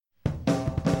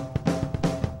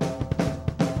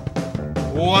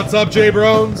What's up,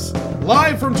 J-Brones?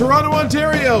 Live from Toronto,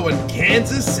 Ontario and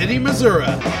Kansas City, Missouri.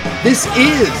 This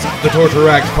is the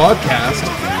Torturact Podcast.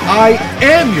 I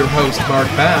am your host, Mark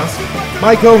Bass.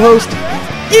 My co-host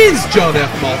is John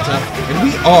F. Malta, and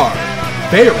we are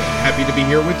very happy to be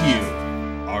here with you,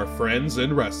 our friends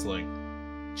in wrestling.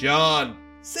 John,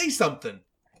 say something.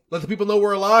 Let the people know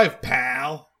we're alive,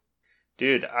 pal.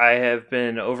 Dude, I have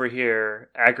been over here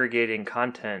aggregating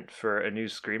content for a new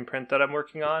screen print that I'm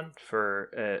working on for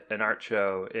an art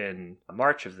show in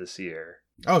March of this year.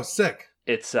 Oh, sick.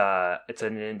 It's a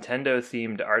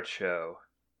Nintendo-themed art show.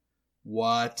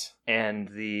 What? And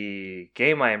the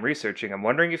game I am researching, I'm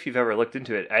wondering if you've ever looked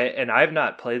into it. I've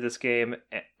not played this game.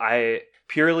 I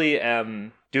purely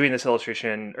am doing this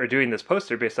illustration, or doing this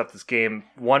poster based off this game,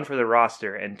 one, for the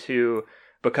roster, and two,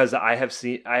 because I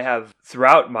have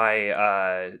throughout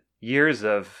my years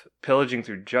of pillaging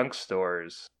through junk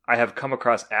stores, I have come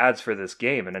across ads for this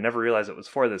game, and I never realized it was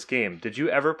for this game. Did you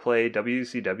ever play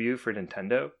WCW for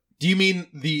Nintendo? Do you mean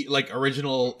the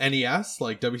original NES,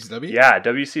 like WCW? Yeah,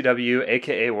 WCW,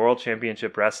 aka World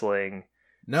Championship Wrestling.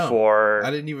 No, for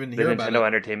I didn't even hear about it. The Nintendo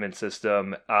Entertainment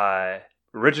System.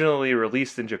 Originally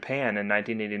released in Japan in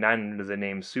 1989 under the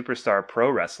name Superstar Pro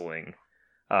Wrestling.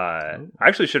 I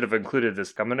actually should have included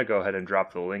this. I'm going to go ahead and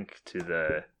drop the link to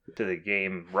the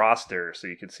game roster so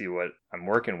you can see what I'm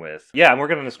working with. Yeah, I'm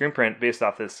working on a screen print based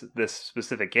off this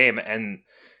specific game, and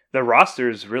the roster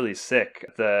is really sick.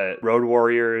 The Road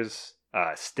Warriors,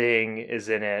 Sting is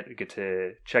in it. We get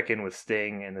to check in with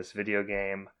Sting in this video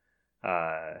game.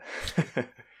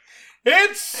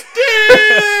 It's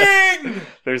Sting!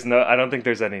 I don't think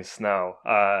there's any snow.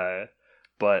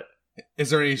 But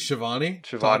is there any Shivani?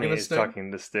 Shivani is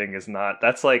talking to Sting is not.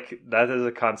 That is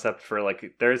a concept for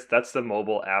that's the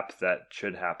mobile app that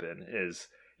should happen, is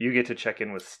you get to check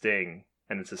in with Sting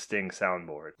and it's a Sting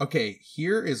soundboard. Okay,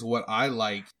 here is what I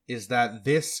like, is that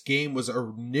this game was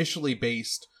initially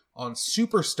based on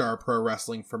Superstar Pro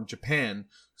Wrestling from Japan,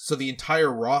 so the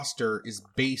entire roster is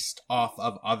based off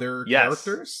of other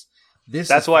characters.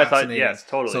 That's why I thought, yes,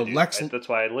 totally. So that's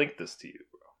why I linked this to you.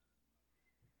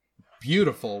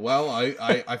 Beautiful. Well,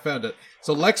 I found it.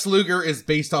 So Lex Luger is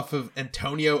based off of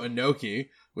Antonio Inoki,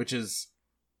 which is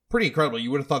pretty incredible.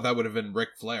 You would have thought that would have been Ric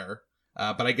Flair.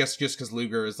 But I guess just because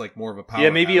Luger is more of a powerhouse.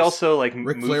 Yeah, maybe also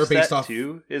Ric Flair based off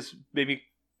too is maybe,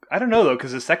 I don't know though,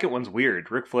 because the second one's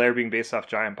weird. Ric Flair being based off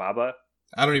Giant Baba.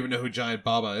 I don't even know who Giant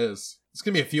Baba is. It's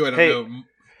gonna be a few I don't know.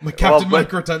 Captain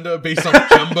Mike Rotunda based off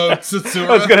Jumbo Tsutsura.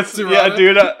 I was gonna say, yeah,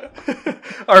 dude.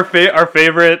 Our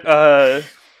favorite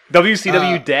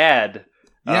WCW dad,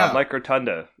 Mike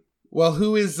Rotunda. Well,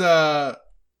 who is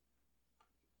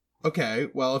okay,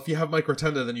 well, if you have Mike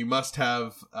Rotunda, then you must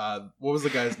have what was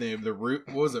the guy's name?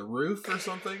 What was it, Ruth or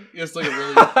something? It's like a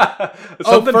really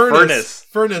Furnace.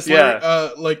 Furnace,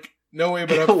 yeah, no way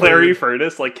but up Larry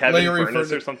Furnace, like Kevin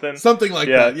Furnace or something like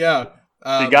that. Yeah,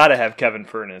 you gotta have Kevin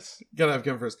Furnace.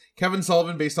 Kevin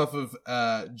Sullivan based off of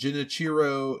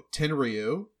Junichiro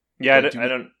Tenryu. Yeah,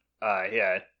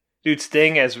 dude,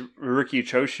 Sting as Ricky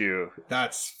Choshu.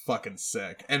 That's fucking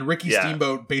sick. And Ricky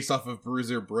Steamboat based off of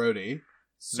Bruiser Brody.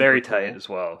 Very tight as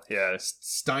well, yeah.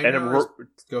 Steiner.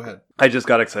 Go ahead. I just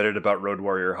got excited about Road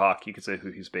Warrior Hawk. You could say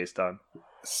who he's based on.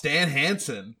 Stan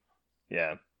Hansen.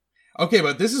 Yeah. Okay,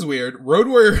 but this is weird. Road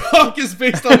Warrior Hawk is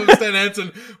based off of Stan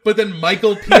Hansen, but then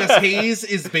Michael P.S. Hayes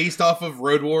is based off of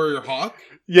Road Warrior Hawk?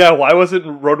 Yeah, why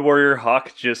wasn't Road Warrior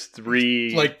Hawk just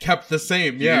kept the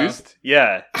same, yeah. Used?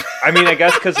 Yeah. I mean, I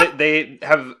guess because they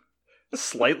have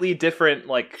slightly different,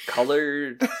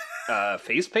 colored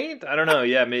face paint? I don't know,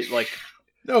 yeah,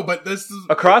 no, but this is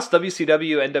across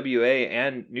WCW, NWA,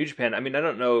 and New Japan. I mean, I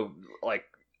don't know,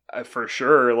 for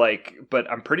sure, but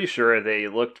I'm pretty sure they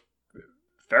looked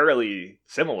fairly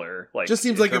similar. Just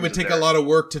seems like it would take a lot of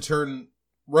work to turn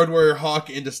Road Warrior Hawk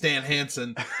into Stan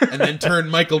Hansen, and then turn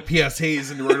Michael P.S. Hayes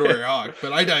into Road Warrior Hawk.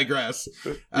 But I digress.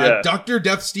 Dr.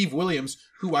 Death Steve Williams,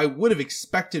 who I would have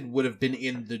expected would have been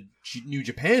in the New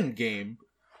Japan game,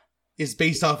 is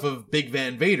based off of Big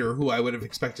Van Vader, who I would have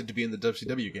expected to be in the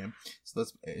WCW game. So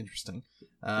that's interesting.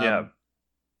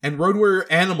 And Road Warrior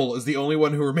Animal is the only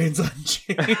one who remains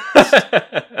unchanged.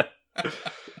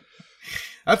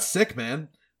 That's sick, man.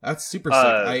 That's super sick.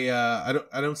 I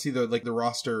don't see the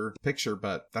roster picture,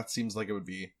 but that seems like it would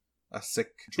be a sick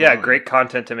drawing. Yeah, great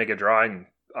content to make a drawing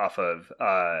off of.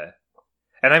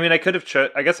 And I mean, I could have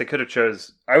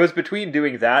chose. I was between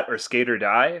doing that or Skate or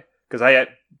Die, because I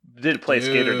did play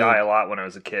Skate or Die a lot when I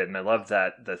was a kid, and I loved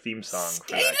the theme song.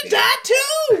 Skate or Die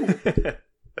too.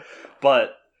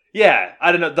 But yeah,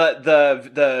 I don't know,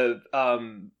 the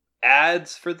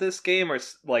ads for this game are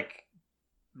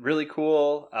really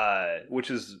cool, which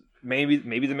is maybe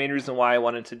the main reason why I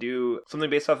wanted to do something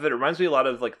based off of it. It reminds me a lot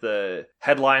of like the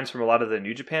headlines from a lot of the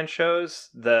New Japan shows.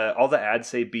 All the ads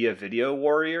say "Be a Video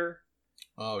Warrior."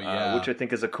 Oh yeah, which I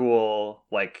think is a cool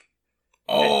like.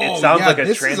 Oh, it sounds like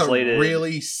this translated. Is a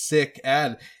really sick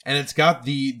ad, and it's got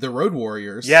the Road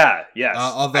Warriors. Yeah, yes.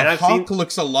 The Hawk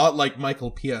looks a lot like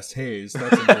Michael P.S. Hayes.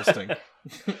 That's interesting.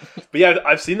 But yeah,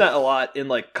 I've seen that a lot in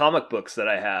like comic books that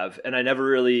I have, and I never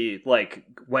really like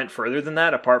went further than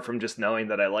that, apart from just knowing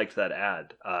that I liked that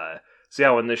ad. So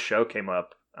yeah, when this show came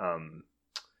up,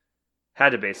 had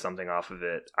to base something off of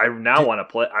it. I now want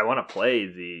to play. I want to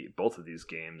play both of these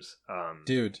games.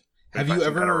 Dude, have you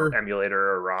ever kind of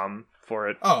emulator or ROM for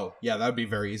it? Oh yeah, that would be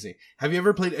very easy. Have you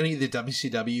ever played any of the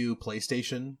WCW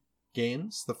PlayStation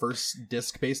games, the first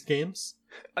disc-based games?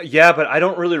 Yeah, but I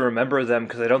don't really remember them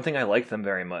because I don't think I liked them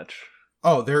very much.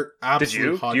 Oh, they're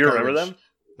absolutely hot. Do you remember them?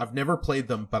 I've never played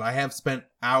them, but I have spent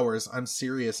hours, I'm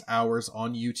serious, hours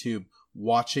on YouTube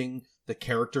watching the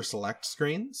character select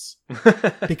screens.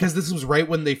 Because this was right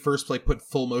when they first like put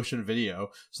full motion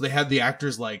video. So they had the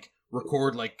actors like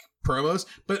record like promos,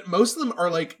 but most of them are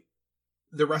like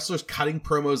the wrestlers cutting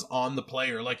promos on the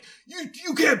player, like,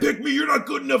 you can't pick me, you're not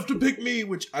good enough to pick me,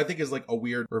 which I think is like a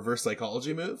weird reverse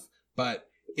psychology move, but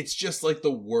it's just like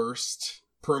the worst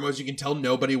promos. You can tell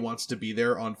nobody wants to be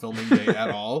there on filming day at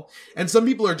all, and some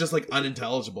people are just like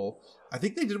unintelligible. I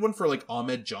think they did one for like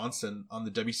Ahmed Johnson on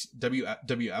the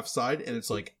WWF side, and it's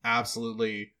like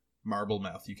absolutely marble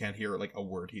mouth. You can't hear like a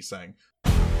word he's saying.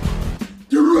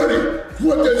 Get ready for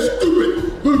what that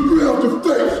stupid little grin off the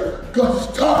face, cause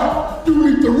it's time to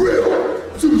meet the real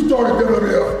superstar of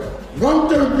WWF. And I'm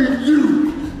gonna beat you,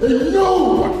 and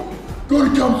no one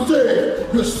gonna come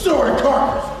save your sorry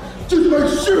carcass. Just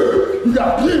make sure you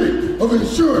got plenty of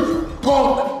insurance,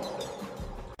 punk.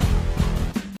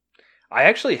 I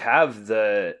actually have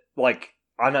the, like,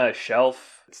 on a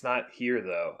shelf. It's not here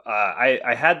though.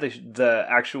 I had the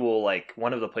actual like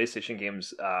one of the PlayStation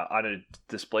games on a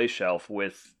display shelf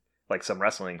with like some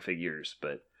wrestling figures,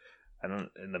 but I don't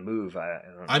in the move. I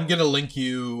don't know. I'm gonna link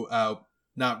you.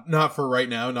 Not for right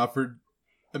now, not for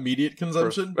immediate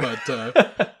consumption, but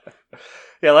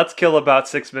yeah. Let's kill about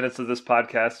 6 minutes of this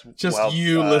podcast. Just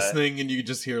you listening, and you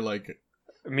just hear like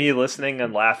me listening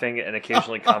and laughing and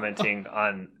occasionally commenting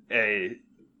on a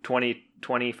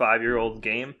 25-year-old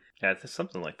game. Yeah, it's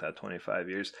something like that, 25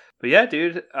 years. But yeah,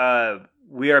 dude,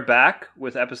 we are back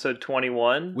with episode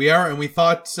 21. We are, and we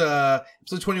thought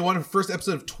episode 21, first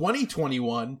episode of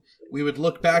 2021, we would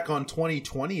look back on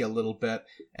 2020 a little bit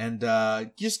and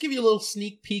just give you a little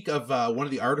sneak peek of one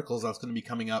of the articles that's going to be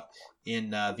coming up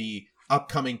in the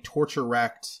upcoming Torture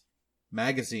Racked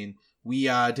magazine. We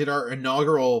did our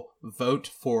inaugural vote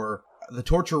for the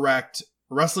Torture Racked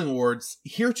Wrestling Awards,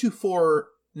 heretofore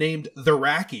named the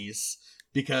Rackies,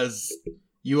 because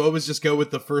you always just go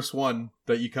with the first one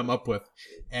that you come up with.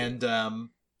 And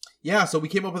yeah, so we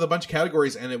came up with a bunch of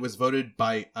categories, and it was voted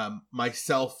by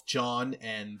myself, John,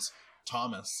 and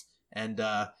Thomas. And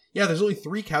yeah, there's only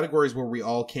 3 categories where we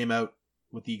all came out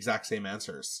with the exact same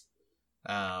answers,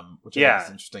 which I think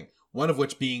is interesting. One of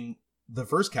which being the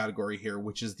first category here,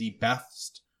 which is the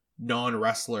best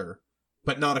non-wrestler,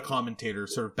 but not a commentator,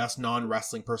 sort of best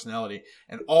non-wrestling personality.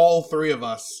 And all 3 of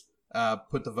us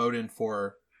put the vote in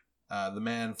for the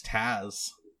man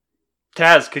Taz.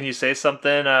 Taz, can you say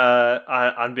something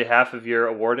on behalf of your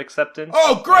award acceptance?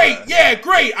 Oh, great! Yeah,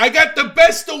 great! I got the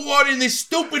best award in this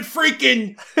stupid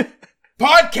freaking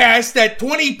podcast that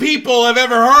 20 people have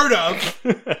ever heard of.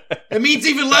 It means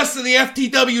even less than the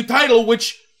FTW title,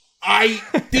 which I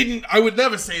would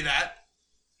never say that.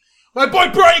 My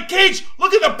boy Brian Cage,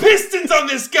 look at the pistons on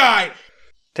this guy!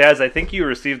 Taz, I think you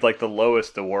received like the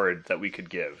lowest award that we could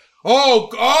give. Oh,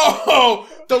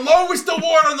 the lowest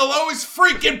award on the lowest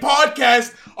freaking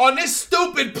podcast on this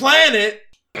stupid planet.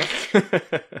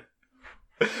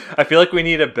 I feel like we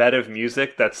need a bed of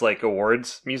music that's like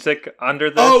awards music under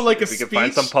this. Oh, like if a we speech? could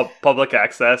find some public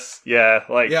access. Yeah,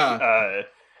 like Yeah.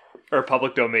 or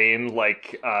public domain,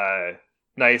 like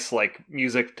nice like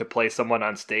music to play someone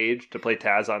on stage, to play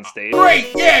Taz on stage.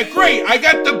 Great, yeah, great. I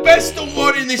got the best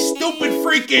award in this stupid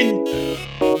freaking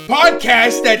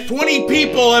podcast that 20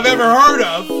 people have ever heard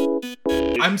of.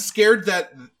 I'm scared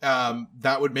that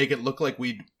that would make it look like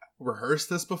we'd rehearsed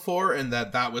this before, and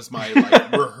that was my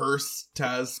like rehearse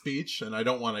Taz speech, and I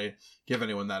don't want to give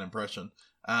anyone that impression.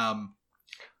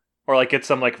 Or like get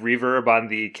some like reverb on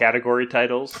the category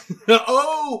titles.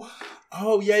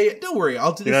 Oh, yeah. Don't worry.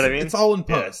 I'll do this. You know what I mean? It's all in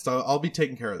post. Yeah. I'll be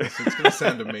taking care of this. It's going to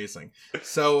sound amazing.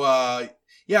 So,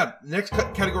 yeah, next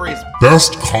category is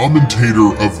Best Commentator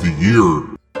of the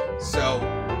Year. So,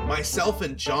 myself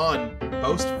and John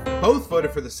both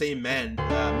voted for the same man,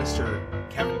 Mr.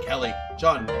 Kevin Kelly.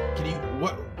 John,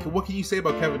 what can you say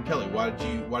about Kevin Kelly? Why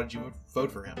did you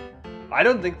vote for him? I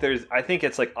don't think I think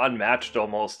it's like unmatched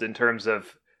almost in terms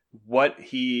of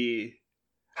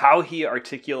how he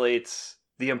articulates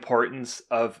the importance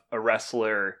of a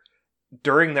wrestler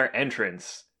during their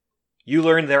entrance. You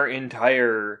learn their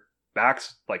entire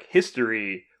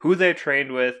history, who they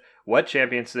trained with, what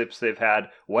championships they've had,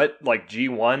 what like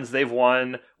G1s they've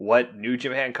won, what New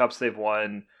Japan Cups they've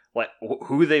won, like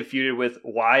who they've feuded with,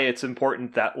 why it's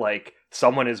important that like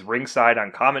someone is ringside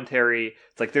on commentary.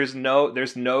 It's like there's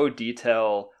no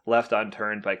detail left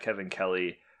unturned by Kevin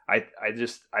Kelly. I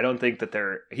don't think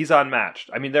that he's unmatched.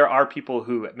 I mean, there are people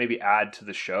who maybe add to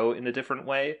the show in a different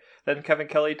way than Kevin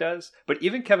Kelly does, but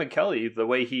even Kevin Kelly, the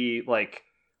way he like,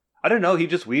 I don't know, he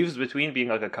just weaves between being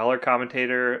like a color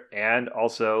commentator and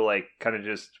also like kind of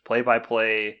just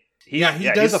play-by-play. He's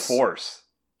a force.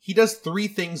 He does three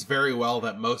things very well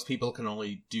that most people can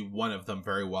only do one of them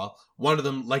very well. One of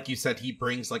them, like you said, he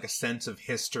brings like a sense of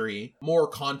history, more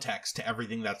context to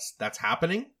everything that's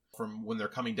happening from when they're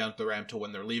coming down the ramp to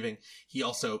when they're leaving. He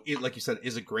also, like you said,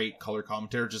 is a great color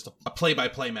commentator, just a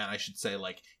play-by-play man, I should say.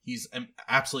 Like, he's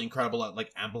absolutely incredible at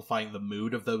like amplifying the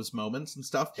mood of those moments and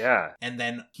stuff. Yeah. And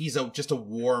then he's just a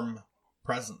warm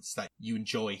presence that you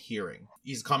enjoy hearing.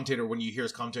 He's a commentator. When you hear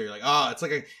his commentary, you're like, it's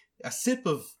like a sip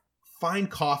of fine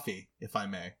coffee, if I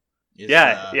may.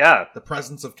 Yeah. The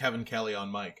presence of Kevin Kelly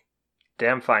on mic.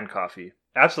 Damn fine coffee.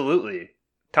 Absolutely.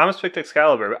 Thomas picked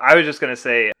Excalibur. I was just going to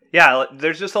say, yeah,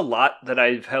 there's just a lot that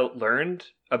I've learned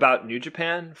about New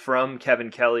Japan from Kevin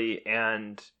Kelly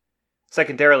and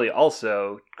secondarily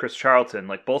also Chris Charlton.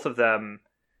 Like both of them,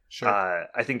 sure.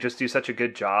 I think just do such a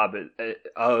good job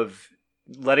of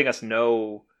letting us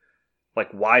know like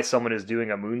why someone is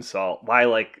doing a moonsault, why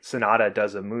like Sonata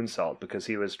does a moonsault because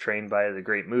he was trained by the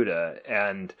Great Muta,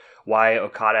 and why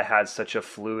Okada has such a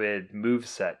fluid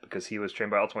moveset because he was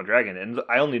trained by Ultimo Dragon. And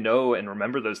I only know and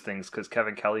remember those things because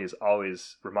Kevin Kelly is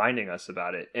always reminding us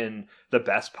about it in the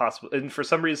best possible. And for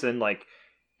some reason, like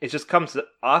it just comes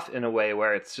off in a way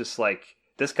where it's just like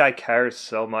this guy cares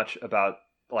so much about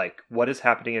like what is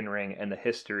happening in ring and the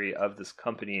history of this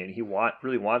company, and he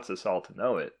really wants us all to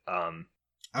know it.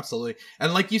 Absolutely.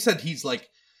 And like you said, he's like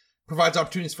provides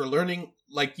opportunities for learning.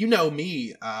 Like, you know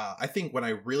me, I think when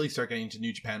I really started getting into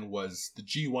New Japan was the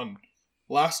G1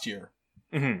 last year.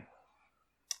 Mm-hmm.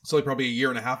 So like probably a year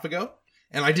and a half ago.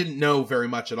 And I didn't know very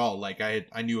much at all. Like I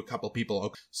knew a couple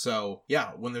people. So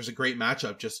yeah, when there's a great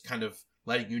matchup, just kind of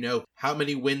letting you know how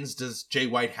many wins does Jay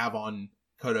White have on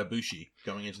Kota Ibushi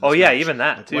going into this match? Yeah, even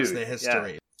that like, too. What's the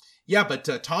history? Yeah, but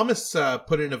Thomas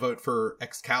put in a vote for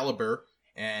Excalibur,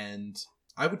 and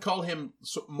I would call him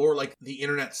more like the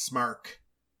internet smark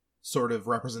sort of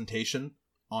representation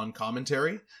on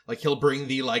commentary. Like he'll bring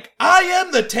the like, I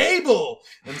am the table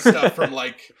and stuff from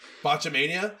like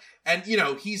Botchamania. And you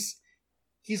know, he's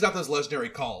got those legendary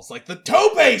calls like the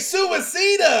Tope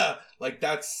Suicida. Like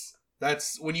that's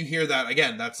when you hear that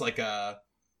again, that's like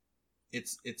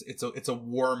it's a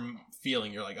warm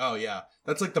feeling. You're like, oh yeah,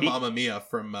 that's like the Mamma Mia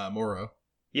from Moro.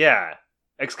 Yeah.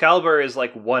 Excalibur is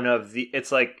like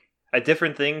it's like a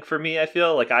different thing for me. I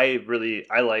feel like I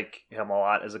like him a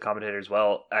lot as a commentator as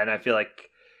well, and I feel like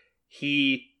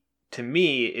he to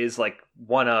me is like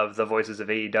one of the voices of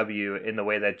AEW in the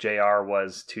way that JR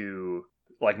was to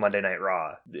like Monday Night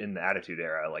Raw in the Attitude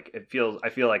Era. Like I feel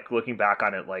like looking back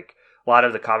on it, like a lot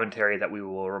of the commentary that we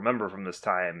will remember from this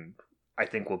time, I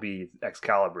think will be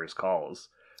Excalibur's calls.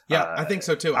 Yeah, I think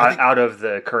so too. Out of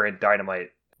the current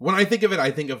Dynamite. When I think of it,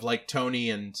 I think of like Tony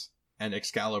and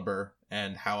Excalibur,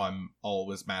 and how I'm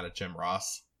always mad at Jim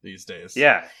Ross these days.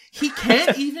 Yeah. He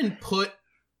can't even put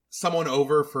someone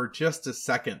over for just a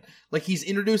second. Like, he's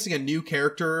introducing a new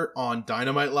character on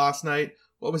Dynamite last night.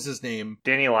 What was his name?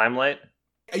 Danny Limelight?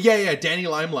 Yeah, Danny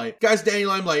Limelight. Guys, Danny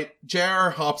Limelight, JR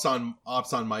hops on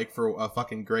mic for a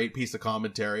fucking great piece of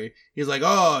commentary. He's like,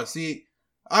 oh, see,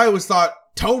 I always thought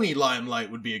Tony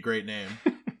Limelight would be a great name.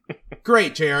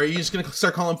 Great, JR. Are you just going to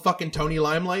start calling him fucking Tony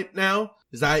Limelight now?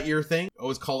 Is that your thing?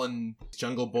 Always calling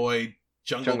Jungle Boy,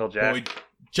 Jungle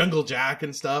Jack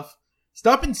and stuff.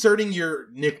 Stop inserting your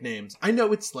nicknames. I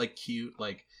know it's like cute,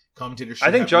 like commentators should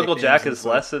I think have Jungle Jack is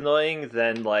stuff. less annoying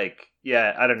than like,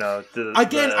 yeah, I don't know.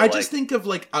 I just think of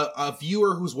like a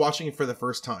viewer who's watching it for the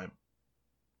first time.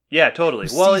 Yeah, totally.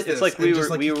 Well, it's like we were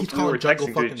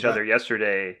texting to each other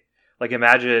yesterday. Like,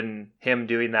 imagine him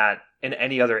doing that in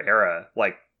any other era,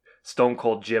 like Stone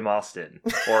Cold Jim Austin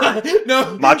or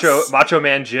no, Macho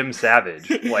Man Jim Savage,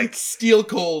 like Steel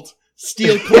Cold.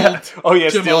 Yeah. Oh yeah,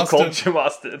 Jim Steel Austin. Cold Jim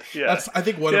Austin. Yeah, that's I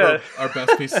think one of our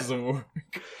best pieces of work.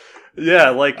 Yeah,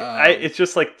 like it's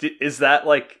just like, is that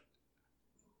like?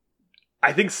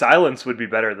 I think silence would be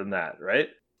better than that, right?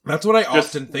 That's what I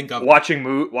Just often think of. watching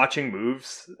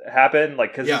moves happen,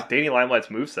 like because Yeah. Danny Limelight's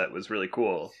moveset was really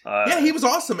cool. Yeah, he was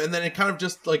awesome, and then it kind of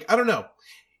just like, I don't know.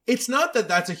 It's not that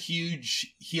that's a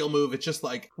huge heel move. It's just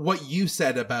like what you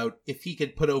said about if he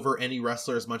could put over any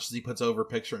wrestler as much as he puts over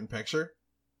picture in picture.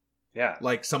 Yeah,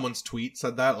 Like someone's tweet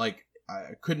said that. Like I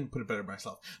couldn't put it better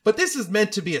myself. But this is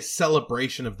meant to be a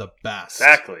celebration of the best.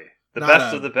 exactly. The Not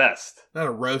best a- of the best. Not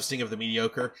a roasting of the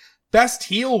mediocre. Best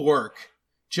heel work.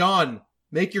 John,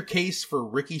 make your case for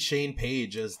Ricky Shane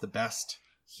Page as the best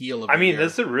heel of the I mean, year.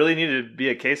 does it really need to be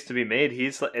a case to be made?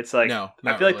 It's like, No, I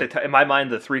not feel really. like in my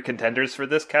mind, the three contenders for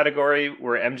this category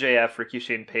were MJF, Ricky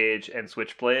Shane Page, and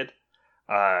Switchblade.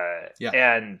 Yeah.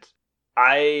 And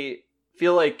I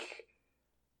feel like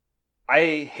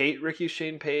I hate Ricky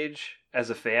Shane Page as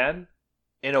a fan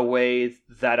in a way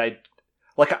that I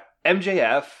like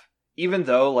MJF. Even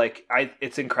though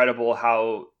it's incredible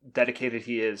how dedicated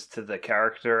he is to the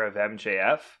character of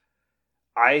MJF.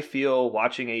 I feel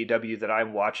watching AEW that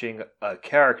I'm watching a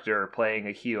character playing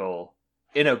a heel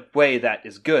in a way that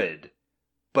is good.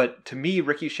 But to me,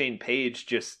 Ricky Shane Page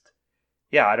just,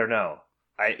 I don't know.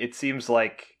 It seems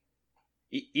like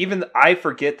even I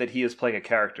forget that he is playing a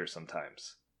character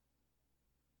sometimes.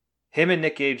 Him and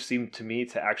Nick Gage seem to me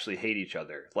to actually hate each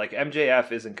other. Like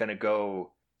MJF isn't going to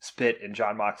go spit in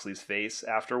Jon Moxley's face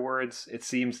afterwards. It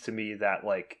seems to me that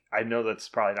I know that's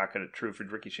probably not going to true for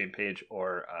Ricky Shane Page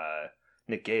or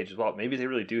Nick Gage as well. Maybe they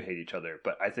really do hate each other,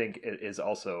 but I think it is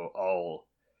also all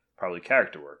probably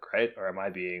character work, right? Or am I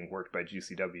being worked by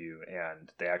GCW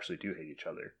and they actually do hate each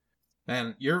other?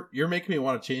 Man, you're making me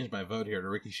want to change my vote here to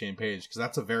Ricky Shane Page because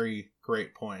that's a very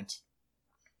great point.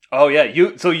 Oh yeah,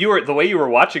 you were the way you were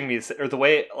watching me, or the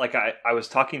way I was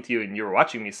talking to you and you were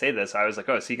watching me say this. I was like,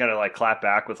 oh, is he gonna clap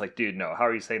back with dude, no, how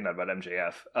are you saying that about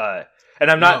MJF?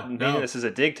 And I'm not meaning this as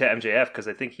a dig to MJF because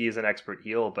I think he is an expert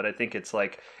heel, but I think it's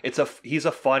he's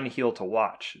a fun heel to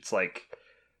watch. It's like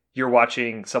you're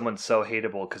watching someone so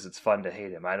hateable because it's fun to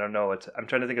hate him. I don't know. I'm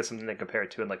trying to think of something to compare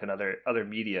it to in other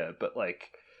media, but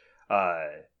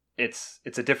it's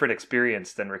a different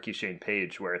experience than Ricky Shane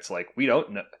Page, where it's we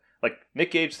don't know.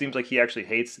 Nick Gage seems like he actually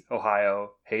hates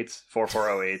Ohio, hates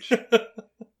 440H.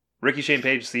 Ricky Shane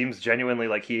Page seems genuinely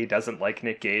like he doesn't like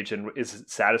Nick Gage and is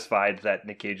satisfied that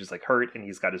Nick Gage is hurt and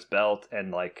he's got his belt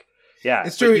and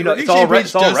it's true. It's all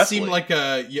does wrestling. seem like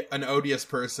an odious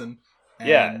person. And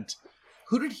Yeah.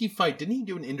 Who did he fight? Didn't he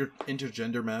do an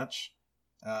intergender match?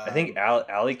 I think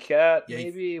Alley Cat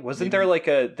maybe wasn't there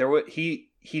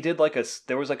he did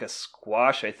there was a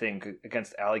squash I think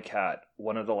against Alley Cat,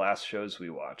 one of the last shows we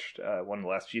watched, one of the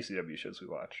last GCW shows we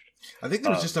watched. I think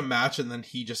there was just a match and then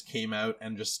he just came out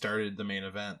and just started the main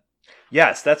event.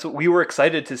 Yes, that's what we were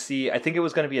excited to see. I think it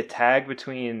was going to be a tag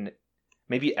between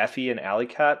maybe Effie and Alley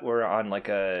Cat were on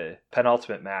a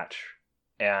penultimate match,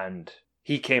 and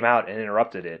he came out and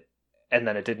interrupted it, and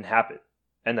then it didn't happen,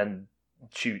 and then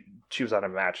she was on a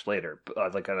match later,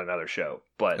 on another show.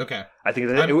 But okay, I think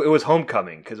that it was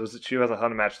Homecoming because she was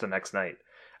on a match the next night.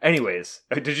 Anyways,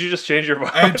 did you just change your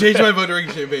vote? I have changed my vote to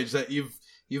Ricky Shane Page. That you've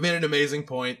made an amazing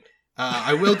point.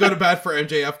 I will go to bat for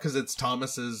MJF because it's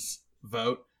Thomas's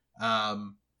vote.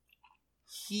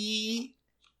 He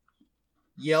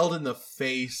yelled in the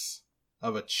face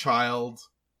of a child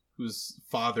whose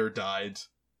father died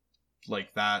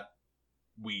that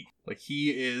week. He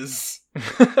is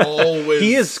always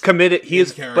he is committed. He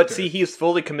is, character. but see, he is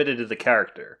fully committed to the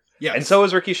character. Yeah, and so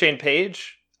is Ricky Shane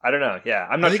Page. I don't know. Yeah,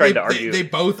 I'm not trying to argue. They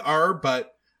both are,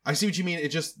 but I see what you mean. It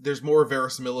just there's more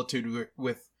verisimilitude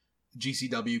with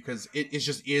GCW because it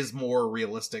just is more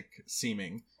realistic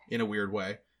seeming in a weird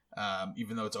way,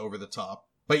 even though it's over the top.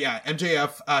 But yeah,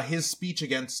 MJF, his speech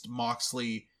against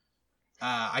Moxley,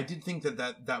 I did think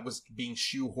that was being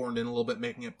shoehorned in a little bit,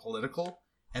 making it political.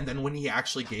 And then when he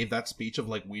actually gave that speech of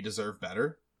we deserve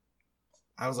better,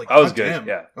 I was like, that was God good. damn.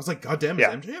 Yeah, I was like, God damn, is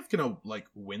MJF gonna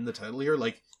win the title here?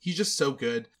 He's just so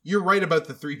good. You're right about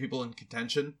the three people in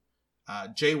contention.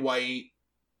 Jay White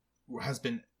has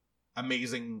been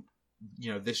amazing,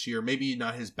 this year. Maybe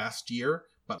not his best year,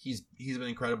 but he's been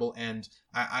incredible. And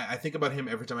I think about him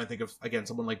every time I think of, again,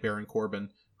 someone like Baron Corbin,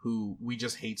 who we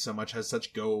just hate so much, has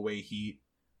such go away heat.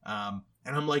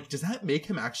 And I'm like, does that make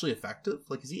him actually effective?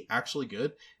 Is he actually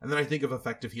good? And then I think of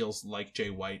effective heels like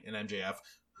Jay White and MJF,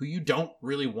 who you don't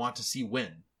really want to see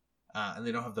win. And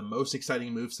they don't have the most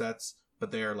exciting movesets,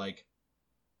 but they are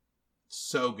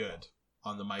so good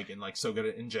on the mic and so good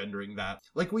at engendering that.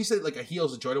 We said, a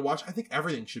heel's a joy to watch. I think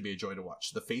everything should be a joy to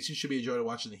watch. The faces should be a joy to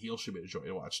watch, and the heels should be a joy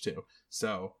to watch too.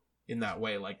 So in that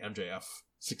way, MJF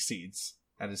succeeds.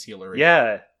 at his healery.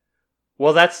 Yeah.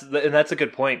 Well, that's a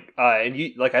good point. And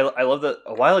you like I love that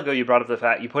a while ago you brought up the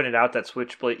fact you pointed out that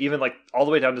Switchblade, even like all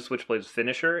the way down to Switchblade's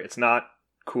finisher, it's not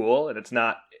cool and it's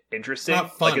not interesting. It's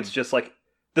not fun. Like it's just like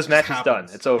this match is done.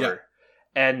 It's over.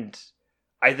 Yeah. And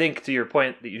I think to your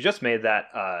point that you just made that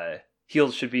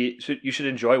heels you should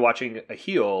enjoy watching a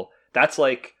heel. That's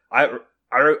like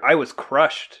I was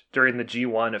crushed during the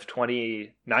G1 of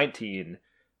 2019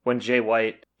 when Jay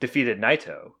White defeated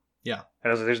Naito. Yeah.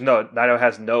 And I was like, Naito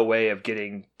has no way of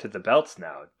getting to the belts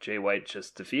now. Jay White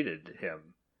just defeated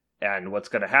him. And what's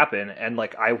going to happen? And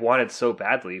like, I wanted so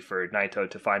badly for Naito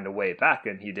to find a way back,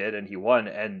 and he did, and he won.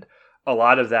 And a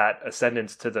lot of that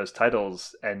ascendance to those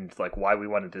titles and like why we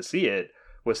wanted to see it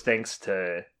was thanks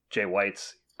to Jay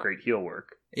White's great heel work.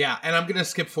 Yeah. And I'm going to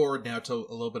skip forward now to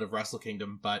a little bit of Wrestle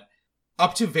Kingdom, but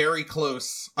up to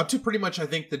pretty much, I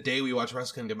think the day we watched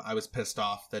Wrestle Kingdom, I was pissed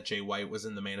off that Jay White was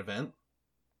in the main event.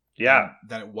 Yeah.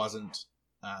 That it wasn't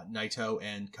Naito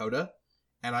and Kota.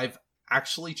 And I've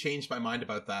actually changed my mind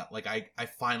about that. Like, I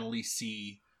finally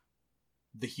see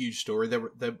the huge story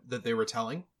that they were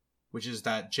telling, which is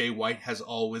that Jay White has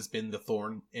always been the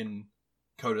thorn in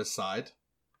Kota's side.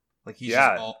 Like, he's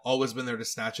just always been there to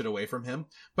snatch it away from him.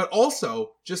 But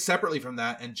also, just separately from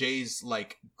that, and Jay's,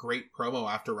 like, great promo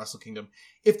after Wrestle Kingdom,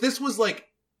 if this was, like,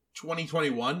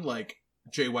 2021, like,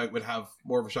 Jay White would have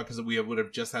more of a shot because we would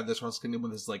have just had this Wrestle Kingdom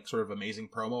with his, like, sort of amazing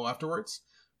promo afterwards.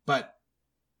 But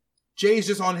Jay's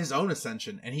just on his own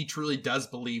ascension, and he truly does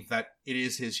believe that it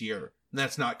is his year, and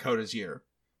that's not Kota's year.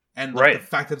 And, like, the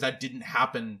fact that didn't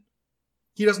happen,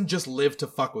 he doesn't just live to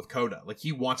fuck with Kota. Like,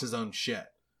 he wants his own shit.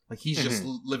 Like, he's just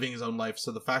living his own life.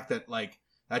 So the fact that, like,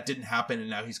 that didn't happen and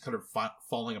now he's kind of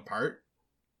falling apart,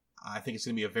 I think it's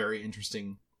going to be a very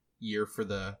interesting year for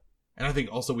the... And I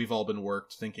think also we've all been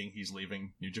worked thinking he's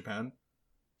leaving New Japan.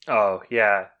 Oh,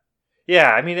 yeah.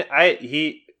 Yeah, I mean,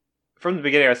 he... From the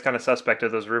beginning, I was kind of suspect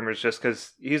of those rumors just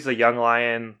because he's a young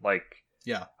lion. Like,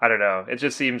 yeah, I don't know. It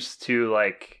just seems too,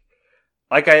 like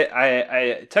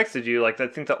I texted you, like, I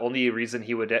think the only reason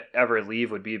he would ever leave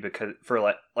would be because for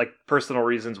like personal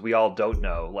reasons we all don't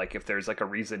know. Like, if there's like a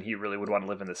reason he really would want to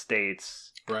live in the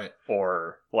States, right?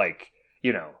 Or like,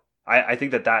 you know, I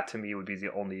think that to me would be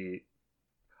the only,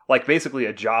 like, basically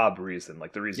a job reason,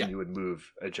 like the reason you would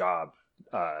move a job.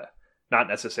 Not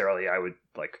necessarily I would,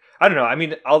 like, I don't know. I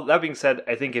mean, that being said,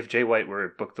 I think if Jay White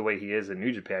were booked the way he is in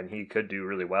New Japan, he could do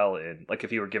really well in, like, if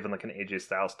he were given like an AJ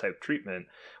Styles type treatment,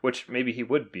 which maybe he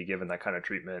would be given that kind of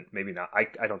treatment. Maybe not.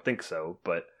 I don't think so.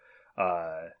 But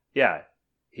yeah,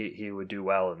 he would do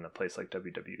well in a place like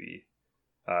WWE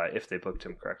if they booked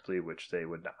him correctly, which they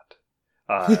would not.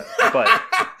 But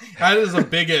that is a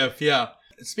big if, yeah.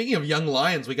 Speaking of Young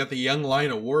Lions, we got the Young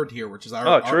Lion Award here, which is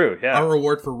our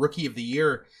award for Rookie of the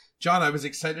Year. John, I was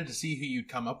excited to see who you'd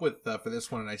come up with for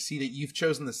this one, and I see that you've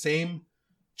chosen the same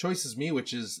choice as me,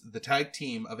 which is the tag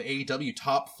team of AEW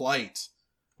Top Flight.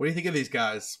 What do you think of these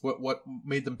guys? What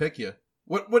made them pick you?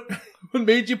 What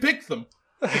made you pick them?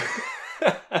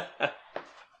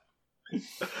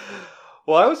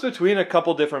 Well, I was between a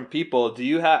couple different people. Do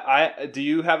you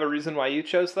have a reason why you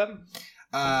chose them?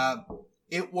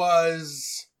 It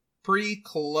was pretty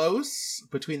close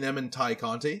between them and Ty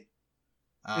Conti.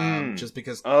 Just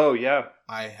because I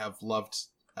have loved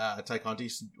Ty Conti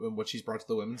and what she's brought to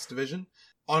the women's division.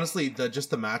 Honestly,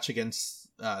 the match against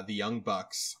the Young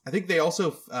Bucks, I think they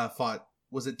also fought,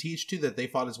 was it TH2 that they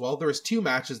fought as well? There was 2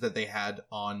 matches that they had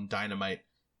on Dynamite,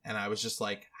 and I was just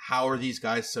like, how are these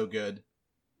guys so good?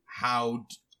 How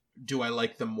do I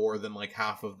like them more than like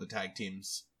half of the tag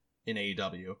teams in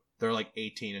AEW? They're like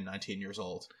 18 and 19 years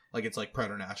old. Like, it's like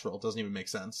preternatural. It doesn't even make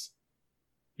sense.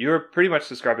 You were pretty much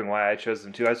describing why I chose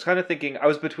them too. I was kind of thinking, I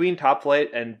was between Top Flight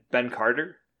and Ben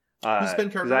Carter. Who's Ben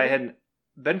Carter?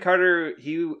 Ben Carter,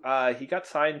 he got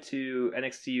signed to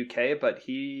NXT UK, but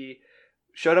he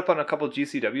showed up on a couple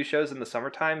GCW shows in the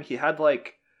summertime. He had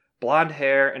like blonde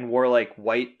hair and wore like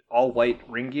all white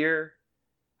ring gear.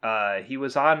 He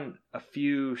was on a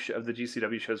few of the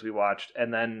GCW shows we watched,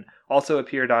 and then also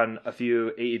appeared on a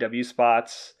few AEW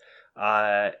spots.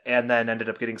 And then ended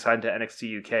up getting signed to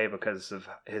NXT UK because of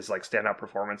his like standout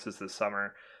performances this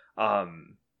summer.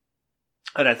 And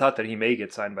I thought that he may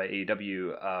get signed by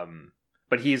AEW.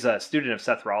 But he's a student of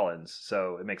Seth Rollins,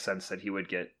 so it makes sense that he would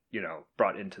get,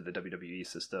 brought into the WWE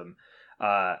system.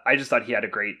 I just thought he had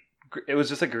it was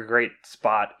just like a great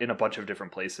spot in a bunch of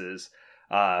different places.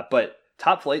 But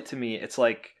Top Flight to me, it's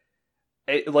like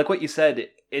what you said,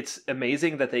 it's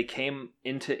amazing that they came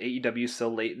into AEW so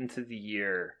late into the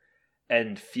year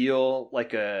and feel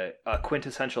like a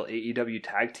quintessential AEW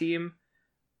tag team,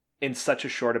 in such a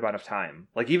short amount of time.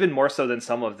 Like, even more so than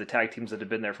some of the tag teams that have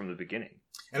been there from the beginning.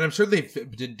 And I'm sure they've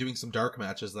been doing some dark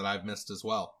matches that I've missed as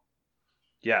well.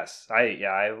 Yes,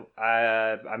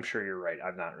 I'm sure you're right.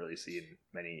 I've not really seen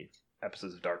many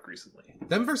episodes of Dark recently.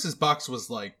 Them versus Bucks was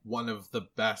like one of the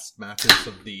best matches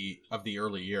of the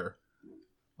early year.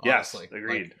 Honestly. Yes,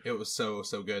 agreed. Like, it was so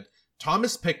good.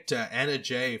 Thomas picked Anna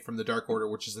Jay from the Dark Order,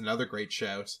 which is another great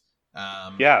shout.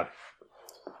 Yeah,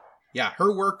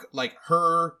 her work, like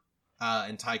her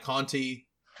and Ty Conti,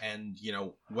 and you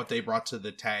know what they brought to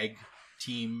the tag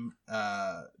team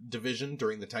division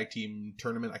during the tag team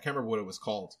tournament. I can't remember what it was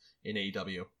called in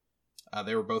AEW.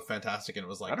 They were both fantastic, and it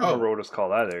was like, I don't remember what it was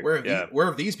called either. Where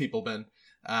have these people been?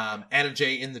 Anna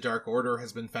Jay in the Dark Order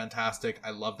has been fantastic. I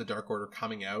love the Dark Order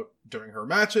coming out during her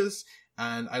matches,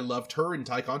 and I loved her and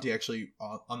Ty Conti actually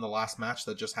on the last match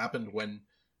that just happened when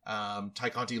Ty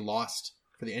Conti lost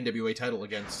for the NWA title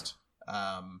against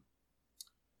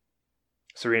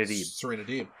Serena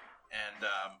Deeb. And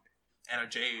Anna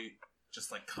Jay just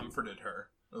like comforted her.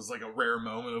 It was like a rare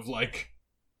moment of like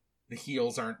the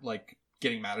heels aren't like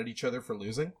getting mad at each other for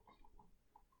losing.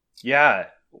 Yeah.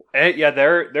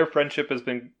 Their friendship has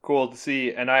been cool to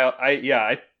see, and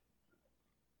I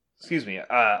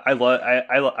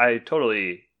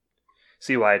totally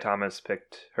see why Thomas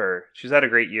picked her. She's had a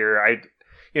great year.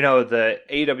 The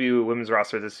AEW women's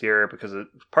roster this year,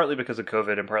 partly because of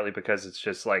COVID and partly because it's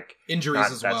just like injuries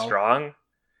not as that well. Strong.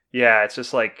 Yeah, it's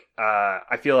just like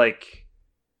I feel like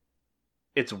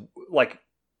it's like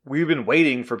we've been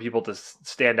waiting for people to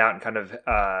stand out and kind of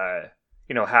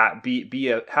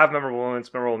have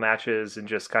memorable matches and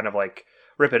just kind of like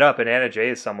rip it up. And Anna Jay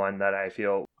is someone that I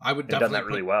feel I would done that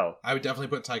really well. I would definitely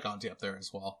put Ty Conti up there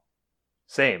as well.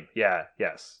 Same. Yeah.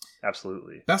 Yes.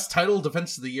 Absolutely. Best title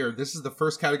defense of the year. This is the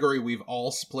first category we've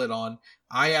all split on.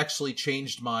 I actually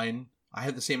changed mine. I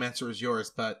had the same answer as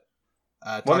yours, but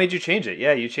what made you change it?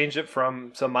 Yeah, you changed it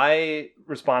from... So my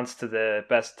response to the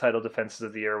best title defenses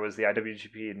of the year was the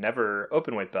IWGP Never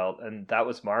Openweight belt, and that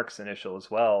was Mark's initial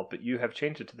as well, but you have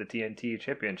changed it to the TNT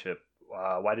Championship.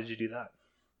 Why did you do that?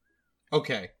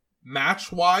 Okay.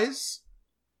 Match-wise,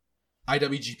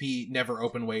 IWGP Never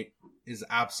Openweight is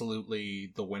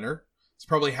absolutely the winner. It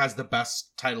probably has the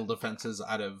best title defenses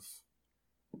out of...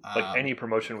 any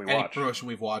promotion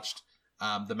we've watched.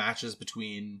 The matches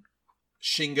between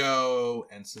Shingo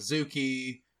and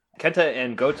Suzuki. Kenta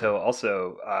and Goto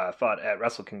also fought at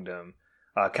Wrestle Kingdom.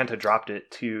 Kenta dropped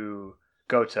it to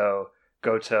Goto.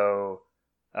 Goto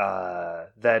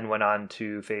then went on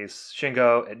to face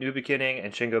Shingo at New Beginning,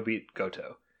 and Shingo beat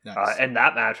Goto. Nice. And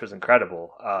that match was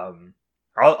incredible.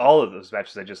 All of those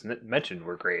matches I just mentioned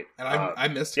were great. And I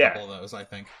missed a couple of those, I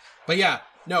think. But yeah,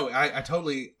 no, I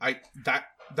totally...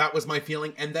 That was my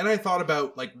feeling. And then I thought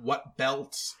about, like, what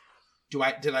belts...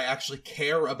 Did I actually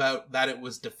care about that it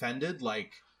was defended,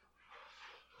 like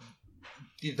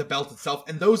the belt itself?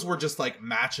 And those were just like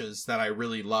matches that I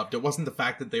really loved. It wasn't the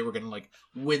fact that they were going to like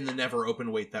win the Never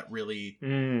Openweight that really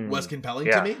was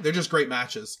compelling to me. They're just great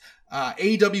matches.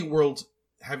 AEW World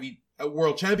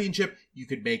Championship, you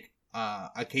could make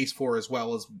a case for as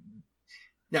well as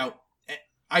now.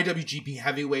 IWGP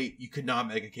Heavyweight, you could not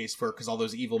make a case for because all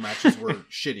those evil matches were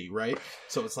shitty, right?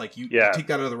 So it's like you take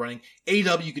that out of the running.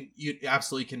 AEW, you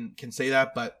absolutely can say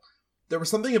that, but there was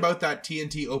something about that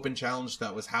TNT Open Challenge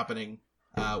that was happening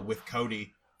with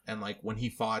Cody, and like when he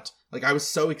fought, like I was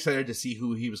so excited to see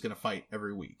who he was going to fight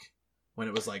every week. When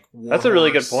it was like That's a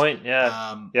really good point.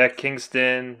 Yeah,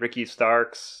 Kingston, Ricky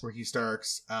Starks.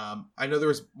 I know there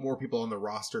was more people on the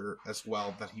roster as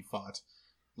well that he fought.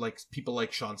 Like people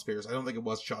like Sean Spears. I don't think it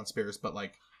was Sean Spears, but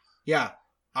like, yeah,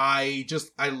 I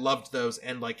loved those.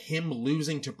 And like him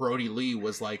losing to Brody Lee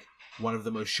was like one of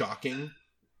the most shocking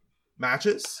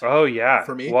matches. Oh yeah.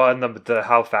 For me. Well, and the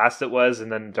how fast it was, and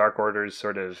then Dark Order's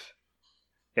sort of,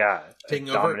 taking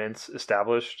dominance over.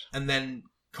 Established. And then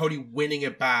Cody winning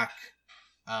it back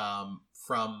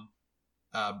from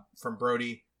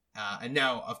Brody. And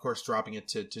now, of course, dropping it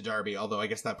to Darby, although I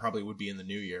guess that probably would be in the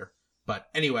new year. But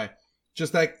anyway...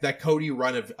 Just that Cody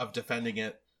run of defending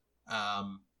it,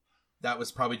 that was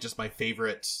probably just my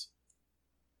favorite.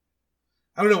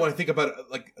 I don't know, when I think about it,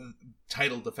 like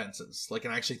title defenses, like,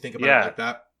 and I actually think about it like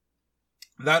that.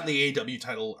 That and the AEW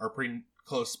title are pretty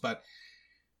close, but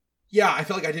yeah, I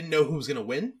felt like I didn't know who was going to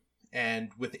win,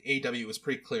 and with the AEW, it was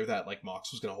pretty clear that like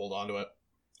Mox was going to hold on to it.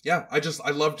 Yeah,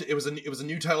 I loved it. It was a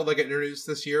new title that got introduced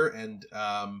this year, and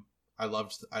I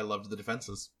loved the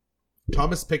defenses.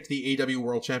 Thomas picked the AEW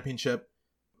World Championship.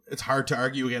 It's hard to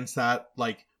argue against that.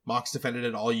 Like, Mox defended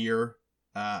it all year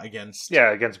against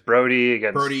Brody,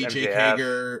 against Jake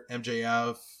Hager,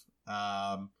 MJF,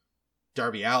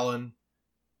 Darby Allin.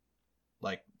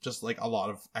 just like a lot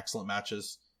of excellent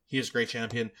matches. He is a great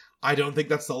champion. I don't think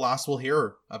that's the last we'll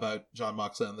hear about Jon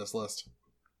Moxley on this list.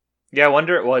 Yeah, I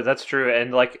wonder. Well, that's true.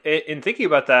 And like in thinking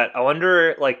about that, I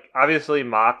wonder. Like, obviously,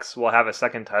 Mox will have a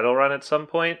second title run at some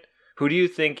point. Who do you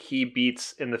think he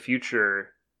beats in the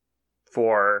future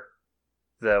for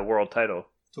the world title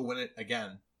to win it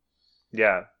again?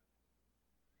 Yeah.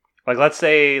 Like, let's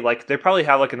say, like, they probably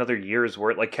have like another year's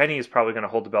worth. Like, Kenny is probably going to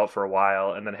hold the belt for a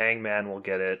while, and then Hangman will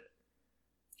get it.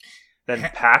 Then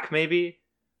Pac maybe.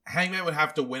 Hangman would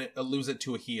have to win it, lose it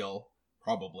to a heel,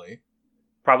 probably.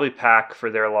 Probably Pac for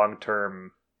their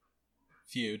long-term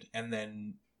feud, and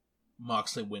then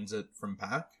Moxley wins it from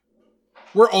Pac.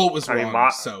 We're always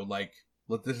wrong, so like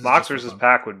this is Mox versus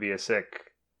Pac would be a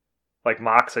sick, like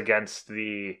Mox against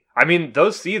the. I mean,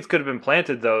 those seeds could have been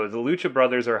planted though. The Lucha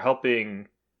Brothers are helping.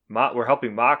 We're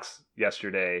helping Mox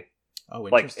yesterday. Oh,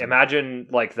 like imagine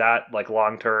like that, like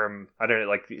long term. I don't know,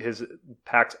 like his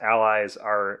Pac's allies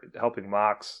are helping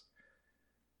Mox.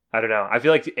 I don't know. I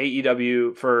feel like the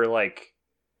AEW for like.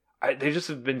 They just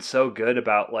have been so good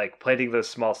about like planting those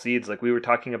small seeds. Like we were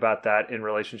talking about that in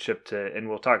relationship to, and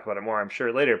we'll talk about it more, I'm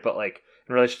sure, later. But like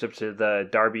in relationship to the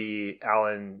Darby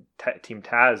Allin Team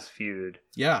Taz feud,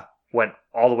 went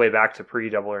all the way back to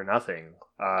pre Double or Nothing.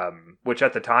 Which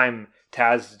at the time,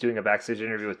 Taz doing a backstage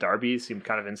interview with Darby seemed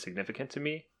kind of insignificant to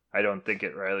me. I don't think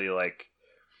it really like.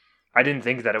 I didn't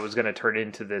think that it was going to turn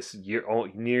into this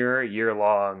near year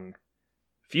long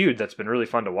feud that's been really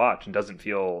fun to watch and doesn't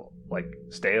feel like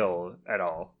stale at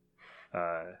all.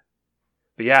 But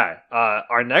yeah,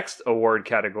 our next award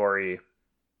category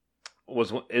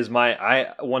is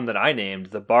one that I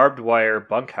named the Barbed Wire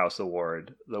Bunkhouse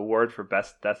Award, the award for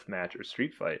best death match or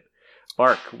street fight.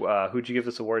 Mark, who'd you give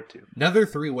this award to? Another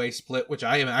 3-way split, which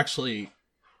I am actually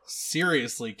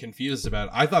seriously confused about.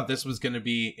 I thought this was going to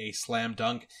be a slam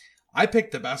dunk. I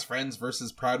picked the Best Friends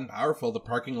versus Proud and Powerful, the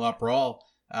Parking Lot Brawl.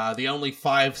 The only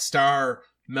 5-star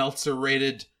Meltzer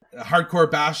rated hardcore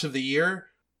bash of the year.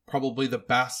 Probably the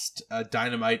best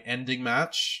Dynamite ending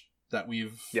match that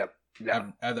we've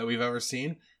that we've ever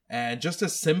seen, and just a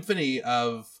symphony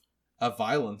of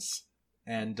violence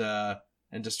and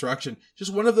destruction.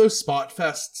 Just one of those spot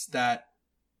fests that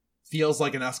feels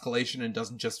like an escalation and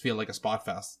doesn't just feel like a spot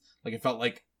fest. Like it felt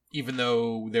like even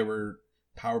though they were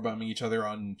powerbombing each other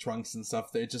on trunks and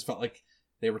stuff, it just felt like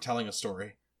they were telling a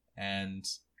story. And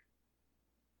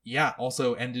yeah,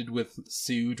 also ended with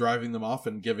Sue driving them off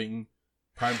and giving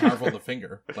Prime Powerful the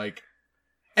finger. Like,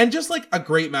 and just like a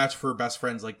great match for Best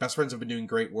Friends. Like Best Friends have been doing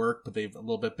great work, but they've a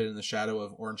little bit been in the shadow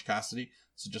of Orange Cassidy.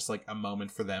 So just like a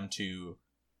moment for them to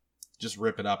just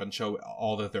rip it up and show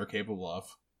all that they're capable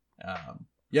of.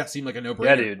 Yeah, seemed like a no-brainer.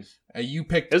 Yeah, dude. You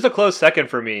picked. It was a close second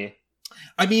for me.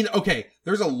 I mean, okay,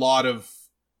 there's a lot of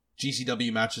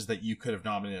GCW matches that you could have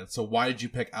nominated. So why did you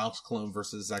pick Alex Colon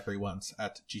versus Zachary Wentz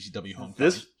at GCW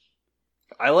Homecoming?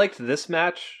 I liked this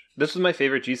match. This was my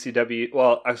favorite GCW.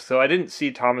 Well, so I didn't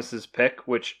see Thomas's pick,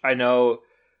 which I know,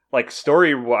 like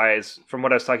story-wise, from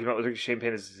what I was talking about with Ricky Shane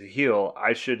Payne as a heel,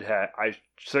 I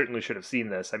certainly should have seen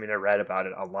this. I mean, I read about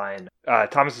it online.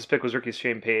 Thomas's pick was Ricky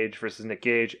Shane Page versus Nick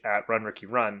Gage at Run Ricky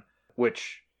Run,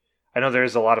 which I know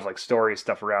there's a lot of like story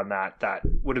stuff around that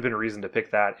would have been a reason to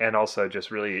pick that, and also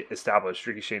just really established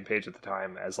Ricky Shane Page at the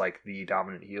time as like the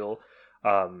dominant heel.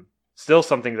 Still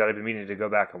something that I've been meaning to go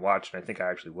back and watch, and I think I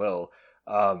actually will.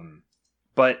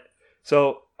 But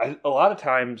so a lot of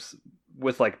times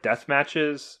with like death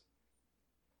matches,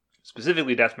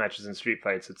 specifically death matches in street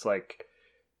fights, it's like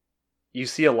you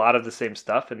see a lot of the same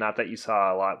stuff, and not that we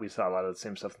saw a lot of the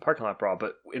same stuff in Parking Lot Brawl,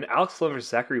 but in Alex Colon versus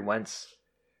Zachary Wentz,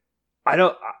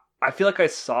 I feel like I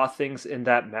saw things in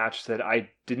that match that I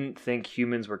didn't think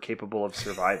humans were capable of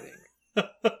surviving.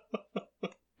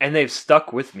 And they've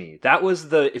stuck with me. That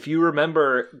was if you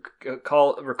remember,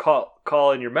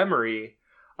 recall in your memory,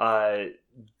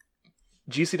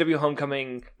 GCW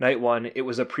Homecoming Night 1, it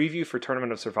was a preview for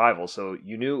Tournament of Survival, so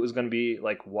you knew it was going to be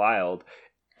like wild.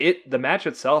 The match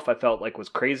itself, I felt like, was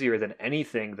crazier than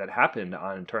anything that happened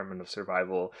on Tournament of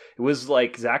Survival. It was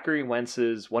like Zachary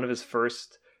Wentz's, one of his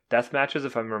first death matches,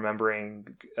 if I'm remembering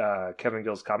Kevin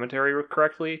Gill's commentary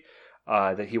correctly,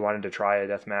 that he wanted to try a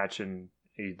death match, and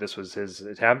this was his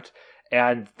attempt.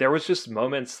 And there was just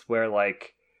moments where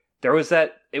like there was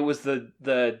it was the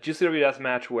GCW death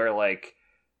match where like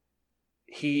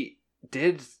he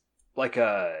did like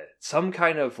some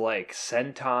kind of like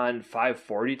senton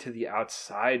 540 to the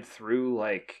outside through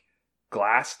like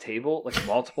glass table, like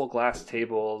multiple glass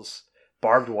tables,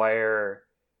 barbed wire.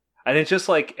 And it's just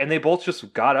like, and they both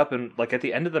just got up and like at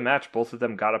the end of the match, both of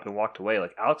them got up and walked away.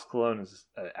 Like Alex Colon is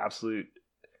an absolute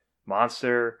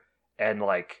monster. And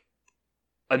like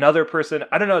another person,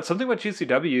 I don't know, it's something with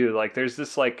GCW. Like, there's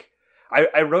this, like,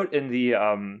 I wrote in the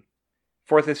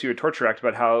fourth issue of Torture Act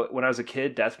about how when I was a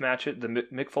kid,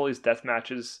 Mick Foley's death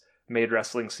matches made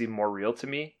wrestling seem more real to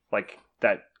me. Like,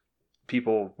 that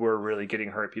people were really getting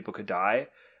hurt, people could die.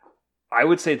 I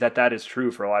would say that is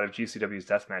true for a lot of GCW's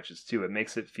death matches too. It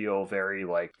makes it feel very,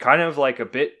 like, kind of like a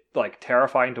bit like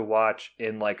terrifying to watch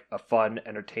in like a fun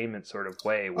entertainment sort of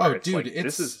way. Where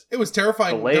it was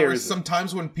terrifying. There were some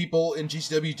times when people in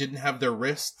GCW didn't have their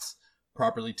wrists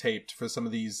properly taped for some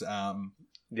of these.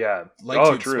 Yeah.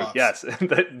 Light true. spots. Yes,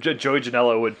 that Joey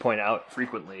Janela would point out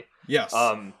frequently. Yes.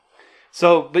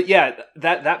 So, but yeah,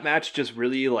 that match just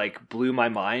really like blew my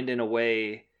mind in a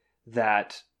way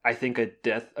that I think a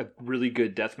really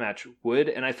good death match would.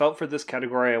 And I felt for this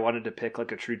category, I wanted to pick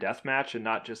like a true death match and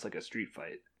not just like a street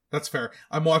fight. That's fair.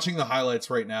 I'm watching the highlights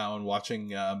right now and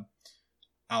watching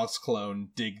Alex Colon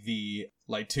dig the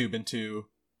light tube into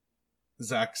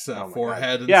Zach's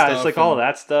forehead. And stuff. It's like all of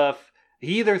that stuff.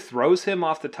 He either throws him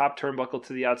off the top turnbuckle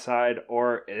to the outside,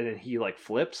 and he like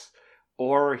flips,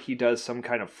 or he does some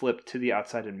kind of flip to the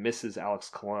outside and misses Alex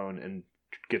Colon and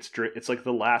gets. It's like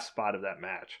the last spot of that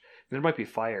match. There might be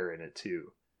fire in it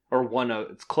too, or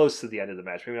it's close to the end of the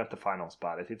match. Maybe not the final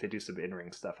spot. I think they do some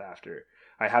in-ring stuff after.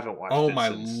 I haven't watched. Oh my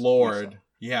lord!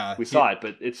 Yeah, we saw it,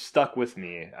 but it stuck with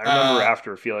me. I remember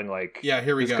after feeling like,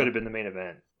 here we go. This could have been the main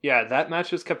event. Yeah, that match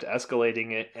just kept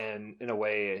escalating it, and in a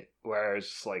way where I was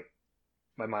just like,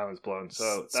 my mind was blown.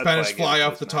 So that's Spanish fly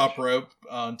off the top rope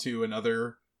onto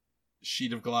another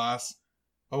sheet of glass.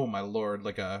 Oh my lord!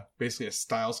 Like basically a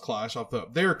Styles Clash off the.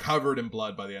 They're covered in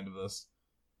blood by the end of this.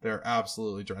 They're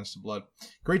absolutely drenched in blood.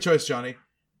 Great choice, Johnny.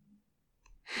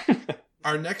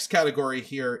 Our next category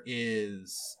here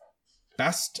is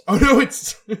best. Oh no,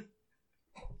 it's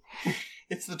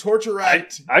the Torture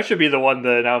Act. I should be the one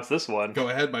to announce this one. Go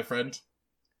ahead, my friend.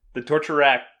 The Torture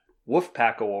Act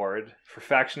Wolfpack Award for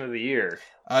Faction of the Year.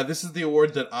 This is the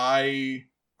award that I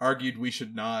argued we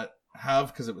should not have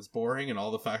because it was boring and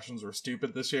all the factions were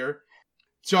stupid this year.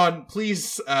 John,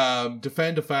 please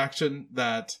defend a faction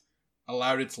that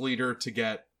allowed its leader to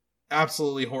get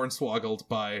absolutely hornswoggled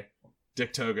by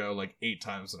Dick Togo like 8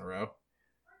 times in a row.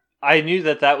 I knew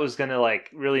that was going to like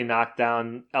really knock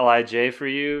down LIJ for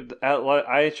you.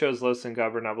 I chose Los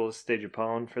Ingobernables de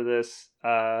Japón for this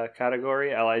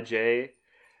category, LIJ.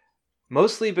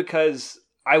 Mostly because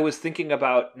I was thinking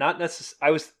about not necessarily.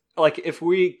 I was like,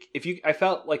 I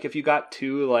felt like if you got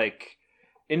too like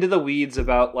into the weeds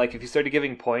about like if you started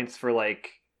giving points for like,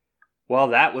 well,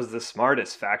 that was the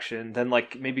smartest faction, then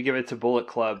like maybe give it to Bullet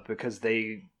Club because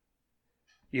they,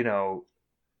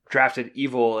 drafted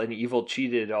Evil and Evil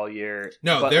cheated all year.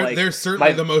 No, they're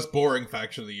certainly the most boring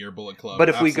faction of the year, Bullet Club. But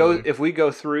if we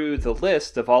go through the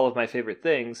list of all of my favorite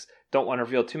things, don't want to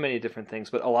reveal too many different things,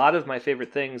 but a lot of my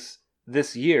favorite things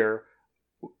this year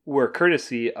were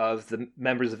courtesy of the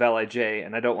members of LIJ,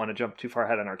 and I don't want to jump too far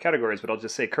ahead on our categories, but I'll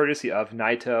just say courtesy of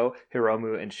Naito,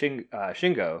 Hiromu, and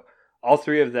Shingo. All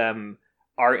 3 of them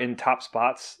are in top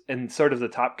spots in sort of the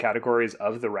top categories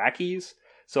of the Rackies.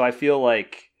 So I feel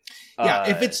like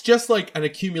if it's just like an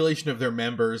accumulation of their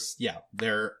members,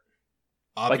 they're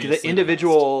obviously like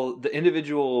the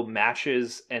individual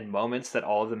matches and moments that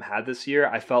all of them had this year.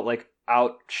 I felt like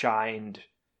outshined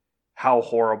how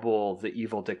horrible the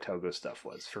Evil Dick Togo stuff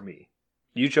was for me.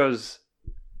 You chose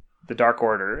the Dark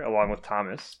Order along with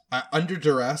Thomas. Under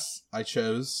duress, I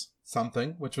chose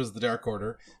something, which was the Dark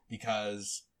Order,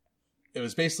 because it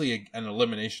was basically an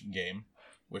elimination game,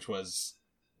 which was...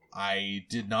 I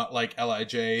did not like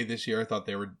LIJ this year. I thought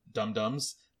they were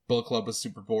dum-dums. Bullet Club was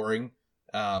super boring.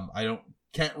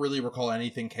 Can't really recall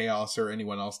anything Chaos or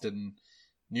anyone else did in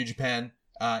New Japan.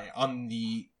 On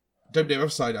the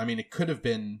WWF side, I mean, it could have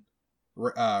been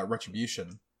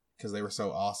Retribution because they were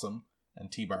so awesome,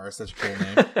 and T-Bar is such a cool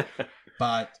name.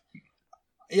 But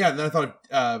yeah, and then I thought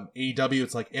AEW,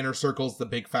 it's like Inner Circle's the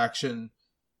big faction.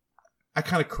 I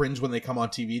kind of cringe when they come on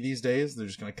TV these days. They're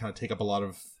just going to kind of take up a lot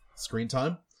of screen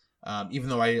time. Even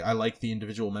though I like the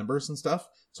individual members and stuff.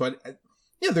 So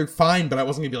they're fine, but I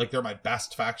wasn't going to be like, they're my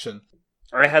best faction.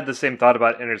 I had the same thought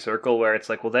about Inner Circle, where it's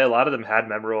like, well, a lot of them had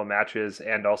memorable matches,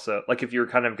 and also, like, if you were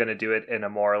kind of going to do it in a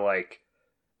more, like,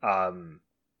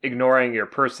 ignoring your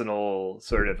personal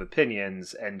sort of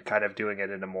opinions and kind of doing it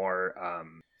in a more...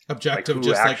 objective,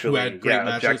 like who had great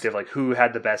matches. Objective, like, who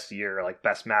had the best year, like,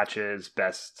 best matches,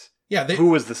 best... Yeah,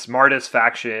 who was the smartest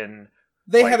faction...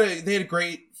 They had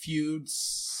great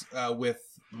feuds with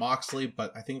Moxley,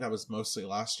 but I think that was mostly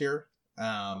last year.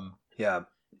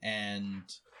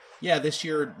 This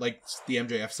year, like, the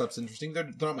MJF stuff's interesting.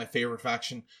 They're not my favorite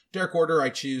faction. Dark Order I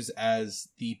choose as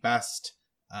the best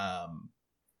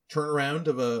turnaround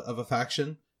of a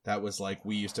faction that was like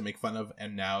we used to make fun of,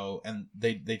 and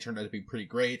they turned out to be pretty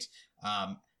great.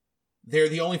 They're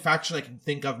the only faction I can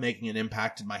think of making an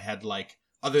impact in my head, like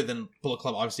other than Bullet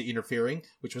Club obviously interfering,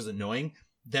 which was annoying.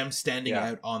 Them standing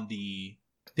out on the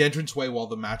entranceway while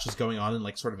the match is going on and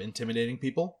like sort of intimidating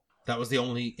people. That was the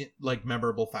only like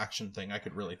memorable faction thing I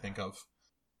could really think of.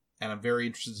 And I'm very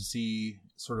interested to see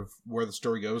sort of where the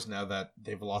story goes now that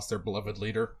they've lost their beloved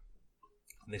leader.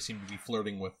 And they seem to be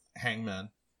flirting with Hangman.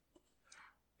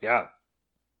 Yeah.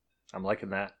 I'm liking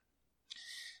that.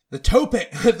 The Tope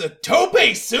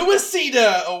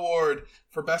Suicida Award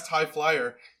for Best High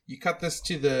Flyer. You cut this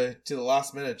to the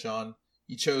last minute, John.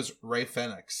 You chose Rey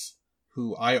Fenix,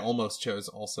 who I almost chose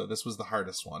also. This was the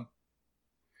hardest one.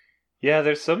 Yeah,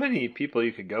 there's so many people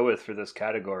you could go with for this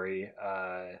category.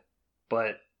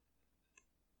 But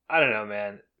I don't know,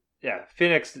 man. Yeah,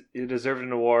 Phoenix deserved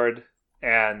an award.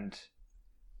 And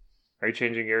are you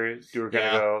changing yours? You were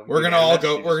gonna go. We're gonna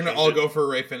all go for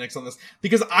Rey Fenix on this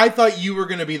because I thought you were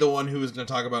gonna be the one who was gonna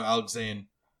talk about Alex Zane.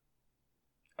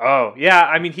 Oh yeah,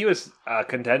 I mean he was a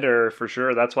contender for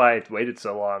sure. That's why I waited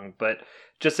so long. But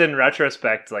just in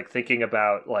retrospect, like thinking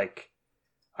about like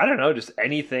I don't know, just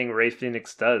anything Rey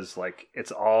Fenix does, like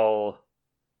it's all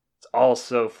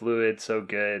so fluid, so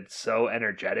good, so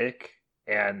energetic,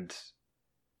 and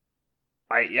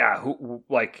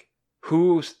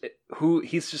who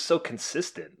he's just so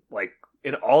consistent. Like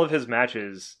in all of his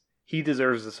matches, he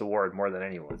deserves this award more than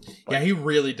anyone. Yeah, he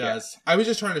really does. Yeah. I was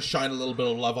just trying to shine a little bit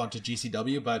of love onto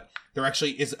GCW, but there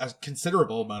actually is a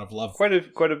considerable amount of love. Quite a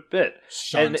bit.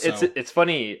 It's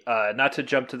funny, not to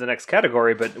jump to the next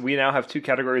category, but we now have 2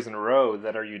 categories in a row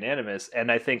that are unanimous, and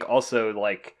I think also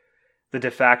like the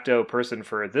de facto person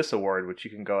for this award, which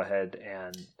you can go ahead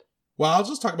and... Well, I'll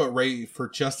just talk about Rey for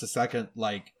just a second.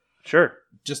 Like, sure.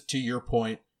 Just to your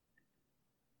point,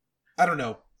 I don't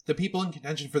know. The people in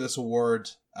contention for this award,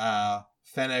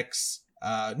 Fenix,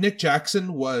 Nick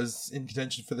Jackson was in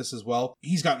contention for this as well.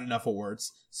 He's gotten enough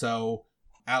awards. So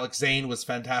Alex Zane was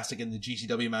fantastic in the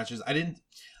GCW matches. I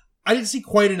didn't see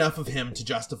quite enough of him to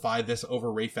justify this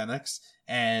over Rey Fenix.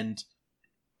 And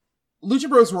Lucha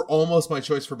Bros were almost my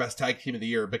choice for best tag team of the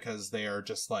year because they are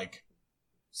just like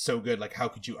so good. Like, how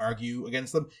could you argue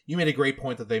against them? You made a great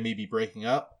point that they may be breaking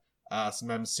up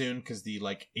sometime soon because the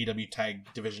like AW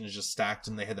tag division is just stacked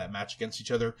and they had that match against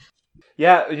each other.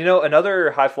 Yeah, you know,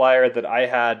 another high flyer that I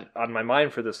had on my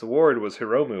mind for this award was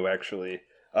Hiromu, actually.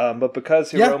 But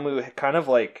because Hiromu kind of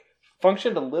like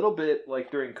functioned a little bit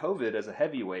like during COVID as a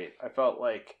heavyweight, I felt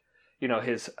like, you know,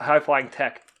 his high flying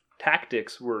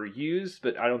tactics were used,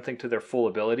 but I don't think to their full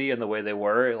ability in the way they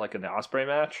were like in the Ospreay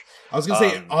match. I was going to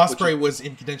say Ospreay was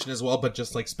in contention as well, but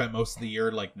just like spent most of the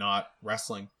year like not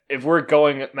wrestling. If we're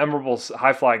going memorable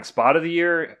high flying spot of the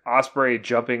year, Ospreay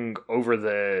jumping over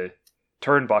the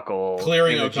turnbuckle,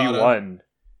 clearing in the Okada. G1.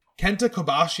 Kenta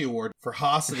Kobashi Award for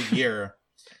Haas of the Year.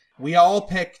 We all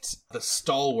picked the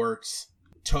stalwart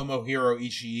Tomohiro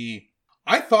Ishii.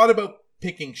 I thought about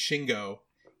picking Shingo,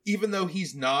 even though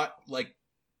he's not like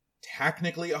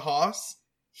technically a Haas.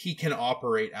 He can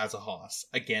operate as a Haas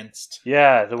against.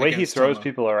 Yeah, the way he throws Tomo.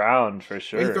 people around for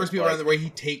sure. The way he throws people around, the way he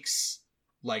takes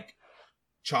like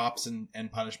chops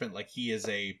and punishment, like he is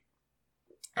a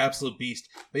absolute beast.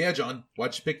 But yeah, John,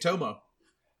 why'd you pick Tomo?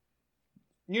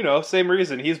 You know, same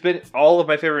reason. He's been all of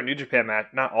my favorite New Japan match,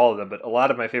 not all of them, but a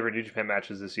lot of my favorite New Japan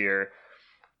matches this year.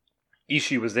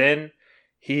 Ishii was in.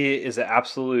 He is an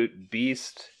absolute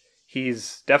beast.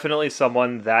 He's definitely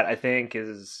someone that I think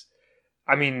is,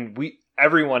 I mean,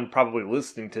 everyone probably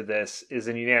listening to this is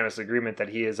in unanimous agreement that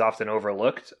he is often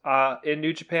overlooked in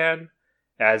New Japan.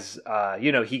 As,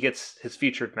 you know, he gets his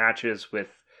featured matches with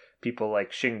people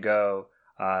like Shingo,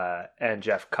 and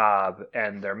Jeff Cobb,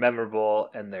 and they're memorable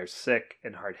and they're sick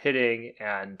and hard hitting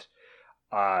and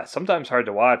sometimes hard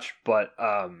to watch, but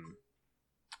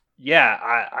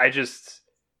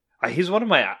he's one of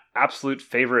my absolute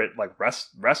favorite like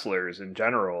wrestlers in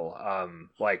general.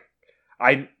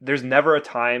 There's never a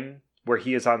time where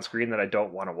he is on screen that I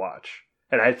don't want to watch,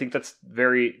 and I think that's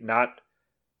very not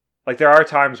like there are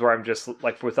times where I'm just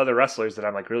like with other wrestlers that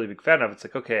I'm like really big fan of. It's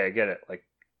like, okay, I get it, like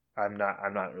I'm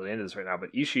not really into this right now,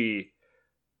 but Ishii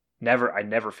I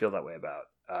never feel that way about.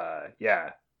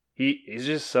 He's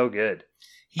just so good.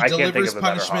 He delivers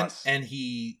punishment and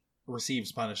he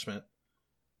receives punishment.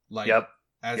 Like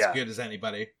good as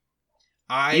anybody.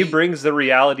 He brings the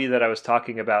reality that I was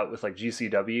talking about with like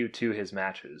GCW to his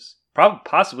matches.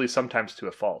 Possibly sometimes to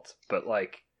a fault, but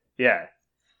like, yeah.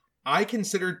 I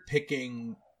considered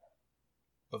picking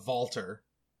Walter,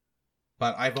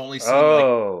 but I've only seen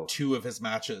like 2 of his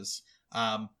matches.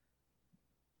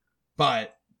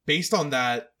 But based on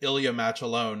that Ilya match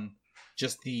alone,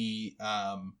 just the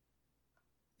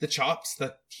chops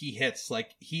that he hits,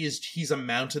 like he's a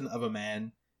mountain of a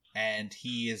man, and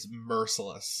he is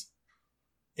merciless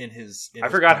in his. I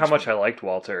forgot how much I liked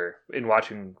Walter in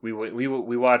watching. We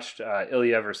watched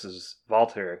Ilya versus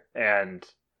Walter, and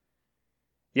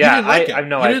yeah, I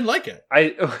didn't like it.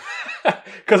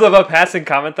 Because of a passing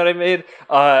comment that I made.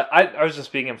 I was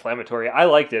just being inflammatory. I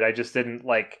liked it. I just didn't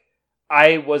like.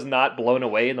 I was not blown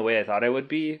away in the way I thought I would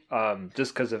be,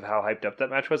 just because of how hyped up that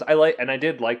match was. I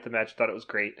did like the match. Thought it was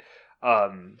great.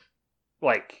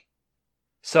 Like,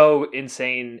 so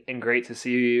insane and great to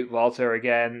see Walter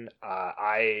again.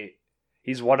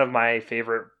 He's one of my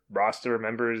favorite roster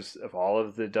members of all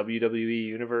of the WWE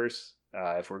universe,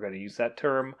 if we're going to use that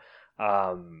term.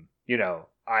 You know,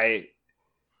 I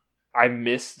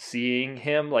miss seeing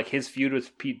him. Like, his feud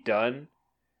with Pete Dunne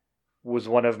was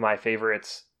one of my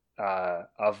favorites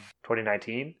of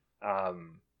 2019.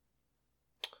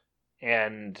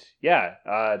 And yeah,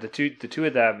 the two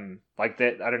of them, like,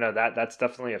 that, I don't know, that's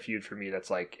definitely a feud for me.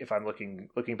 That's like, if I'm looking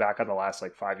back on the last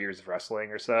like 5 years of wrestling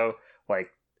or so, like,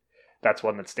 that's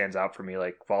one that stands out for me.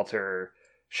 Like, Walter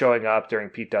showing up during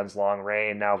Pete Dunne's long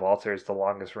reign. Now Walter is the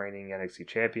longest reigning NXT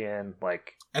champion,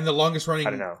 like, and the longest running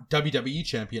WWE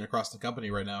champion across the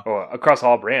company right now. Oh, across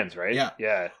all brands, right?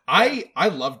 Yeah. I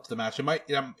loved the match. It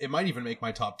might even make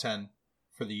my top 10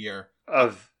 for the year.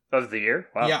 Of the year?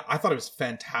 Wow. Yeah, I thought it was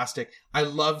fantastic. I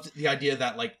loved the idea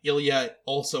that, like, Ilya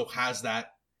also has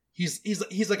that.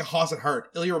 He's like a Haas at heart.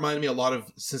 Ilya reminded me a lot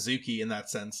of Suzuki in that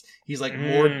sense. He's like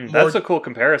more. That's a cool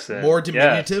comparison. More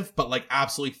diminutive, but like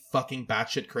absolutely fucking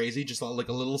batshit crazy. Just like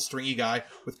a little stringy guy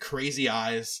with crazy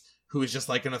eyes who is just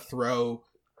like gonna throw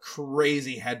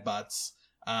crazy headbutts.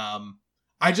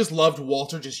 I just loved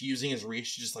Walter just using his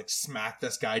reach to just like smack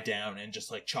this guy down and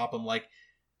just like chop him. Like,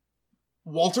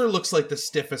 Walter looks like the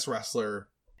stiffest wrestler,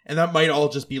 and that might all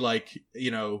just be like, you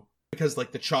know, because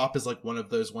like the chop is like one of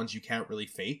those ones you can't really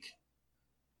fake.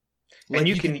 Like,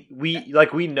 and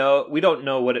we don't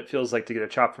know what it feels like to get a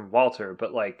chop from Walter,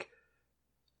 but like,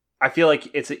 I feel like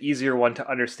it's an easier one to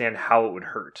understand how it would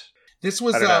hurt. This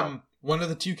was one of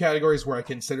the two categories where I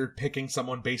considered picking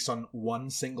someone based on one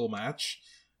single match.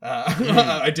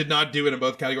 I did not do it in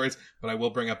both categories, but I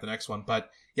will bring up the next one. But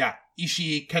yeah,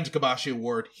 Ishii, Kenta Kobashi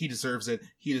Award. He deserves it.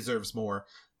 He deserves more.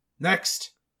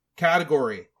 Next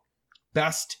category,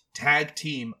 Best Tag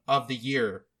Team of the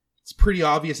Year. It's pretty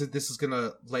obvious that this is going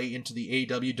to lay into the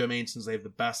AEW domain since they have the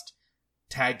best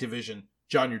tag division.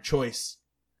 John, your choice.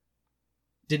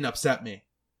 Didn't upset me.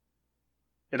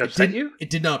 It upset you? It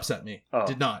did not upset me. Oh.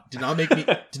 Did not make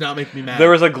me mad.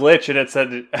 There was a glitch and it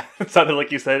sounded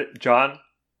like you said, John,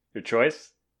 your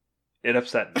choice. It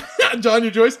upset me. John,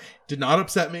 your choice did not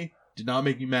upset me. Did not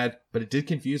make me mad, but it did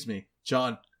confuse me.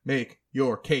 John, make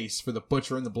your case for the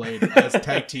Butcher and the Blade as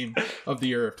Tag Team of the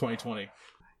Year of 2020.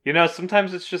 You know,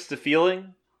 sometimes it's just a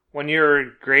feeling when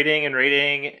you're grading and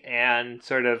rating and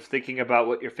sort of thinking about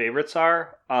what your favorites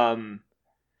are.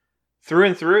 Through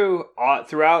and through,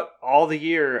 throughout all the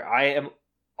year, I am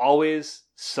always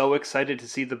so excited to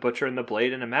see the Butcher and the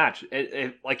Blade in a match.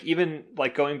 Like, even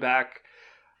like going back,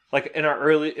 like in our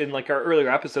earlier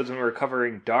episodes when we were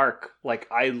covering Dark, like,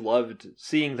 I loved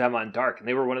seeing them on Dark, and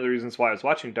they were one of the reasons why I was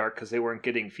watching Dark, because they weren't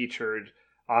getting featured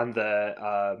on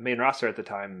the main roster at the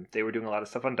time. They were doing a lot of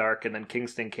stuff on Dark, and then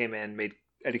Kingston came in, made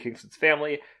Eddie Kingston's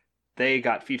family. They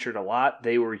got featured a lot.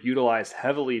 They were utilized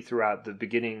heavily throughout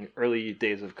the early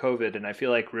days of COVID, and I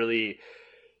feel like really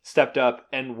stepped up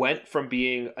and went from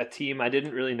being a team I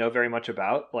didn't really know very much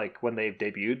about, like when they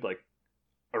debuted, like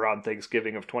around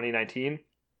Thanksgiving of 2019.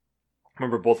 I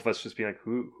remember both of us just being like,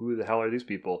 who the hell are these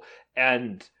people?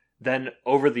 And then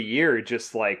over the year,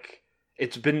 just like,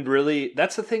 it's been really,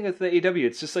 that's the thing with the AEW.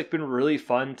 It's just like been really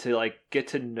fun to like get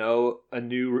to know a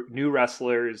new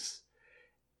wrestlers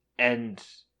and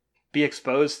be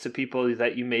exposed to people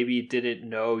that you maybe didn't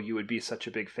know you would be such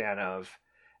a big fan of.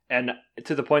 And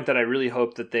to the point that I really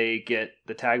hope that they get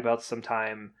the tag belts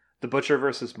sometime. The Butcher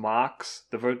versus Mox,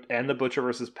 and the Butcher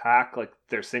versus Pac, like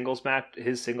their singles match,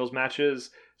 his singles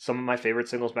matches, some of my favorite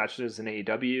singles matches in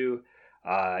AEW.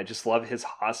 I just love his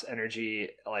Haas energy.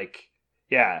 Like,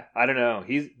 yeah, I don't know.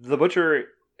 The Butcher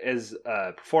as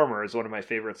a performer is one of my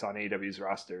favorites on AEW's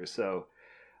roster. So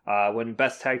when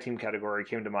Best Tag Team category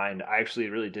came to mind, I actually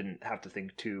really didn't have to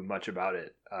think too much about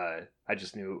it. I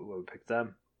just knew what would pick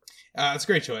them. It's a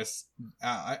great choice.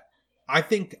 I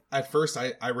think at first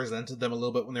I resented them a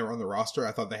little bit when they were on the roster.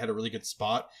 I thought they had a really good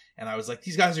spot, and I was like,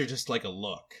 these guys are just like a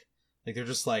look. Like, they're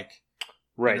just like...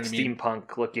 Right,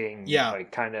 steampunk looking. Yeah.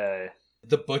 Like, kind of...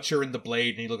 the Butcher and the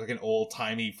Blade, and he looked like an old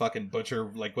timey fucking butcher,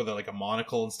 like with a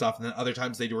monocle and stuff. And then other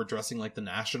times they were dressing like the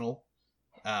National,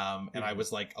 and I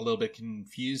was like a little bit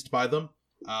confused by them.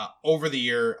 Over the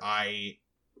year, I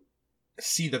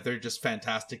see that they're just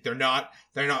fantastic. They're not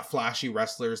flashy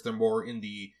wrestlers. They're more in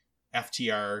the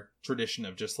FTR tradition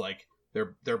of just like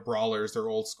they're brawlers. They're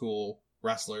old school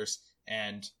wrestlers,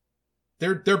 and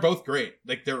they're both great.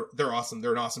 Like they're awesome.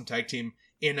 They're an awesome tag team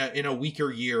in a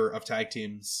weaker year of tag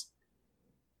teams.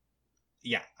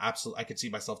 Yeah, absolutely. I could see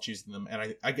myself choosing them,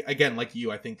 and I again, like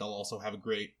you, I think they'll also have a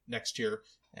great next year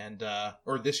and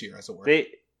or this year, as it were.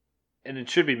 And it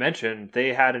should be mentioned,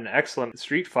 they had an excellent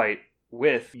street fight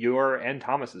with your and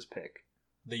Thomas's pick,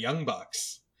 the Young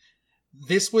Bucks.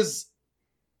 This was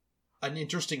an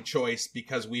interesting choice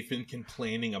because we've been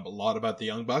complaining a lot about the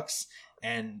Young Bucks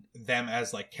and them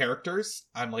as like characters.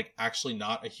 I'm like actually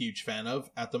not a huge fan of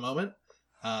at the moment.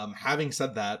 Having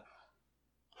said that,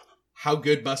 how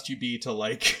good must you be to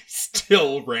like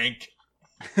still rank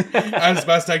as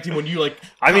best tag team when you like?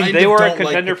 I mean, they were a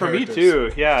contender for me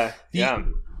too. Yeah,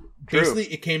 Basically,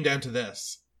 it came down to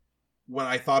this. When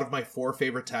I thought of my 4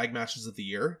 favorite tag matches of the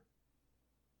year,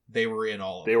 they were in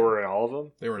all of them. They were in all of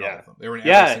them? They were in all of them. They were in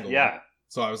every single one. Yeah.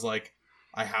 So I was like,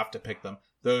 I have to pick them.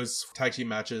 Those tag team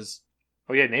matches.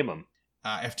 Oh, yeah, name them.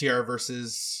 FTR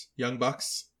versus Young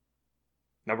Bucks.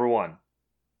 Number 1.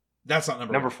 That's not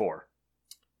number 4.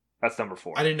 That's number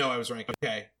 4. I didn't know I was ranking.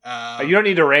 Okay. You don't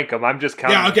need to rank them. I'm just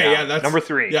counting. Yeah, okay, yeah. That's number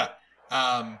 3. Yeah.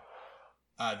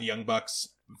 The Young Bucks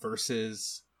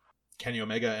versus Kenny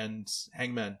Omega and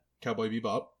Hangman Cowboy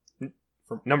Bebop.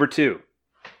 Number 2.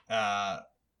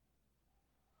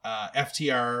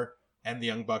 FTR and the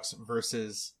Young Bucks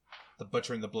versus the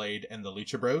Butcher and the Blade and the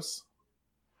Lucha Bros.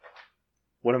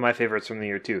 One of my favorites from the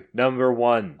year 2. Number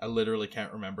 1. I literally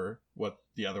can't remember what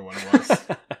the other one was.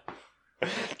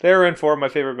 They were in 4 of my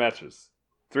favorite matches.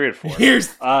 3 and 4. Here's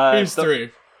 3.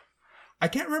 I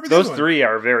can't remember those 3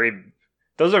 are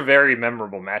those are very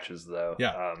memorable matches, though.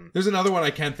 Yeah. There's another one I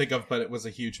can't think of, but it was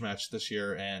a huge match this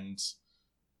year, and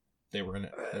they were in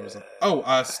it. There was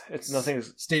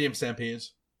Stadium Stampede.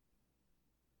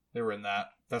 They were in that.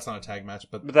 That's not a tag match,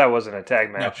 but that wasn't a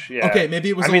tag match. No. Yeah. Okay, maybe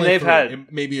it was.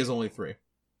 Maybe it was only 3.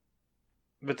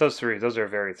 But those 3 are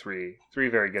very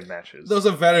very good matches. Those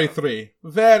are very 3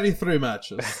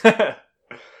 matches.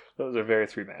 Those are very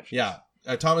 3 matches. Yeah,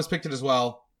 Thomas picked it as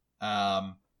well.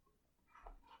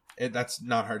 That's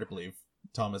not hard to believe.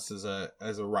 Thomas is a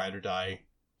ride or die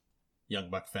Young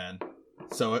Buck fan.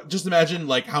 So just imagine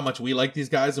like how much we like these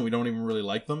guys and we don't even really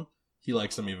like them. He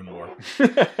likes them even more.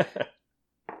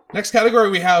 Next category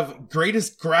we have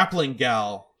greatest grappling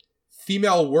gal,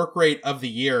 female work rate of the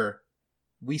year.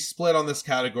 We split on this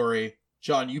category.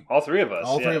 John, you all 3 of us.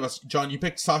 All 3 of us. John, you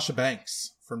picked Sasha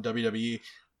Banks from WWE.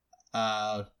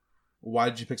 Why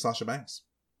did you pick Sasha Banks?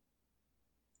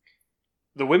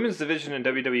 The women's division in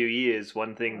WWE is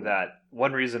one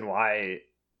reason why,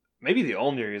 maybe the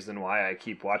only reason why I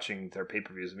keep watching their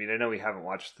pay-per-views. I mean, I know we haven't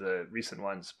watched the recent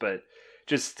ones, but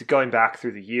just going back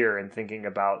through the year and thinking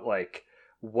about like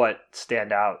what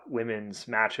standout women's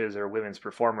matches or women's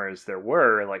performers there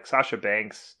were, like Sasha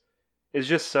Banks is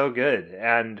just so good.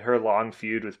 And her long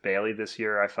feud with Bayley this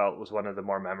year, I felt was one of the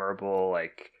more memorable,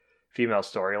 like, female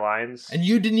storylines. And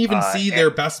you didn't even see their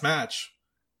best match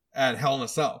at Hell in a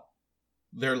Cell.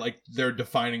 Their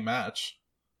defining match.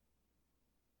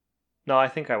 No, I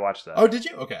think I watched that. Oh, did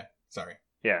you? Okay. Sorry.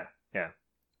 Yeah.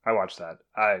 I watched that.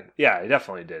 I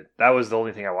definitely did. That was the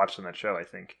only thing I watched on that show, I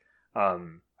think.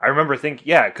 I remember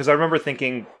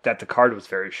thinking that the card was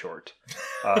very short.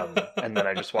 And then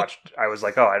I was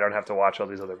like, oh, I don't have to watch all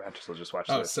these other matches. I'll just watch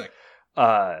this. Oh, sick.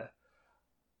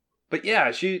 But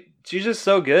yeah, she's just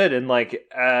so good. And like,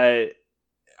 I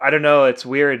don't know, it's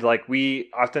weird. Like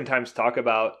we oftentimes talk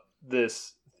about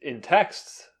this in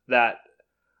texts that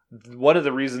one of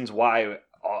the reasons why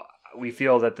we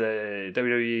feel that the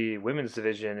WWE women's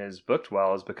division is booked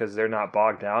well is because they're not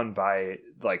bogged down by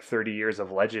like 30 years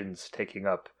of legends taking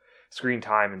up screen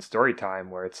time and story time,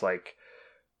 where it's like,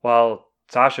 well,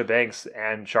 Sasha Banks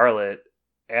and Charlotte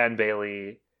and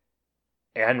Bayley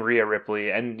and Rhea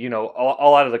Ripley and, you know, a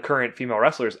lot of the current female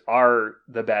wrestlers are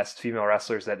the best female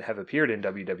wrestlers that have appeared in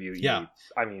WWE. Yeah.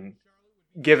 I mean,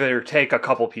 give it or take a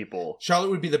couple people. Charlotte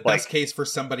would be the best case for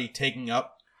somebody taking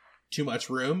up too much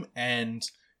room, and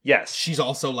yes, she's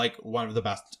also like one of the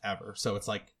best ever. So it's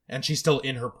like, and she's still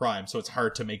in her prime, so it's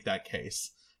hard to make that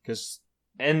case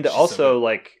and also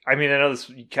like, I mean, I know this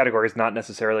category is not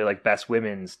necessarily like best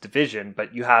women's division,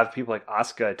 but you have people like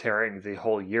Asuka tearing the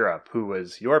whole year up. Who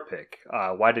was your pick?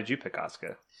 Why did you pick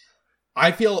Asuka?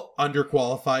 I feel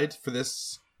underqualified for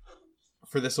this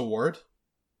award.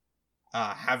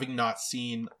 having not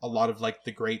seen a lot of like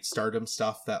the great Stardom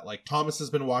stuff that like Thomas has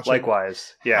been watching.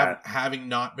 Likewise, yeah. Having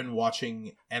not been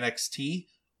watching NXT,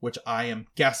 which I am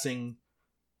guessing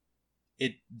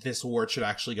this award should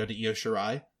actually go to Io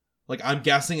Shirai. Like, I'm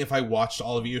guessing if I watched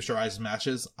all of Io Shirai's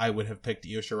matches, I would have picked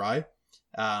Io Shirai.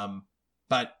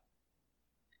 But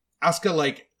Asuka,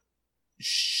 like,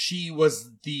 she was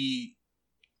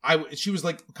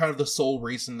like kind of the sole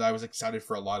reason that I was excited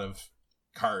for a lot of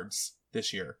cards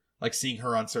this year. Like, seeing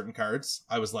her on certain cards,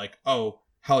 I was like, oh,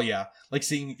 hell yeah. Like,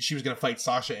 seeing she was going to fight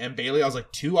Sasha and Bayley, I was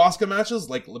like, 2 Asuka matches?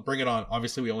 Like, bring it on.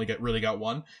 Obviously, we only really got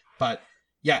 1. But,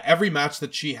 yeah, every match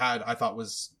that she had, I thought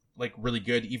was, like, really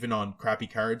good, even on crappy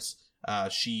cards.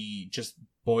 She just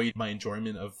buoyed my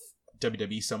enjoyment of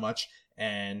WWE so much.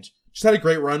 And just had a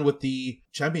great run with the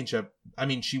championship. I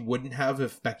mean, she wouldn't have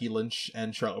if Becky Lynch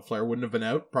and Charlotte Flair wouldn't have been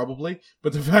out, probably.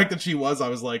 But the fact that she was, I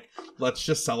was like, let's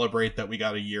just celebrate that we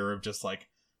got a year of just, like,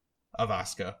 of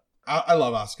Asuka. I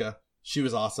love Asuka. She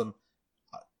was awesome.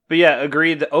 But yeah,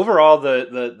 agreed. Overall,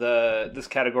 this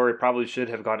category probably should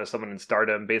have gone to someone in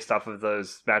Stardom based off of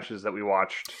those matches that we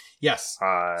watched. Yes.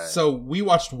 So we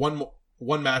watched one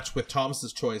match with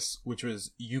Thomas's choice, which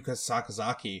was Yuka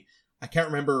Sakazaki. I can't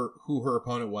remember who her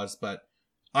opponent was, but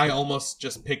I almost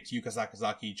just picked Yuka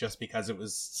Sakazaki just because it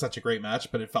was such a great match,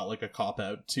 but it felt like a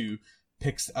cop-out to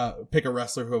pick a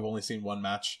wrestler who I've only seen one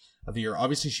match of the year.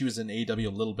 Obviously, she was in AEW a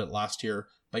little bit last year,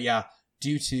 but yeah,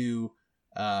 due to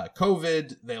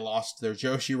COVID, they lost their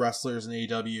Joshi wrestlers in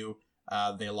AEW.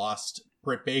 They lost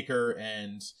Britt Baker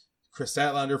and Chris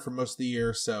Statlander for most of the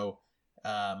year, so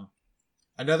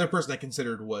another person I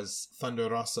considered was Thunder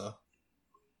Rosa,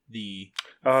 the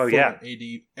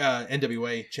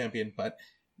NWA champion, but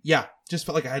yeah, just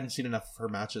felt like I hadn't seen enough of her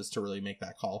matches to really make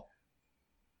that call.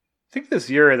 I think this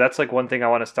year, that's like one thing I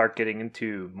want to start getting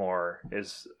into more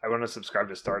is I want to subscribe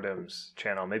to Stardom's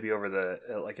channel, maybe over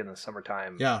like in the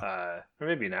summertime. Yeah. Or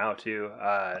maybe now too.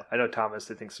 I know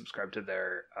Thomas, I think, subscribed to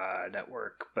their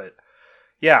network, but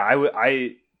yeah,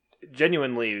 I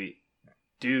genuinely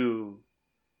do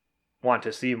want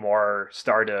to see more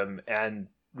Stardom and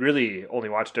really only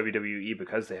watch WWE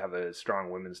because they have a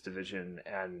strong women's division,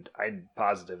 and I'm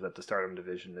positive that the Stardom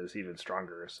division is even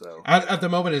stronger. So at the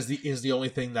moment is the only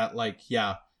thing that, like,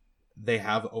 yeah, they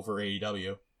have over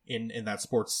AEW in that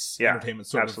sports entertainment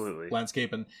sort of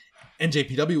landscape. And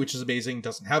NJPW, which is amazing,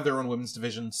 doesn't have their own women's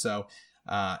division. So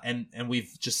and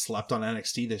we've just slept on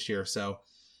NXT this year. So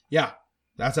yeah,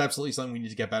 that's absolutely something we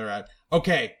need to get better at.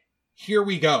 Okay, here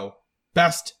we go.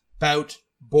 Best Bout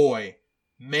Boy.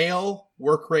 Male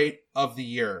work rate of the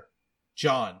year.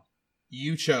 John,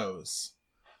 you chose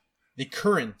the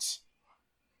current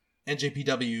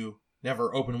NJPW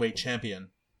Never Openweight champion,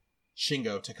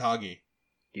 Shingo Takagi.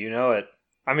 You know it.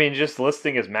 I mean, just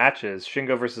listing his matches: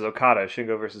 Shingo versus Okada,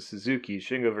 Shingo versus Suzuki,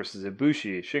 Shingo versus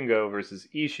Ibushi, Shingo versus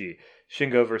Ishii,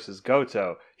 Shingo versus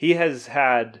Goto. He has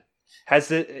had...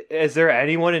 Is there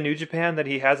anyone in New Japan that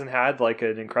he hasn't had like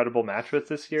an incredible match with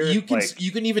this year? You can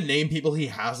even name people he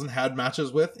hasn't had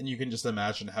matches with, and you can just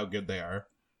imagine how good they are.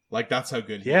 Like, that's how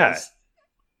good he is.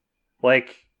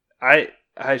 Like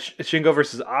Shingo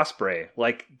versus Ospreay.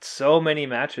 Like, so many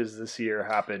matches this year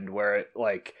happened where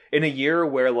like in a year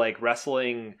where like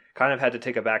wrestling kind of had to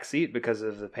take a back seat because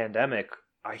of the pandemic,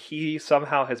 he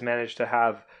somehow has managed to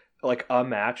have like a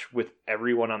match with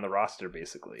everyone on the roster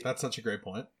basically. That's such a great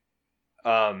point.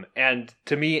 And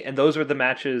to me, and those were the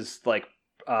matches like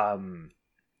when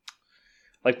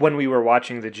we were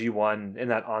watching the G1 in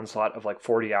that onslaught of like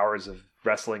 40 hours of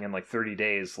wrestling in like 30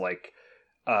 days, like,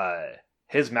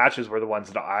 his matches were the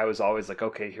ones that I was always like,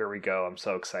 okay, here we go. I'm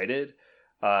so excited.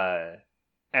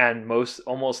 And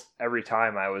almost every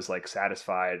time I was like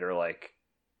satisfied or like,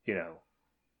 you know,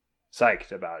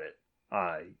 psyched about it.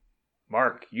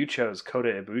 Mark, you chose Kota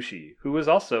Ibushi, who was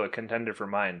also a contender for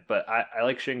mine, but I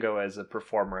like Shingo as a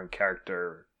performer and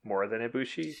character more than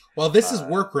Ibushi. Well, this is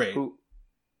work rate.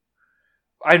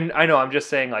 I know, I'm just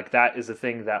saying, like, that is a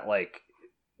thing that, like,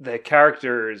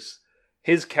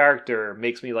 his character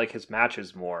makes me like his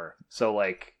matches more. So,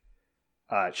 like,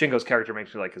 Shingo's character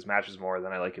makes me like his matches more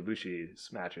than I like Ibushi's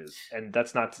matches. And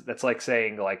that's like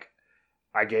saying, like,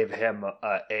 I gave him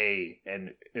A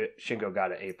and Shingo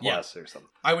got an A+ or something.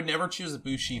 I would never choose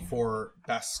Ibushi for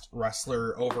best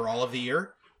wrestler overall of the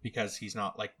year because he's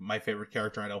not like my favorite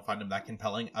character. I don't find him that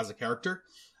compelling as a character.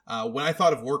 When I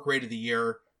thought of work rate of the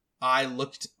year, I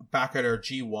looked back at our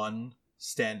G1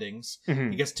 standings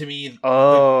because to me,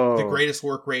 the greatest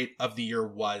work rate of the year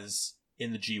was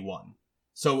in the G1.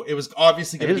 So it was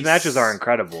obviously going to be... His matches are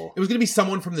incredible. It was going to be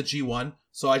someone from the G1.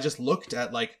 So I just looked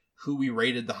at like who we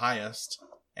rated the highest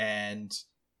and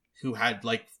who had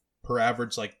like per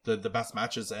average, like the best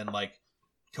matches, and like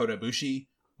Kota Ibushi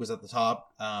was at the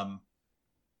top.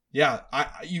 Yeah,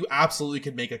 you absolutely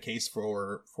could make a case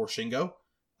for Shingo.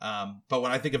 But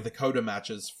when I think of the Kota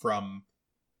matches from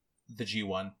the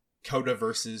G1, Kota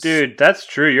versus... Dude, that's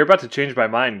true. You're about to change my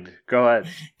mind. Go ahead.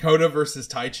 Kota versus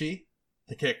Taichi,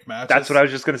 the kick match. That's what I was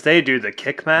just going to say, dude. The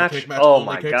kick match? Oh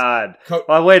my god.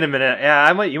 Well, wait a minute.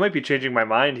 Yeah, you might be changing my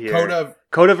mind here.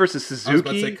 Kota versus Suzuki? I was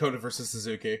about to say Kota versus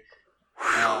Suzuki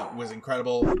was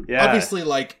incredible. Yeah. Obviously,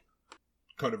 like,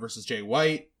 Kota versus Jay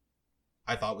White,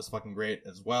 I thought was fucking great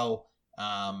as well.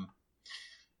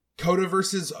 Kota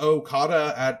versus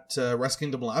Okada at Wrestle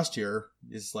Kingdom last year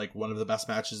is like one of the best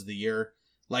matches of the year.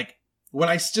 Like, when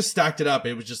I just stacked it up,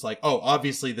 it was just like, oh,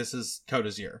 obviously this is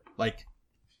Kota's year. Like,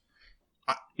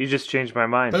 you just changed my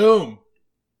mind. Boom.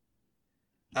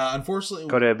 Unfortunately,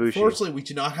 Kota Ibushi. We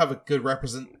do not have a good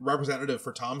representative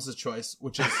for Thomas's choice,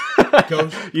 which is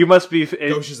You must be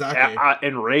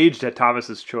enraged at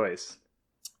Thomas's choice.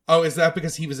 Oh, is that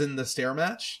because he was in the stair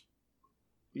match?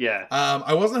 Yeah.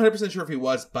 I wasn't 100% sure if he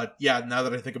was, but yeah, now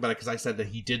that I think about it, because I said that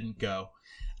he didn't go.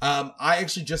 I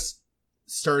actually just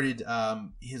started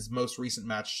his most recent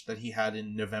match that he had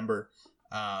in November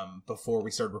before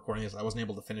we started recording this. I wasn't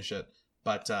able to finish it,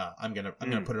 but I'm gonna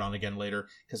put it on again later,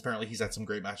 because apparently he's had some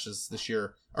great matches this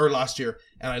year or last year,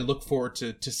 and I look forward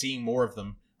to seeing more of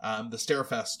them. The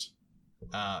Stairfest,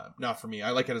 not for me.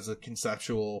 I like it as a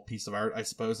conceptual piece of art, I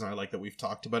suppose, and I like that we've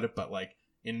talked about it, but like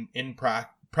in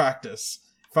practice,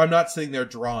 if I'm not sitting there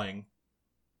drawing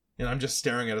and I'm just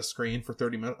staring at a screen for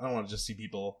 30 minutes, I don't want to just see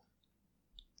people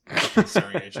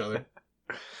staring at each other.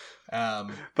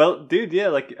 But dude, yeah,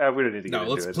 like we don't need to get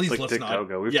into it. Please, it's like let's Dick not.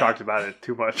 Togo. We've talked about it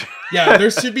too much. Yeah, there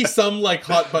should be some like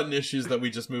hot button issues that we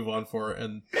just move on for,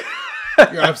 and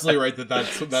you're absolutely right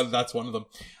that's one of them.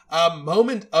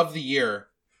 Moment of the year.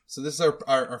 So this is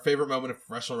our favorite moment of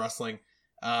professional wrestling.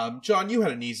 John, you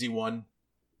had an easy one.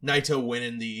 Naito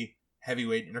winning the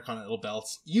heavyweight intercontinental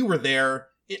belts. You were there.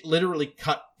 It literally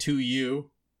cut to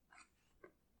you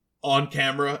on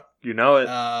camera. You know it.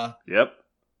 Yep.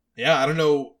 Yeah, I don't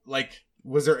know. Like,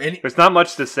 was there any? There's not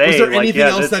much to say. Was there anything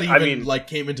else that even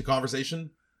came into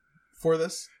conversation for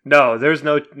this? No, there's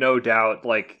no doubt.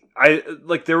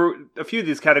 There were a few of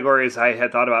these categories I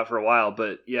had thought about for a while,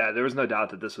 but yeah, there was no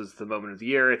doubt that this was the moment of the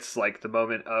year. It's like the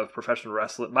moment of professional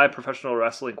wrestling. My professional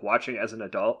wrestling watching as an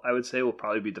adult, I would say, will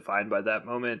probably be defined by that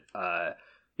moment.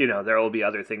 There will be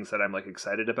other things that I'm like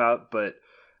excited about, but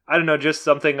I don't know, just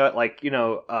something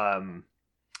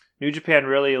New Japan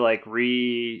really like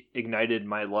reignited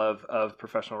my love of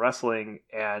professional wrestling,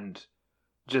 and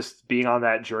just being on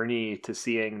that journey to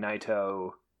seeing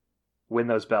Naito win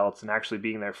those belts and actually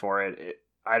being there for it.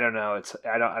 I don't know.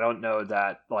 I don't know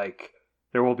that like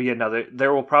there will be another.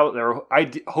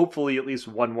 Hopefully at least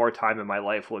one more time in my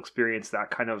life will experience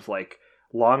that kind of like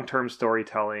long-term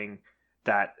storytelling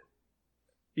that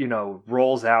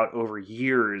rolls out over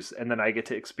years, and then I get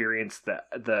to experience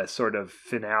the sort of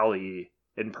finale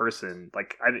in person.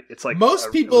 Like it's like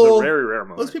most people, a very rare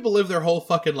moment. Most people live their whole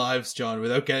fucking lives, John,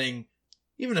 without getting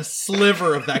even a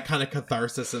sliver of that kind of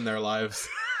catharsis in their lives.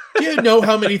 Do you know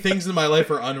how many things in my life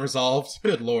are unresolved?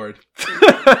 Good lord.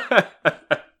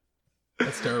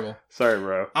 That's terrible. Sorry,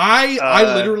 bro.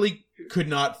 I literally could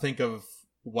not think of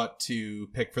what to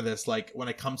pick for this. Like, when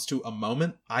it comes to a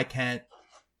moment, I can't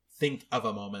think of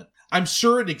a moment. I'm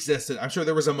sure it existed. I'm sure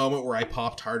there was a moment where I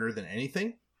popped harder than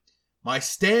anything. My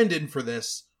stand-in for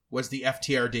this was the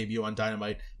FTR debut on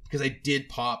Dynamite, because I did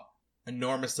pop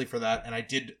enormously for that, and I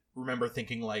did remember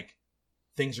thinking, like,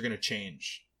 things are going to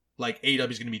change. Like,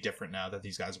 AEW is going to be different now that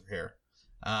these guys are here.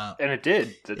 And it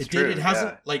did. It's true. It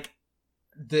hasn't, like,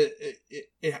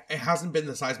 it hasn't been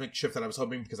the seismic shift that I was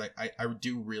hoping, because I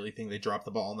do really think they dropped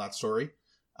the ball on that story.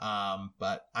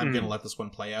 But I'm going to let this one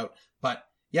play out. But,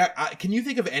 yeah, can you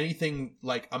think of anything,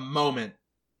 like, a moment?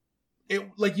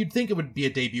 Like, you'd think it would be a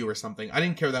debut or something. I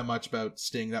didn't care that much about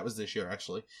Sting. That was this year,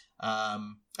 actually. I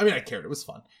mean, I cared. It was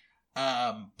fun.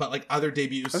 But, like, other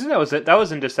debuts. I think that was it. That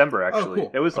was in December, actually. Oh,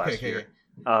 cool. It was last year.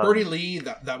 Brody Lee,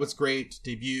 that was great.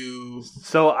 Debut.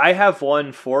 So I have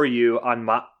one for you on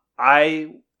my...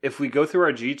 If we go through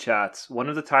our G chats, one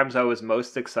of the times I was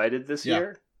most excited this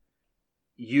year,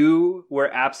 you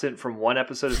were absent from one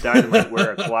episode of Dynamite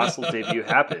where a Colossal debut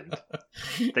happened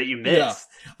that you missed.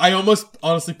 Yeah. I almost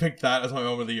honestly picked that as my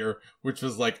moment of the year, which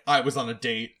was like, I was on a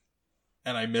date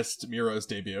and I missed Miro's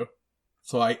debut.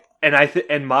 So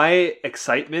and my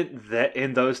excitement that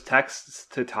in those texts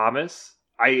to Thomas,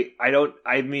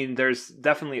 I mean, there's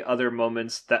definitely other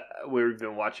moments that we've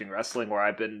been watching wrestling where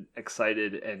I've been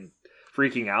excited and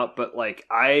freaking out, but like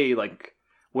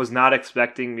was not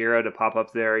expecting Miro to pop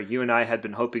up there. You and I had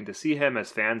been hoping to see him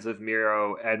as fans of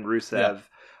Miro and Rusev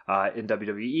in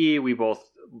WWE. We both,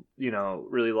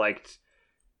 really liked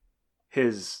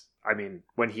his... I mean,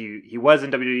 when he was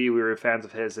in WWE, we were fans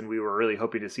of his, and we were really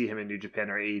hoping to see him in New Japan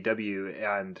or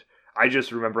AEW, and I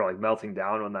just remember, like, melting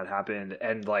down when that happened,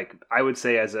 and, like, I would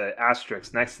say as an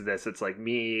asterisk next to this, it's, like,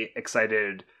 me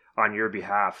excited on your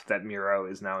behalf that Miro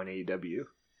is now in AEW.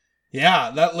 Yeah,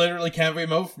 that literally can't be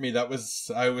moved for me. That was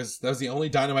the only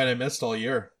Dynamite I missed all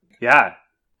year. Yeah.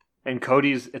 And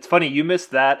Cody's, it's funny, you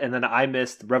missed that, and then I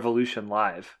missed Revolution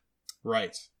Live.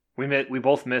 Right. We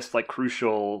both missed, like,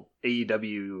 crucial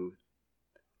AEW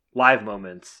live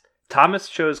moments. Thomas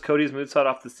chose Cody's moonsault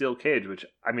off the steel cage, which,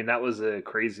 I mean, that was a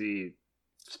crazy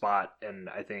spot, and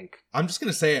I think... I'm just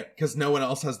going to say it, because no one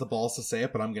else has the balls to say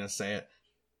it, but I'm going to say it.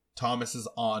 Thomas is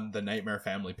on the Nightmare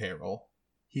Family payroll.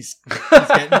 He's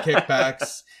getting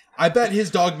kickbacks. I bet his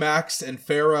dog Max and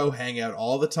Pharaoh hang out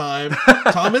all the time.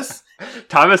 Thomas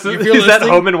is at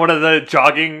home in one of the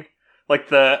jogging, like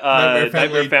the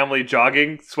Nightmare Family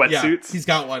jogging sweatsuits. Yeah, he's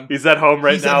got one. He's at home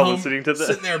now listening to this.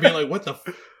 Sitting there being like, what the...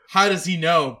 How does he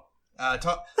know?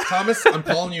 Thomas, I'm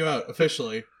calling you out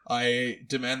officially. I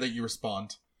demand that you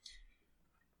respond.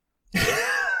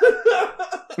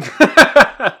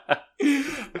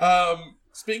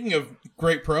 Speaking of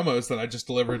great promos that I just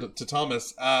delivered to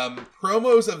Thomas,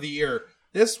 promos of the year.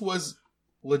 This was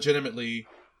legitimately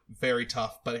very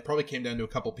tough, but it probably came down to a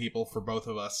couple people for both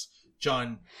of us.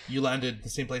 John, you landed the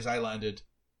same place I landed.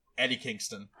 Eddie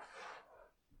Kingston.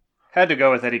 Had to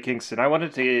go with Eddie Kingston. I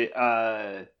wanted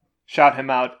to shout him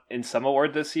out in some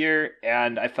award this year,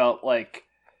 and I felt like,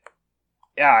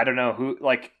 I don't know who.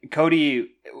 Like, Cody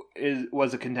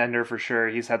was a contender for sure.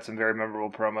 He's had some very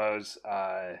memorable promos.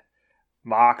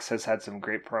 Mox has had some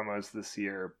great promos this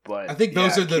year, but I think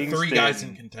those are the three guys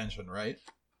in contention, right?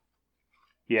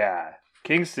 Yeah,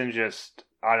 Kingston just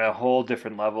on a whole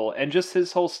different level, and just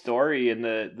his whole story and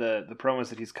the promos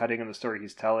that he's cutting and the story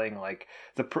he's telling. Like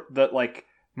like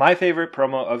my favorite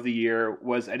promo of the year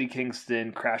was Eddie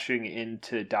Kingston crashing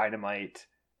into Dynamite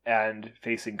and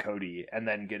facing Cody, and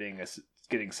then getting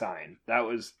signed. That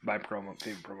was my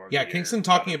favorite promo. Yeah, Kingston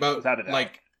talking about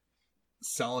like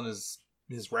selling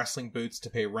his wrestling boots to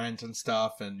pay rent and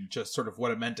stuff, and just sort of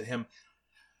what it meant to him.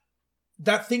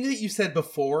 That thing that you said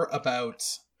before about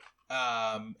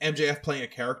MJF playing a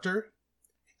character,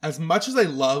 as much as I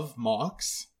love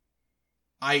Mox,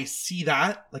 I see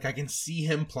that, like, I can see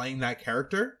him playing that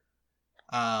character.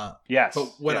 Yes.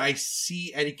 But when I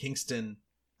see Eddie Kingston,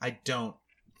 I don't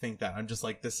think that. I'm just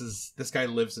like, this guy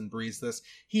lives and breathes this.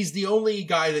 He's the only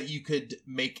guy that you could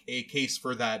make a case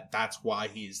for that's why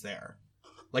he's there.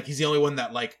 Like, he's the only one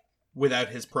that, like, without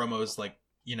his promos, like,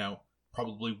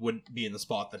 probably wouldn't be in the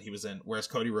spot that he was in. Whereas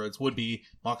Cody Rhodes would be,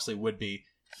 Moxley would be.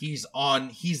 He's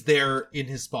there in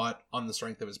his spot on the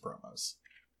strength of his promos.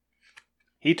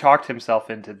 He talked himself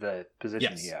into the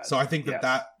position he has. So I think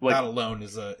that alone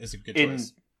is a good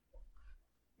choice.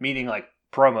 Meaning, like,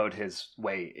 promoted his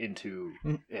way into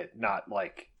it, not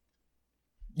like...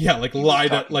 Yeah, like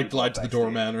lied to the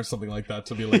doorman or something like that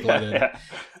to be, like, let in.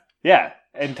 Yeah,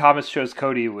 and Thomas chose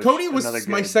Cody. Cody was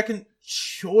my second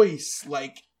choice.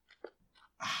 Like,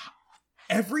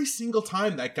 every single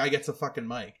time that guy gets a fucking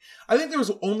mic. I think there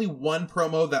was only one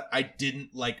promo that I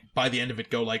didn't, like, by the end of it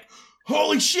go, like,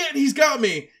 holy shit, he's got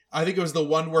me. I think it was the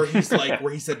one where he's like,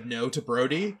 where he said no to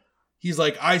Brody. He's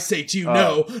like, I say to you,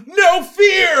 no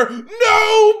fear,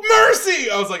 no mercy.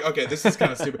 I was like, okay, this is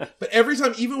kind of stupid. But every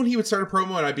time, even when he would start a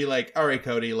promo, and I'd be like, all right,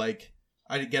 Cody, like,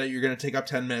 I get it. You're going to take up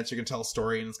 10 minutes. You're going to tell a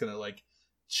story and it's going to, like,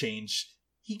 change.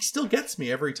 He still gets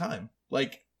me every time.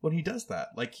 Like, when he does that,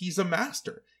 like, he's a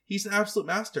master. He's an absolute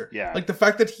master. Yeah. Like, the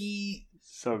fact that he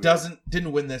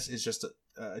didn't win this is just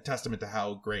a testament to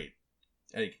how great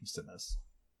Eddie Kingston is.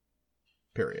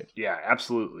 Period. Yeah,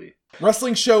 absolutely.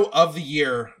 Wrestling show of the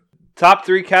year. Top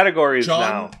 3 categories John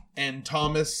now. And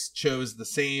Thomas chose the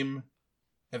same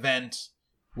event,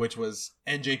 which was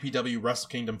NJPW Wrestle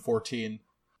Kingdom 14.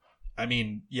 I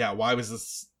mean, yeah, why was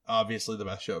this obviously the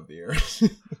best show of the year?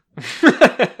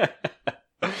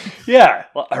 Yeah,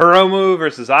 Hiromu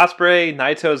versus Ospreay,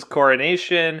 Naito's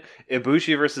coronation,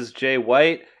 Ibushi versus Jay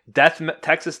White,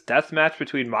 Texas death match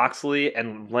between Moxley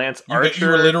and Lance Archer.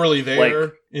 You were literally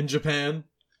there in Japan,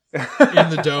 in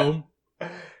the dome.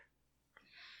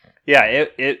 Yeah,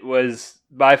 it was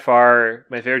by far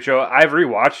my favorite show. I've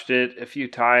rewatched it a few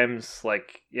times.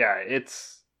 Like, yeah,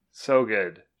 it's so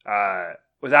good.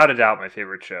 Without a doubt, my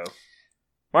favorite show.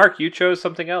 Mark, you chose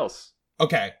something else.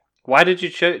 Okay. Why did you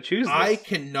choose this? I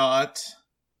cannot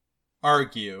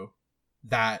argue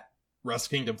that Wrestle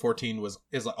Kingdom 14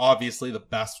 is obviously the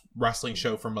best wrestling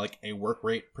show from like a work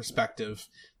rate perspective.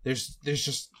 There's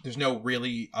no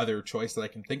really other choice that I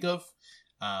can think of.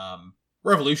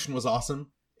 Revolution was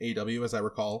awesome. AEW, as I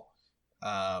recall.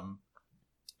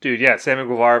 Dude, yeah, Sammy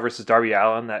Guevara versus Darby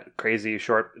Allin, that crazy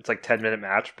short, it's like 10-minute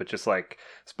match, but just like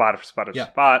spot after spot after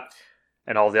spot,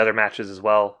 and all the other matches as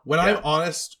well. When I'm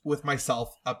honest with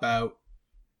myself about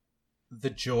the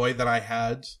joy that I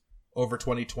had over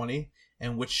 2020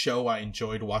 and which show I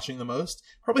enjoyed watching the most,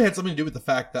 probably had something to do with the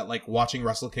fact that like watching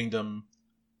Wrestle Kingdom,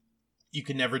 you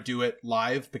could never do it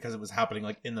live because it was happening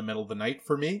like in the middle of the night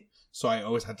for me. So I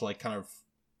always had to like kind of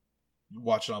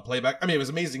watch it on playback. I mean, it was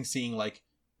amazing seeing like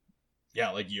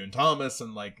you and Thomas,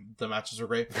 and like the matches were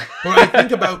great. But when I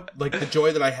think about like the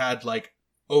joy that I had like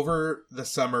over the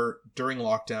summer during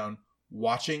lockdown,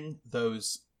 watching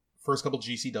those first couple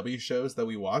GCW shows that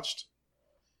we watched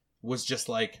was just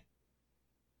like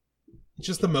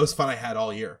the most fun I had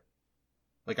all year.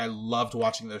 Like I loved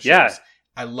watching those shows. Yeah.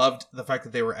 I loved the fact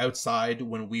that they were outside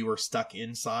when we were stuck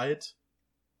inside.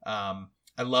 I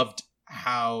loved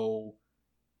how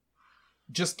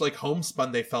just like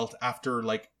homespun they felt after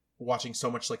like watching so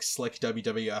much like slick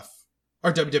WWF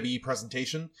or WWE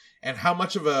presentation, and how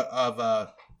much of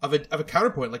a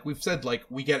counterpoint, like we've said, like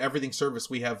we get everything service.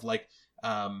 We have like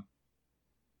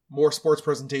more sports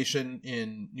presentation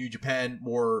in New Japan,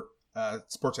 more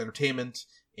sports entertainment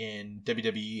in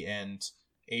WWE and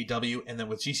AEW, and then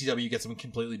with GCW you get something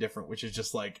completely different, which is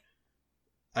just like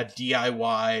a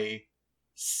DIY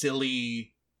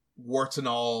silly warts and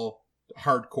all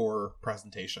hardcore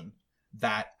presentation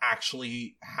that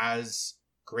actually has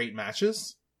great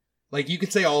matches. Like you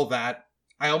could say all that.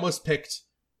 I almost picked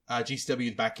GCW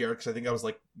the Backyard because I think I was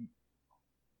like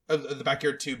the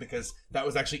Backyard too, because that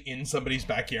was actually in somebody's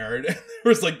backyard. There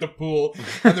was like the pool,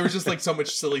 and there was just like so much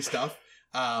silly stuff.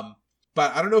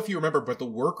 But I don't know if you remember, but the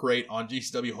work rate on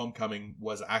GCW Homecoming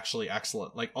was actually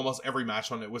excellent. Like almost every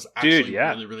match on it was actually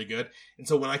really, really good. And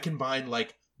so when I combine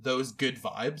like those good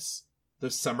vibes,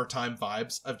 those summertime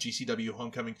vibes of GCW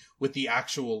Homecoming with the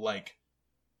actual like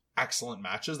excellent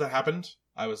matches that happened,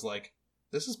 I was like,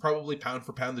 this is probably pound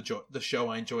for pound the show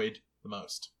I enjoyed the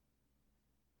most.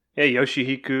 Yeah,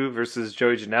 Yoshihiko versus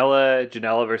Joey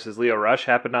Janela versus Lio Rush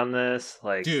happened on this.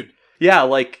 Like, dude, yeah,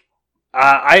 like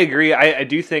I agree. I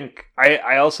do think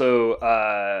I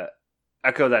also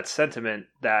echo that sentiment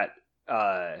that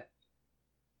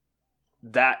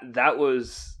that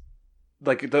was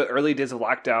like the early days of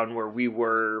lockdown where we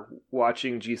were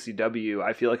watching GCW.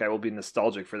 I feel like I will be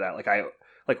nostalgic for that. Like I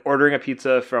like ordering a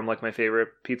pizza from like my favorite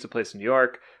pizza place in New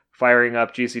York, firing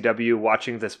up GCW,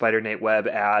 watching the Spider-Nate Web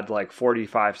ad like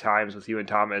 45 times with you and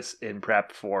Thomas in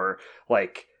prep for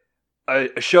like a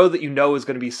show that you know is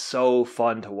going to be so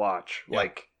fun to watch. Yeah.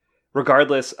 Like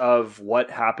regardless of what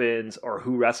happens or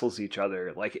who wrestles each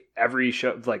other, like every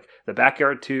show, like the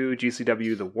Backyard 2,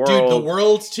 GCW, the World. Dude, the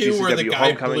World 2 where the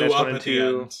guy blew up at the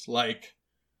end. Like,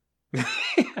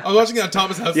 I was watching that at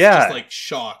Thomas' house just like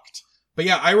shocked. But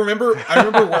yeah, I remember where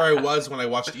I was when I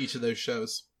watched each of those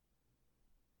shows.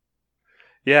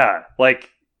 Yeah, like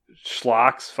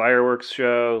Schlock's fireworks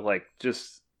show, like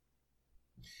just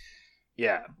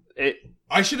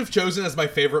I should have chosen as my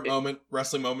favorite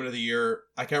wrestling moment of the year.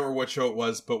 I can't remember what show it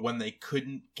was, but when they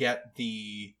couldn't get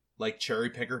the like cherry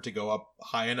picker to go up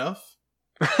high enough.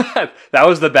 That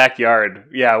was the Backyard.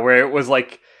 Yeah, where it was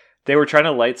like they were trying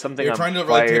to light something on fire. They were trying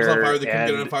to light tables on fire. They couldn't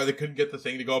get it on fire. They couldn't get the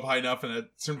thing to go up high enough. And at a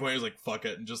certain point, he was like, fuck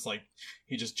it. And just like,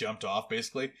 he just jumped off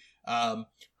basically.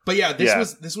 But yeah,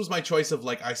 this was my choice of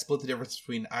like, I split the difference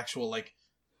between actual, like,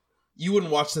 you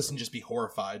wouldn't watch this and just be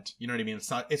horrified. You know what I mean?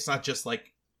 It's not just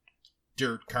like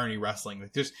dirt carny wrestling.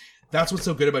 Like that's what's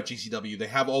so good about GCW. They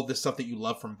have all this stuff that you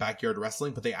love from backyard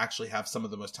wrestling, but they actually have some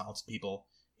of the most talented people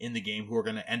in the game who are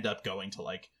going to end up going to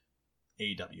like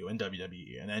AEW and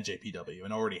WWE and NJPW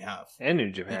and already have. And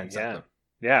New Japan,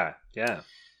 yeah.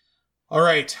 All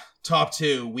right, top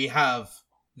 2. We have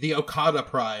the Okada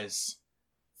Prize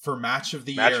for Match of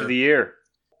the Year. Match of the Year.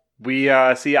 We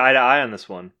see eye to eye on this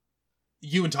one.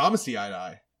 You and Thomas see eye to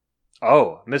eye.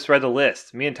 Oh, misread the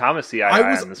list. Me and Thomas see eye to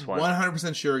eye on this one. I was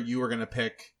 100% sure you were going to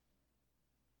pick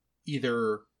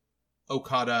either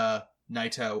Okada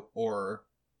Naito or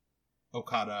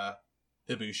Okada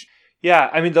Ibushi. Yeah,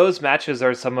 I mean those matches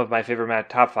are some of my favorite my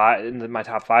top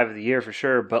 5 of the year for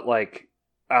sure. But like,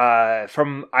 I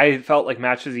felt like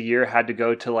match of the year had to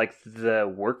go to like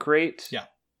the work rate. Yeah.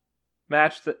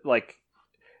 Match that like,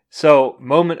 so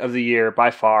moment of the year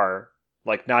by far,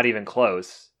 like not even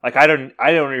close. Like I don't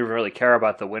even really care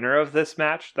about the winner of this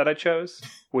match that I chose,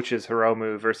 which is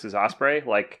Hiromu versus Ospreay.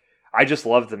 Like I just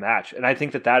loved the match, and I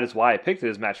think that is why I picked it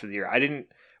as match of the year.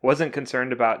 wasn't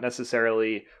concerned about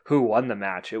necessarily who won the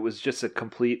match. It was just a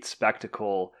complete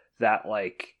spectacle that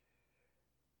like,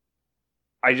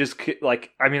 I just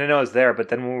like, I mean, I know I was there, but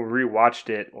then when we rewatched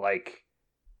it, like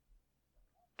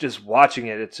just watching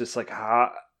it, it's just like,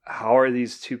 how are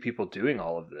these two people doing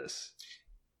all of this?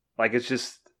 Like, it's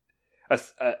just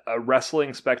a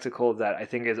wrestling spectacle that I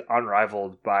think is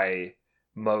unrivaled by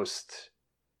most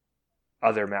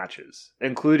other matches,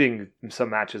 including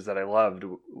some matches that I loved.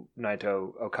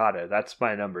 Naito Okada, that's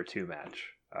my number 2 match.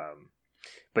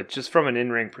 But just from an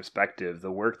in-ring perspective,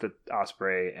 the work that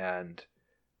Ospreay and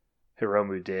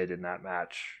Hiromu did in that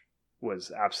match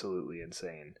was absolutely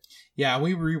insane. Yeah,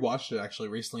 we rewatched it actually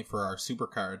recently for our super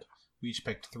card. We each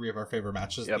picked 3 of our favorite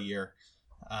matches of the year,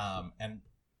 and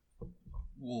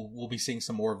we'll be seeing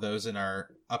some more of those in our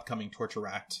upcoming Torture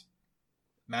Racked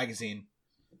magazine.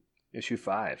 Issue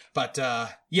 5. But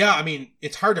yeah, I mean,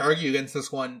 it's hard to argue against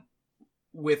this one.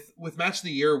 With Match of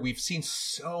the Year, we've seen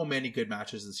so many good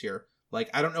matches this year. Like,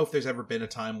 I don't know if there's ever been a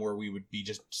time where we would be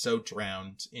just so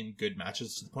drowned in good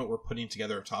matches to the point where putting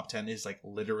together a top 10 is like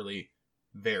literally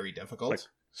very difficult. Like,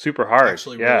 super hard.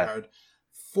 Actually, really hard.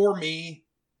 For me,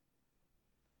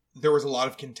 there was a lot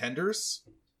of contenders,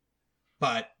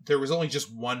 but there was only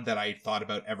just one that I thought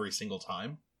about every single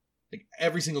time. Like,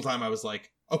 every single time I was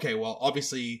like, okay, well,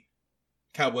 obviously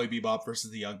Cowboy Bebop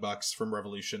versus the Young Bucks from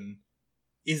Revolution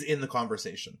is in the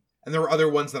conversation. And there were other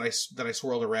ones that I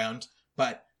swirled around,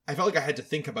 but I felt like I had to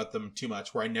think about them too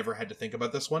much, where I never had to think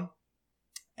about this one.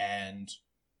 And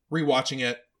rewatching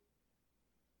it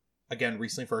again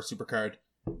recently for our supercard,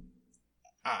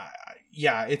 I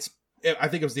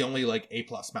think it was the only like A+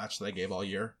 match that I gave all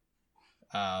year.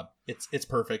 It's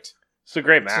perfect. It's a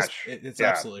great match. It's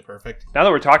absolutely perfect. Now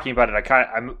that we're talking about it,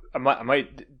 I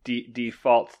might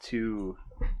default to,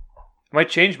 I might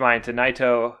change mine to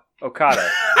Naito Okada.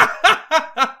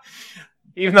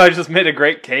 Even though I just made a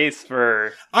great case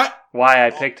for why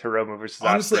I picked Hiromu versus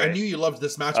honestly, Ospreay. I knew you loved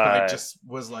this match, but I just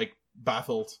was like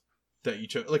baffled that you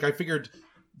chose. Like, I figured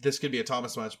this could be a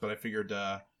Thomas match, but I figured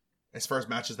as far as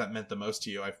matches that meant the most to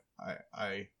you,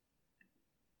 I'm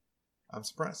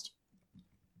surprised.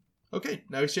 Okay,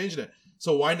 now he's changing it.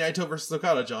 So why Naito versus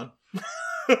Okada, John?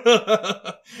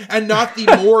 And not the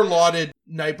more lauded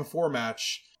night before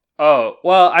match. Oh,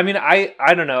 well, I mean, I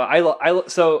don't know. I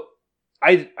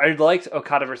liked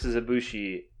Okada versus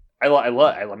Ibushi. I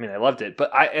loved it.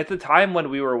 But at the time when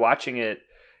we were watching it,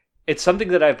 it's something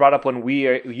that I've brought up when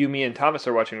you, me, and Thomas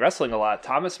are watching wrestling a lot.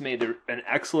 Thomas made an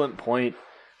excellent point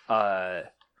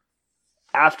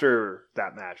after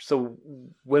that match. So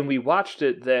when we watched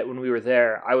it, that when we were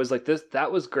there, I was like,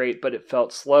 that was great, but it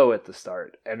felt slow at the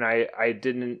start. And I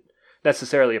didn't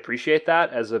necessarily appreciate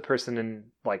that as a person in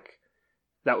like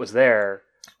that was there.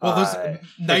 Well, those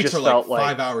nights are like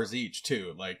 5 hours each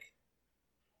too. Like,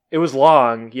 it was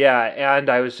long, yeah, and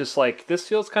I was just like, this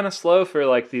feels kind of slow for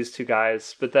like these two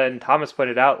guys. But then Thomas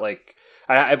pointed out, like,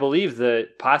 I believe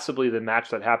that possibly the match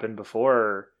that happened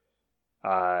before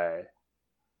that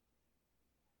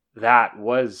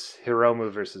was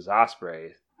Hiromu versus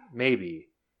Ospreay. Maybe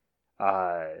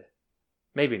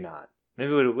not.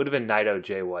 Maybe it would have been Naito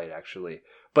Jay White actually.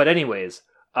 But anyways,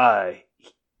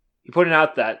 he pointed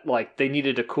out that like they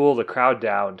needed to cool the crowd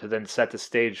down to then set the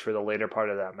stage for the later part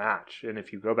of that match. And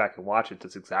if you go back and watch it,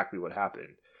 that's exactly what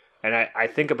happened. And I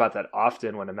think about that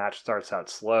often when a match starts out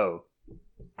slow,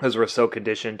 because we're so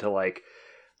conditioned to like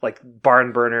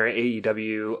barn burner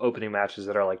AEW opening matches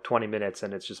that are like 20 minutes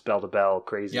and it's just bell to bell,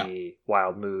 crazy,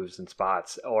 wild moves and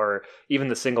spots, or even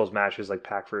the singles matches like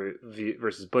Pac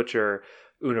versus Butcher,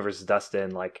 Una versus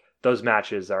Dustin, like those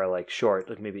matches are like short,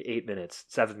 like maybe 8 minutes,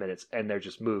 7 minutes, and they're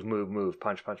just move,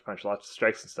 punch, lots of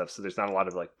strikes and stuff. So there's not a lot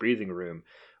of like breathing room,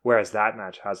 whereas that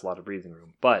match has a lot of breathing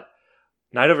room. But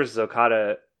Naito versus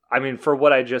Okada, I mean, for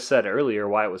what I just said earlier,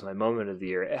 why it was my moment of the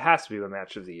year, it has to be my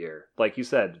match of the year. Like you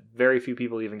said, very few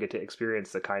people even get to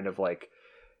experience the kind of like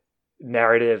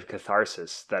narrative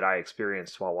catharsis that I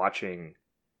experienced while watching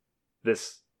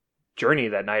this journey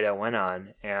that Naito went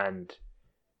on. And,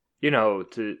 you know,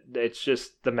 it's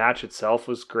just the match itself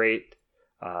was great.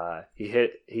 He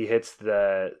hits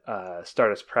the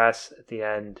Stardust Press at the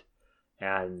end,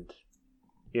 and,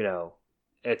 you know,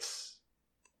 it's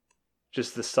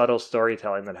just the subtle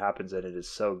storytelling that happens in it is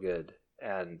so good.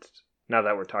 And now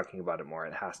that we're talking about it more,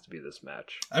 it has to be this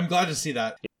match. I'm glad to see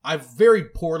that. I've very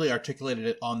poorly articulated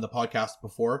it on the podcast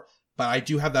before, but I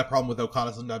do have that problem with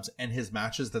Okada sometimes and his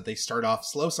matches, that they start off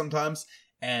slow sometimes.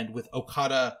 And with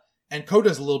Okada, and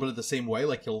Kota's a little bit of the same way,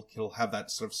 like he'll have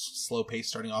that sort of slow pace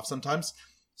starting off sometimes.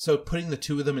 So putting the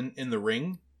two of them in the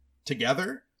ring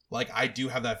together, Like, I do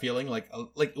have that feeling. Like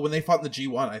when they fought in the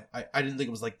G1, I didn't think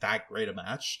it was like that great a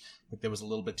match. Like, it was a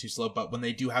little bit too slow. But when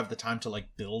they do have the time to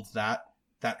like build that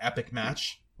epic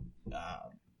match,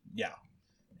 yeah,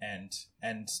 and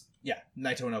yeah,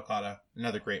 Naito and Okada,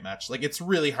 another great match. Like, it's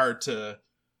really hard to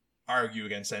argue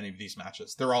against any of these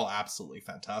matches. They're all absolutely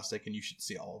fantastic, and you should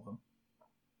see all of them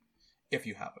if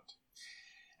you haven't.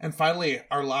 And finally,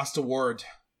 our last award,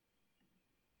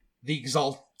 the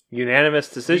unanimous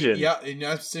decision.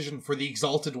 Unanimous decision for the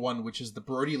Exalted One, which is the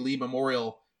Brody Lee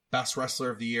Memorial Best Wrestler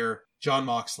of the Year, Jon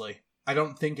Moxley. I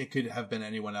don't think it could have been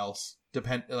anyone else.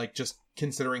 Just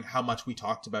considering how much we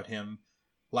talked about him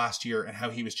last year and how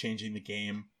he was changing the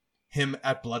game. Him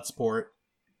at Bloodsport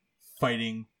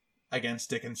fighting against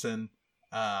Dickinson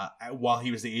while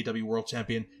he was the AEW World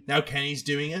Champion. Now Kenny's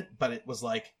doing it, but it was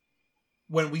like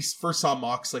when we first saw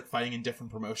Mox like fighting in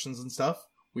different promotions and stuff,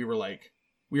 we were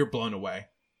blown away.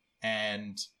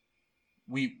 And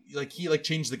he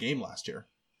changed the game last year.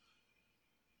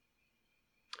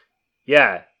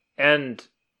 Yeah, and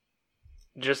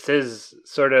just his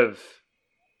sort of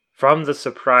from the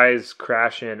surprise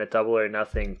crash in at Double or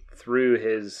Nothing through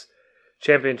his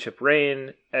championship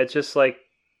reign, it's just like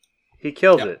he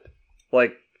killed it.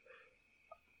 Like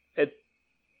it,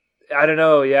 I don't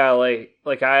know. Yeah,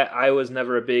 like I was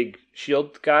never a big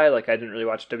Shield guy. Like, I didn't really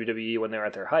watch WWE when they were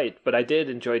at their height, but I did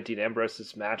enjoy Dean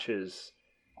Ambrose's matches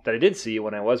that I did see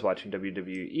when I was watching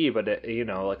WWE. But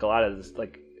like a lot of this,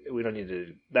 like, we don't need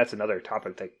to. That's another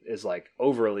topic that is like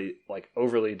overly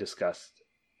discussed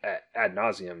ad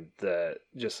nauseum. The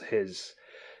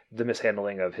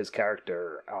mishandling of his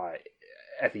character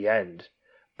at the end,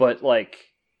 but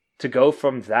like to go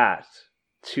from that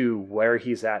to where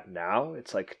he's at now,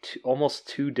 it's like almost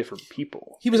two different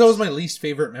people. He was always my least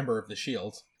favorite member of the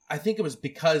Shield. I think it was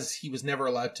because he was never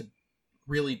allowed to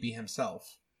really be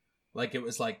himself. Like, it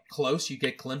was like close, you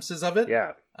get glimpses of it.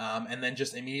 Yeah. And then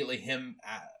just immediately him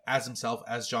as himself,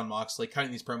 as Jon Moxley, cutting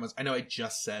these promos. I know I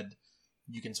just said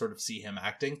you can sort of see him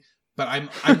acting, but I'm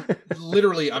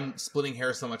literally, I'm splitting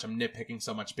hairs so much, I'm nitpicking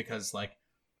so much because like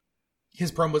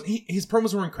his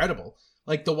promos were incredible.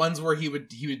 Like the ones where he would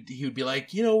be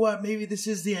like, you know what, maybe this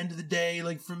is the end of the day.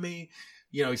 Like for me,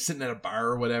 he's sitting at a bar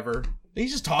or whatever.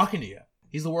 He's just talking to you.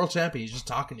 He's the world champion. He's just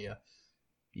talking to you.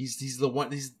 He's the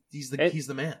one. He's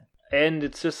the man. And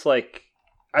it's just like,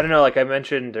 I don't know. Like I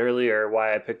mentioned earlier,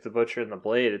 why I picked the Butcher and the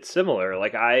Blade. It's similar.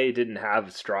 Like I didn't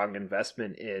have strong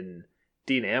investment in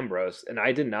Dean Ambrose, and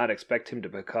I did not expect him to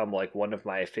become like one of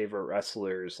my favorite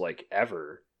wrestlers like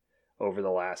ever over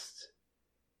the last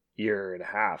year and a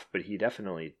half, but he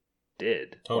definitely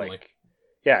did. Totally. Like,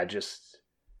 yeah, just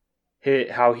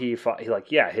how he fought.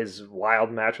 His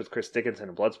wild match with Chris Dickinson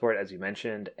in Bloodsport, as you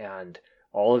mentioned, and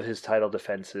all of his title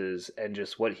defenses, and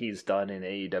just what he's done in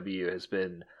AEW has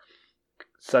been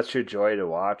such a joy to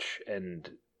watch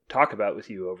and talk about with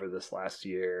you over this last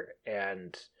year.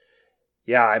 And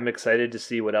yeah, I'm excited to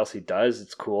see what else he does.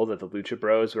 It's cool that the Lucha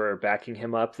Bros were backing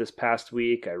him up this past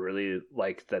week. I really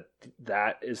like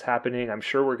that is happening. I'm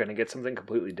sure we're going to get something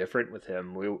completely different with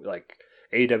him.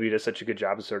 AEW does such a good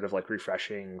job of sort of like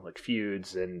refreshing like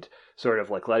feuds and sort of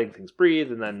like letting things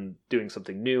breathe and then doing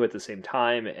something new at the same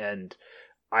time. And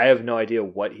I have no idea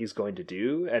what he's going to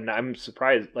do. And I'm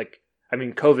surprised. Like, I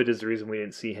mean, COVID is the reason we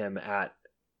didn't see him at.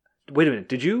 Wait a minute.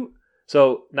 Did you?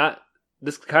 So not.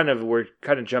 This we're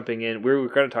kind of jumping in. We're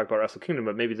going to talk about Wrestle Kingdom,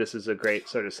 but maybe this is a great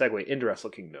sort of segue into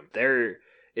Wrestle Kingdom. There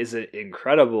is an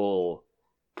incredible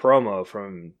promo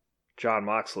from Jon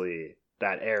Moxley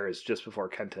that airs just before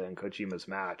Kenta and Kojima's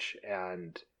match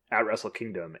and at Wrestle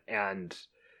Kingdom. And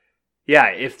yeah,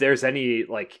 if there's any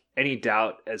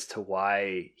doubt as to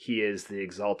why he is the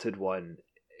Exalted One,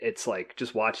 it's like,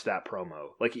 just watch that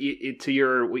promo. Like,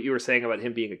 what you were saying about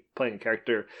him playing a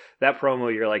character, that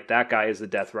promo, you're like, that guy is the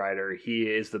Death Rider. He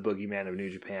is the boogeyman of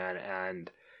New Japan, and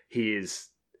he's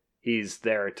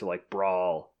there to like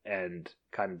brawl and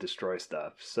kind of destroy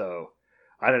stuff. So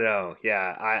I don't know.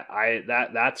 Yeah,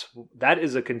 that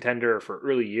is a contender for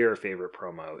early year favorite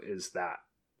promo, is that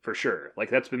for sure.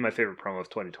 Like, that's been my favorite promo of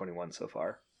 2021 so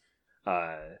far.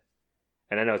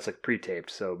 And I know it's like pre-taped,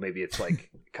 so maybe it's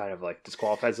like kind of like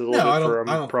disqualifies it a little bit for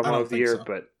a promo of the year. So.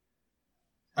 But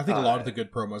I think a lot of the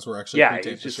good promos were actually pre-taped.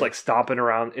 It's just like stomping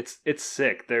around. It's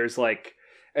sick. There's like,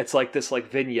 it's like this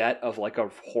like vignette of like a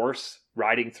horse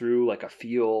riding through like a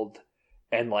field,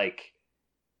 and like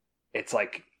it's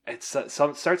like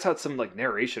starts out some like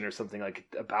narration or something like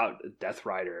about Death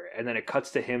Rider, and then it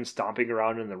cuts to him stomping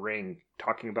around in the ring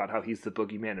talking about how he's the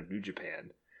boogeyman of New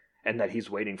Japan and that he's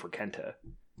waiting for Kenta.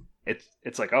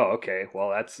 It's like, oh, okay,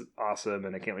 well, that's awesome,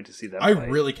 and I can't wait to see them fight.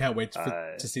 Really can't wait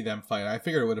to see them fight. I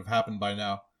figured it would have happened by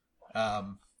now.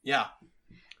 Yeah.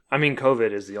 I mean,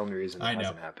 COVID is the only reason it I know.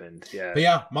 hasn't happened. Yeah. But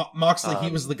yeah, Moxley,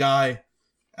 he was the guy.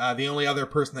 The only other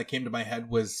person that came to my head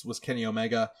was Kenny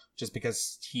Omega, just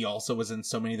because he also was in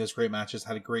so many of those great matches,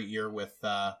 had a great year with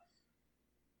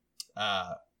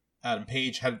Adam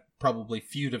Page, had probably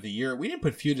feud of the year. We didn't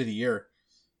put feud of the year.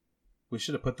 We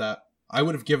should have put that. I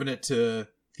would have given it to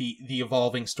the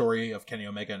evolving story of Kenny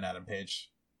Omega and Adam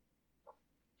Page.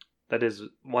 That is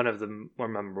one of the more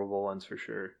memorable ones for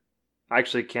sure. I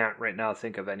actually can't right now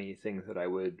think of anything that I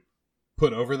would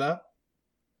put over that.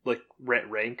 Like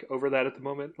rank over that at the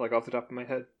moment, like off the top of my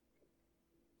head.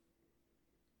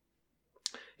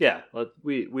 Yeah,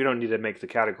 we don't need to make the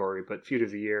category, but feud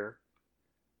of the year,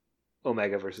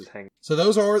 Omega versus Hangman. So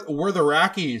those were the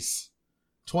Rackies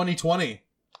 2020.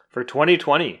 For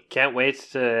 2020. Can't wait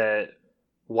to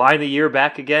wind the year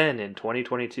back again in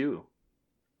 2022.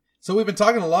 So we've been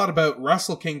talking a lot about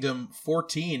Wrestle Kingdom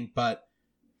 14, but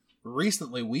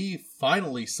recently we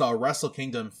finally saw Wrestle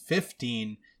Kingdom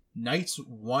 15, nights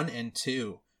 1 and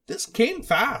 2. This came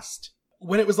fast.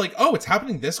 When it was like, oh, it's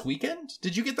happening this weekend?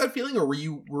 Did you get that feeling, or were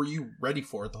you ready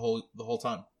for it the whole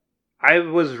time? I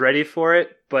was ready for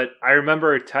it, but I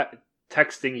remember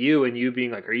texting you and you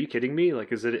being like, "Are you kidding me?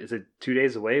 Like, is it 2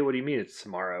 days away? What do you mean it's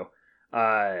tomorrow?"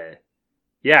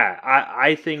 Yeah,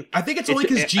 I think it's only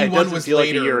because G1 was later like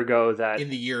a year ago that in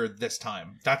the year this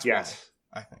time. That's yes.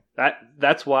 why I think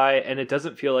that's why, and it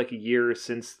doesn't feel like a year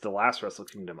since the last Wrestle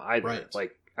Kingdom either. Right.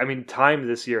 Like, I mean, time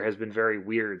this year has been very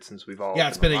weird since we've all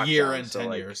it's been a year and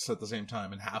 10 years at the same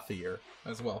time, and half a year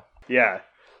as well. Yeah.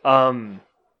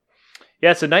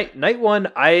 Yeah, so night one,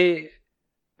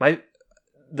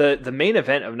 the main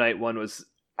event of night one was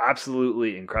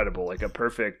absolutely incredible, like a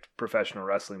perfect professional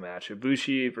wrestling match.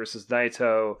 Ibushi versus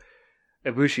Naito.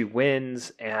 Ibushi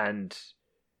wins, and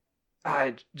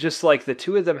just like the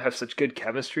two of them have such good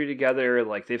chemistry together.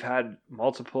 Like, they've had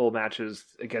multiple matches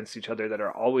against each other that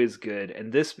are always good,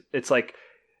 and it's like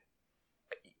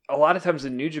a lot of times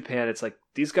in New Japan, it's like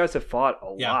these guys have fought a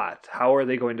lot. How are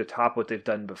they going to top what they've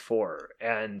done before?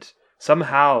 And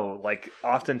somehow, like,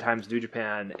 oftentimes New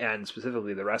Japan, and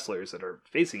specifically the wrestlers that are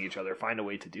facing each other, find a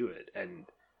way to do it. And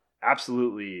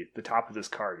absolutely the top of this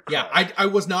card. Yeah, I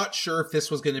was not sure if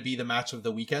this was going to be the match of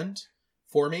the weekend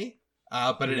for me,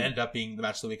 but it ended up being the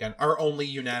match of the weekend. Our only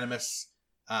unanimous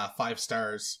 5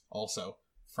 stars also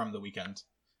from the weekend.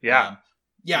 Yeah.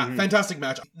 Fantastic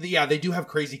match. They do have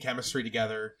crazy chemistry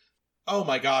together. Oh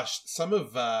my gosh, some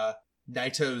of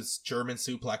Naito's German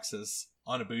suplexes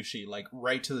on Ibushi, like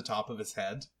right to the top of his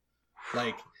head.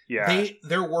 Like,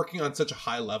 they're working on such a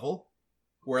high level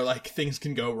where like things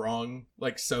can go wrong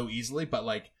like so easily, but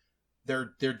like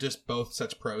they're just both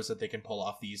such pros that they can pull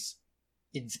off these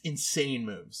insane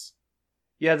moves.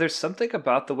 Yeah, there's something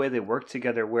about the way they work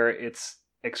together where it's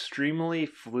extremely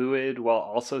fluid while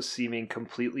also seeming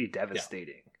completely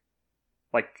devastating.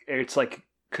 Like, it's like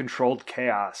controlled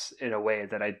chaos in a way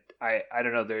that I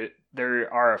don't know,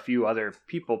 there are a few other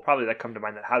people probably that come to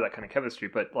mind that have that kind of chemistry,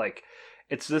 but like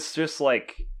it's just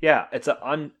like, yeah, it's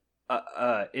a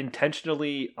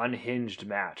intentionally unhinged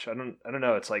match. I don't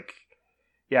know, it's like,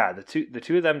 yeah, the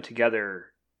two of them together,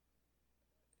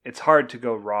 it's hard to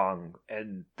go wrong,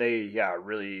 and they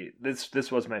really,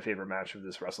 this was my favorite match of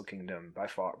this Wrestle Kingdom by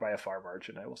a far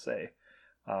margin, I will say.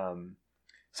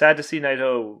 Sad to see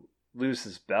Naito lose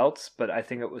his belts, but I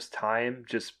think it was time,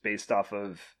 just based off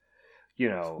of, you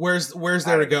know, where's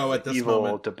there to go at this evil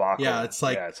moment? Debacle. It's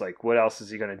like what else is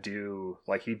he gonna do?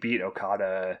 Like, he beat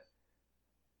Okada,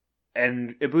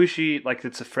 and Ibushi, like,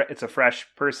 it's a fresh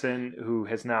person who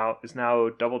is now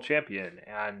double champion,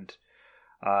 and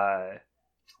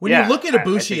when you look at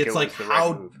Ibushi, it's like,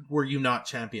 how were you not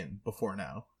champion before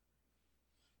now?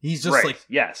 He's just like,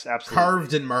 yes, absolutely,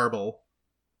 carved in marble.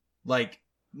 Like,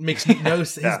 makes no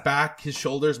his back, his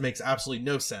shoulders makes absolutely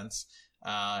no sense.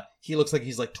 He looks like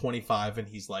he's like 25 and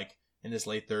he's like in his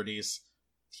late 30s.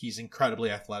 He's incredibly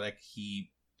athletic. He's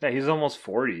almost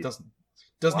 40.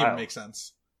 Doesn't even make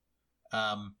sense.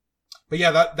 But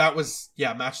yeah, that was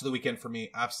match of the weekend for me.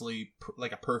 Absolutely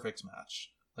like a perfect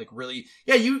match. Like, really,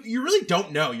 you really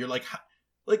don't know. You're like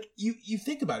you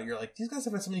think about it. You're like, these guys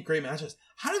have had so many great matches.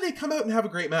 How do they come out and have a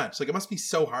great match? Like, it must be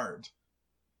so hard.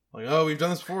 Like, oh, we've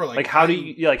done this before. Like how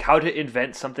to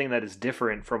invent something that is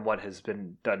different from what has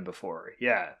been done before?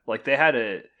 Yeah, like, they had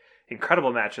a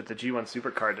incredible match at the G1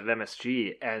 Supercard at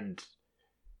MSG, and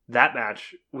that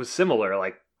match was similar.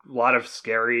 Like, a lot of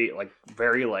scary, like,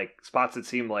 very like spots that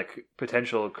seemed like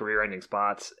potential career-ending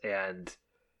spots, and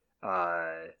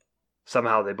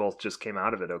somehow they both just came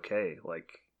out of it okay.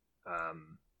 Like,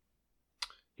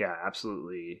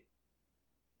 absolutely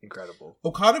incredible.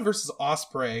 Okada versus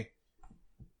Ospreay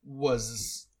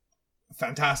was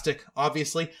fantastic,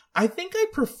 obviously. I think I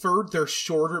preferred their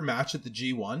shorter match at the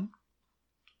G1.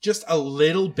 Just a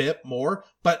little bit more.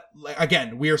 But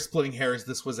again, we are splitting hairs.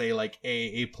 This was a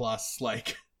A plus,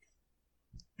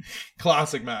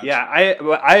 classic match. Yeah,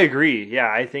 I agree.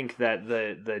 Yeah, I think that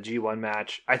the G1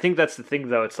 match, I think that's the thing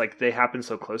though, it's like they happen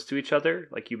so close to each other.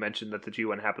 Like you mentioned that the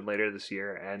G1 happened later this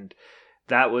year, and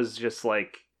that was just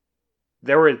like,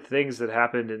 there were things that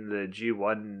happened in the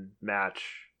G1 match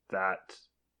that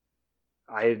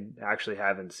I actually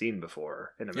haven't seen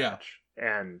before in a match.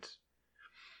 And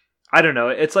I don't know,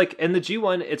 it's like in the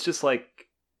G1, it's just like,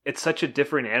 it's such a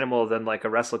different animal than like a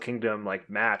Wrestle Kingdom like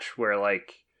match where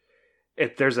like,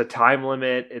 if there's a time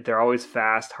limit, they're always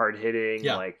fast, hard hitting.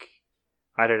 Yeah. Like,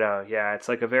 I don't know. Yeah, it's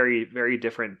like a very, very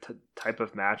different type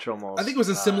of match almost. I think it was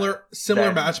a similar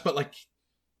match, but like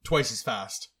twice as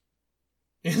fast.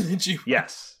 In the G1.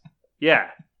 Yes.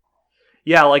 Yeah.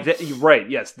 Yeah, like that. Right.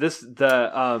 Yes.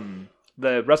 The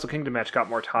Wrestle Kingdom match got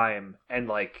more time, and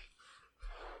like,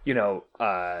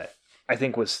 I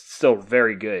think was still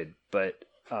very good, but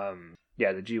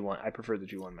yeah, the G1. I prefer the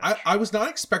G1 match. I was not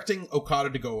expecting Okada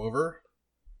to go over.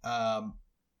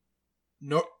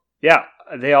 No. Yeah,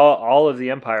 they all of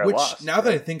the Empire Which, lost. now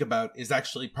that I think about, is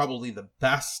actually probably the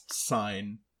best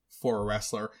sign for a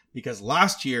wrestler, because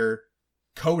last year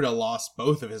Coda lost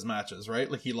both of his matches,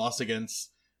 right? Like he lost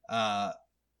against Okada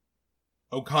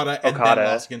and then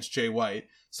lost against Jay White.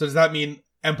 So does that mean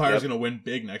Empire's going to win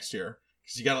big next year?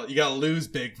 Because you gotta lose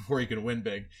big before you can win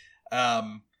big.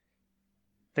 I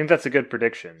think that's a good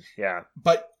prediction. Yeah.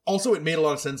 But also it made a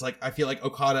lot of sense. Like, I feel like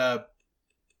Okada,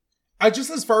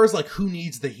 as far as like who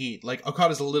needs the heat, like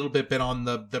Okada's a little bit on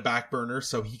the back burner,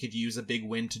 so he could use a big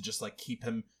win to just like keep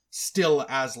him still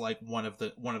as like one of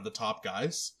the top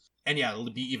guys. And yeah, it'll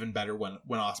be even better when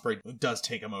Ospreay does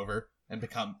take him over and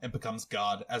becomes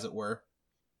God, as it were.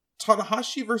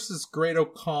 Tanahashi versus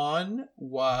Great-O-Khan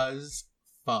was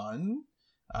fun.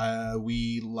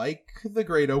 We like the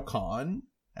Great-O-Khan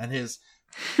and his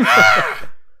I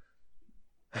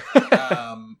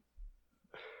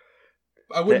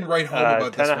wouldn't write home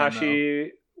about this one, though.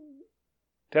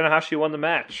 Tanahashi won the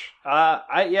match.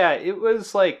 It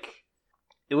was like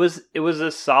it was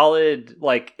a solid,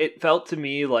 like, it felt to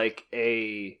me like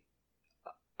I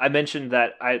mentioned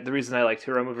that the reason I liked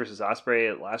Hiromu versus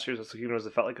Ospreay at last year's Wrestle Kingdom was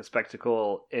it felt like a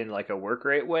spectacle in like a work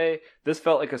rate way. This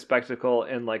felt like a spectacle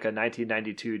in like a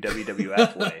 1992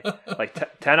 WWF way. Like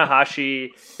Tanahashi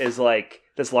is like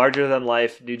this larger than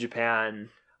life New Japan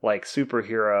like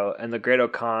superhero, and the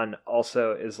Great-O-Khan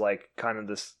also is like kind of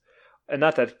this, and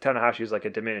not that Tanahashi is like a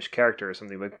diminished character or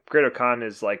something, but Great-O-Khan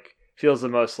is like, feels the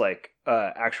most like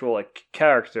actual like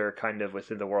character kind of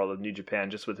within the world of New Japan,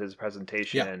 just with his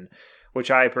presentation. Yeah. Which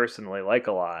I personally like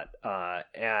a lot.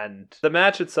 And the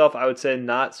match itself, I would say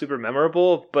not super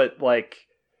memorable, but like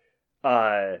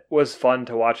was fun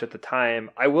to watch at the time.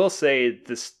 I will say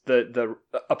this: the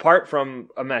apart from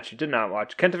a match you did not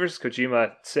watch, Kenta versus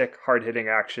Kojima, sick, hard hitting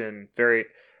action, very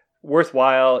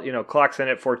worthwhile. Clock's in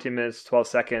at 14 minutes 12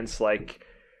 seconds. Like,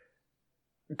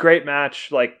 great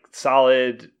match, like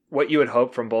solid. What you would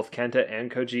hope from both Kenta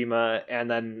and Kojima, and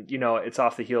then, it's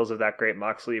off the heels of that great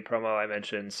Moxley promo I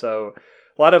mentioned. So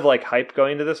a lot of like hype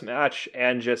going into this match,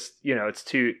 and just, it's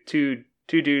two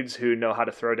dudes who know how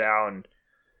to throw down,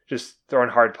 just throwing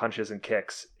hard punches and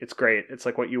kicks. It's great. It's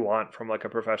like what you want from like a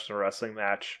professional wrestling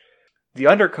match. The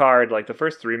undercard, like the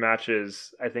first three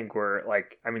matches, I think were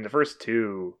like, the first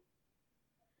two,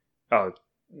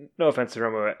 no offense to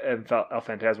Romo and El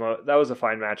Phantasmo, that was a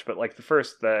fine match, but like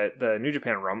the New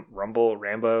Japan Rumble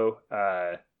Rambo,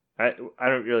 I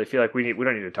don't really feel like we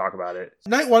don't need to talk about it.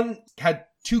 Night one had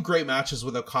two great matches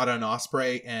with Okada and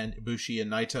Ospreay and Ibushi and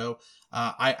Naito.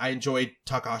 I enjoyed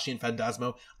Takahashi and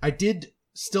Phantasmo. I did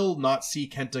still not see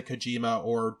Kenta, Kojima,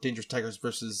 or Dangerous Tigers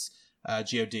versus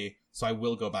GOD, so I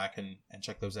will go back and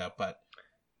check those out. But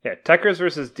yeah, Tigers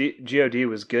versus GOD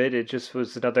was good. It just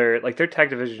was another, like, their tag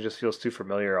division just feels too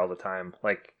familiar all the time.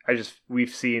 Like,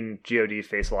 we've seen GOD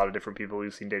face a lot of different people.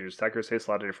 We've seen Dangerous Tigers face a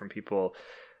lot of different people.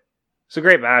 It's a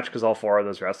great match because all four of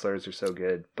those wrestlers are so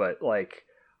good. But, like,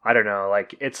 I don't know.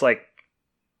 Like, it's like,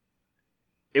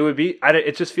 it would be,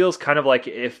 it just feels kind of like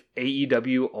if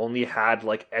AEW only had,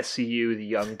 like, SCU, the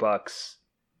Young Bucks,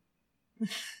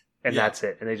 and that's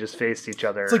it. And they just faced each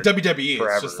other. It's like WWE.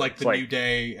 Forever. It's just like the New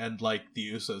Day and like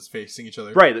the Usos facing each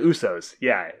other. Right, the Usos.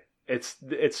 Yeah. It's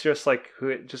just like,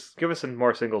 just give us some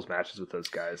more singles matches with those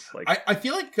guys. Like, I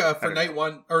feel like for night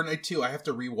one or night two, I have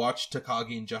to rewatch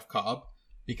Takagi and Jeff Cobb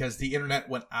because the internet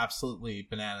went absolutely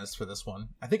bananas for this one.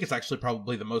 I think it's actually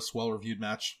probably the most well-reviewed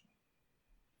match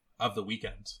of the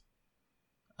weekend.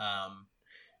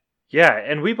 Yeah,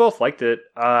 and we both liked it.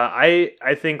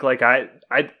 I think like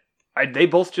they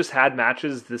both just had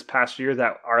matches this past year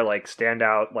that are like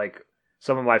standout, like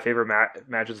some of my favorite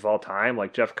matches of all time,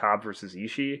 like Jeff Cobb versus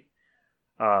Ishii.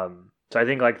 So I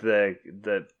think like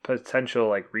the potential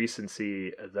like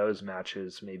recency of those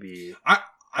matches maybe.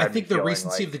 I think the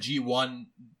recency of the G1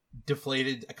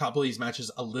 deflated a couple of these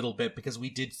matches a little bit because we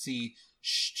did see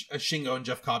Shingo and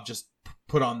Jeff Cobb just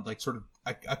put on like sort of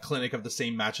a clinic of the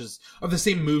same matches, of the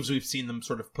same moves we've seen them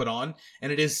sort of put on,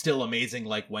 and it is still amazing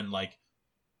like when like,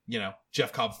 you know,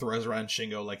 Jeff Cobb throws around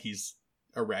Shingo like he's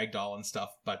a ragdoll and stuff.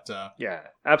 But yeah,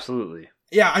 absolutely.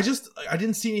 Yeah, I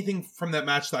didn't see anything from that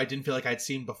match that I didn't feel like I'd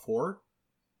seen before.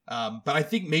 But I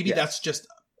think maybe that's just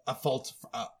a fault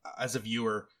as a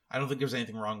viewer. I don't think there's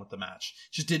anything wrong with the match.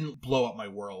 It just didn't blow up my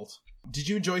world. Did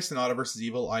you enjoy Sonata vs.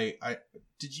 Evil?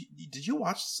 Did you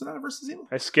watch Sonata vs. Evil?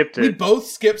 I skipped it. We both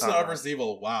skipped Sonata vs.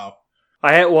 Evil. Wow.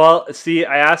 I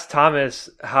asked Thomas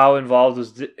how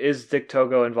involved is Dick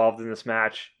Togo involved in this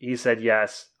match. He said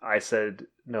yes. I said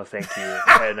no, thank you,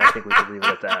 and I think we should leave it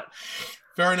at that.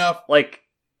 Fair enough. Like,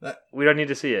 we don't need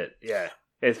to see it. Yeah,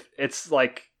 it's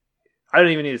like I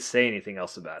don't even need to say anything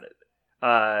else about it.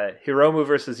 Hiromu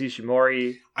versus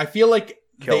Ishimori. I feel like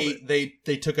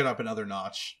they took it up another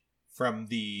notch from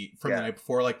the night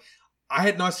before. Like, I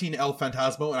had not seen El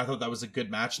Fantasmo, and I thought that was a good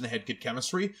match, and they had good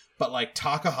chemistry. But like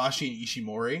Takahashi and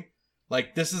Ishimori,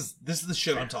 like this is the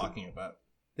shit I'm talking about.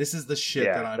 This is the shit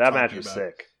that I'm talking about. That match was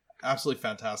sick. Absolutely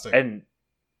fantastic. And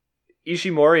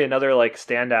Ishimori, another like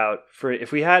standout for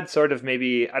if we had sort of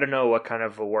maybe, I don't know what kind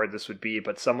of award this would be,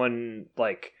 but someone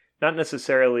like not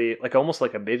necessarily like almost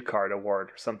like a mid-card award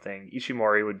or something.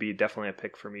 Ishimori would be definitely a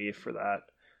pick for me for that.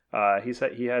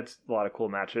 He had a lot of cool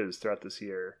matches throughout this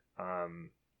year.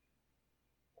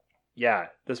 Yeah,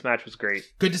 this match was great.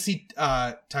 Good to see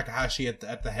Takahashi at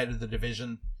the head of the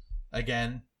division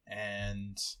again,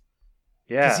 and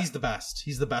yeah, because he's the best.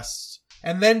 He's the best.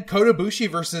 And then Kota Ibushi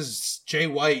versus Jay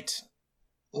White.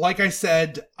 Like I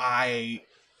said, I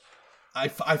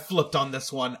flipped on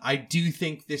this one. I do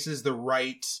think this is the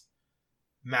right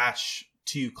match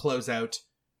to close out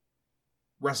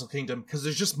Wrestle Kingdom because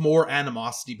there's just more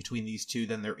animosity between these two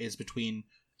than there is between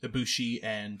Ibushi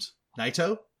and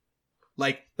Naito.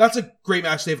 Like, that's a great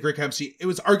match. They have great chemistry. I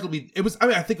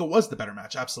think it was the better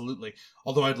match, absolutely.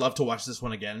 Although I'd love to watch this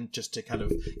one again just to kind of,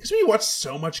 because when you watch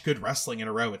so much good wrestling in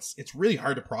a row, it's really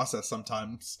hard to process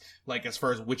sometimes, like as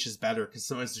far as which is better, because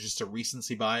sometimes there's just a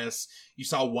recency bias. You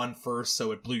saw one first,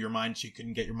 so it blew your mind, so you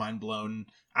couldn't get your mind blown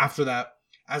after that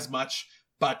as much.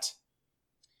 But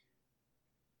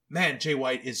man, Jay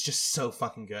White is just so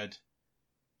fucking good.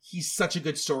 He's such a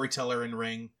good storyteller in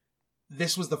ring.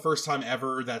 This was the first time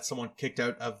ever that someone kicked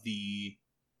out of the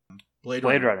Blade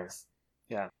Runner.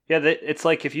 Yeah. It's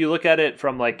like if you look at it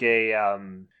from like a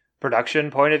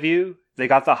production point of view, they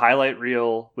got the highlight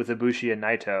reel with Ibushi and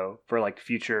Naito for like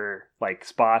future like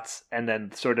spots, and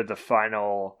then sort of the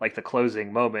final like the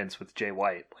closing moments with Jay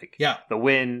White. Like the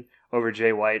win over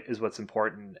Jay White is what's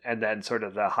important, and then sort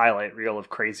of the highlight reel of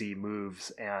crazy moves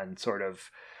and sort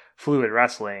of fluid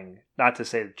wrestling. Not to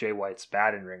say that Jay White's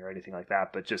bad in ring or anything like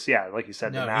that, but just like you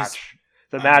said, the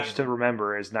match to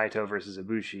remember is Naito versus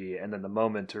Ibushi, and then the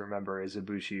moment to remember is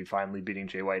Ibushi finally beating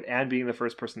Jay White and being the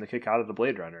first person to kick out of the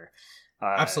Blade Runner.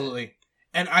 Absolutely.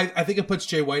 And I think it puts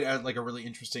Jay White at like a really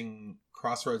interesting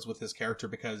crossroads with his character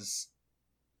because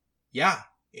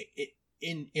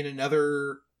in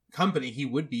another company he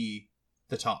would be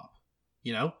the top,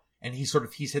 you know, and he's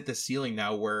hit this ceiling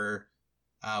now where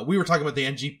we were talking about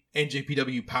the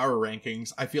NJPW power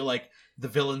rankings. I feel like the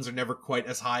villains are never quite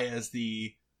as high as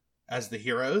the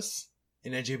heroes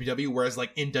in NJPW, whereas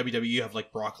like in WWE you have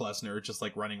like Brock Lesnar just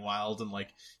like running wild, and like,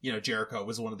 you know, Jericho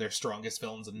was one of their strongest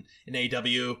villains in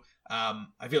AEW.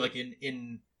 I feel like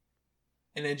in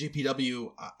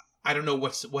NJPW, I don't know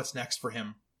what's next for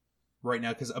him right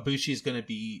now because Ibushi is gonna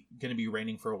be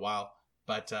reigning for a while,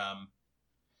 but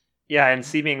and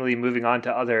seemingly moving on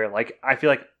to other, like, I feel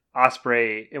like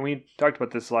Ospreay, and we talked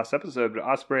about this last episode, but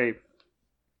Ospreay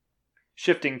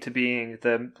shifting to being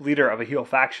the leader of a heel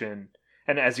faction,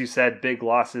 and as you said, big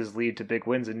losses lead to big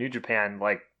wins in New Japan.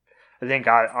 Like, I think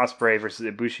Ospreay versus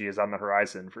Ibushi is on the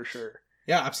horizon for sure.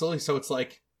 Yeah, absolutely. So it's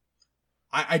like,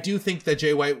 I do think that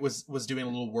Jay White was doing a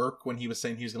little work when he was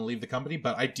saying he was going to leave the company,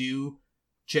 but I do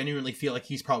genuinely feel like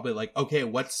he's probably like, okay,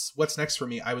 what's next for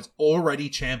me? I was already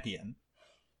champion.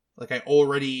 Like, I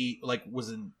already like was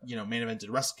in, you know, main evented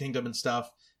Wrestle Kingdom and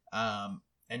stuff.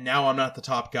 And now I'm not the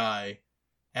top guy,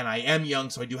 and I am young,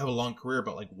 so I do have a long career,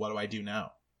 but like, what do I do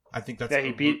now? I think that's... Yeah,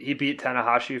 he beat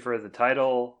Tanahashi for the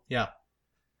title. Yeah.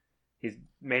 He's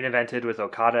main evented with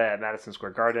Okada at Madison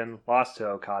Square Garden, lost to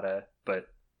Okada, but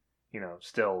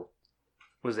still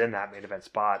was in that main event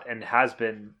spot and has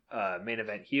been main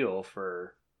event heel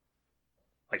for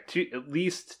at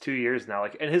least 2 years now.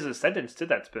 And his ascendance to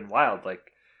that's been wild.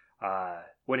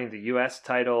 Winning the U.S.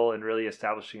 title and really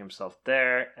establishing himself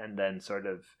there, and then sort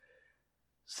of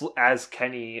as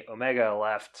Kenny Omega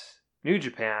left New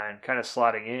Japan, kind of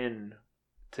slotting in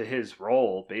to his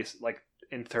role,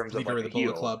 in terms leader of the Bullet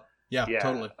heel. Club. Yeah,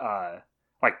 totally.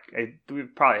 We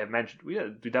probably have mentioned, we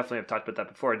definitely have talked about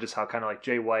that before, just how kind of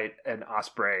Jay White and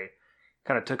Ospreay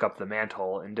kind of took up the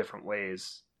mantle in different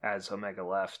ways as Omega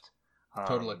left.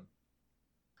 Totally.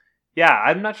 Yeah,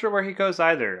 I'm not sure where he goes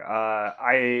either.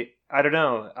 I don't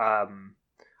know.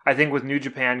 I think with New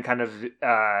Japan kind of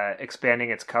expanding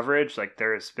its coverage,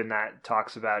 there's been that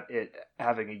talks about it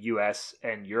having a US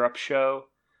and Europe show.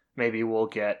 Maybe we'll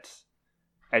get,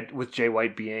 with Jay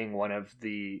White being one of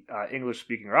the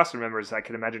English-speaking roster members, I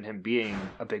can imagine him being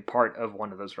a big part of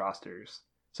one of those rosters.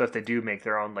 So if they do make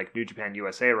their own New Japan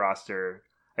USA roster,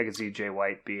 I could see Jay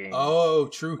White being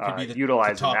true, could be the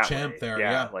utilizing top that champ way.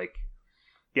 there.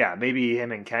 Yeah, maybe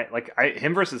him and Kent,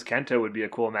 him versus Kento would be a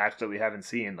cool match that we haven't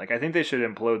seen. I think they should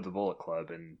implode the Bullet Club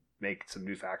and make some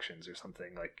new factions or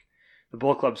something. The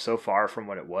Bullet Club's so far from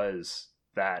what it was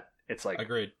that it's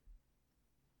agreed,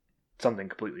 something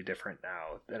completely different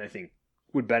now, and I think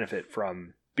would benefit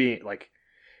from being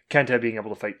Kenta being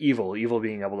able to fight Evil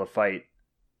being able to fight,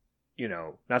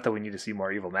 not that we need to see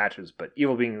more Evil matches, but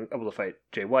Evil being able to fight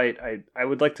Jay White. I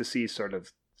would like to see sort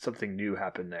of something new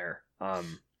happen there.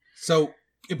 So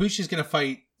Ibushi's going to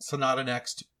fight Sonata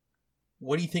next.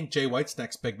 What do you think Jay White's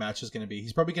next big match is going to be?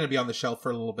 He's probably going to be on the shelf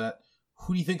for a little bit.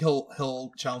 Who do you think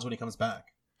he'll challenge when he comes back?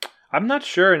 I'm not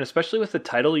sure, and especially with the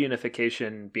title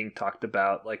unification being talked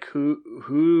about,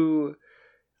 who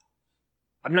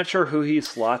I'm not sure who he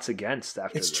slots against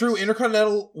after It's this. true.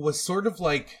 Intercontinental was sort of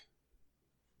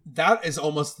that is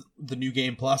almost the New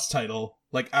Game Plus title.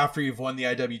 After you've won the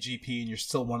IWGP and you're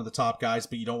still one of the top guys,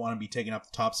 but you don't want to be taking up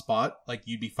the top spot,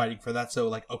 you'd be fighting for that.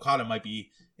 So Okada might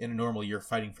be in a normal year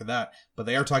fighting for that, but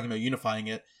they are talking about unifying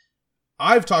it.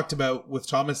 I've talked about with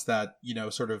Thomas that,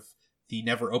 sort of the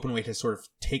Never Openweight has sort of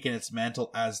taken its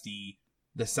mantle as the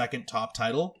second top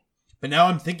title. But now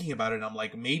I'm thinking about it and I'm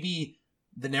maybe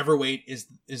the Neverweight is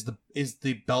the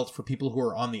belt for people who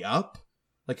are on the up,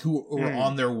 who are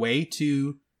on their way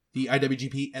to the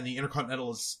IWGP, and the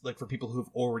Intercontinental is for people who've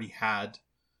already had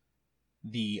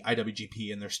the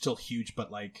IWGP and they're still huge, but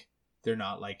they're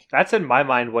not That's in my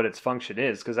mind what its function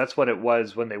is, because that's what it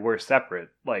was when they were separate.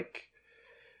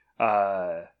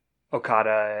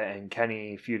 Okada and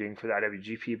Kenny feuding for the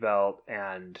IWGP belt,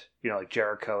 and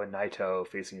Jericho and Naito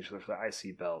facing each other for the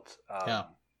IC belt. I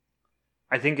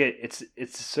think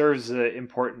it serves an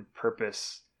important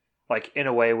purpose. In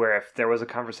a way where if there was a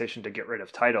conversation to get rid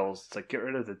of titles, it's get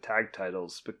rid of the tag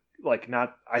titles. But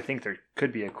I think there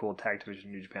could be a cool tag division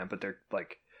in New Japan, but they're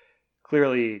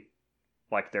clearly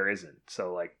there isn't.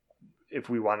 So if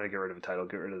we wanted to get rid of a title,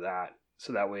 get rid of that.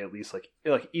 So that way at least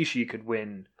Ishii could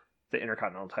win the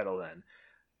Intercontinental title then.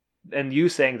 And you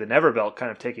saying the Never belt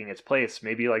kind of taking its place,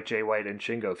 maybe Jay White and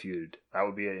Shingo feud. That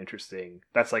would be an interesting.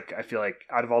 That's I feel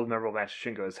out of all the memorable matches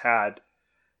Shingo has had,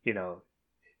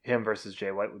 him versus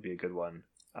Jay White would be a good one.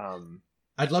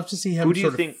 I'd love to see him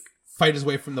fight his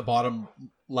way from the bottom,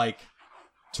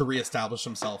 to reestablish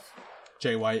himself.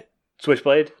 Jay White.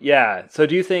 Switchblade? Yeah. So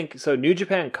do you think, New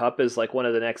Japan Cup is one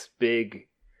of the next big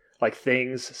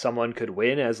things someone could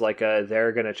win as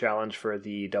they're going to challenge for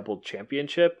the double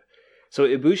championship? So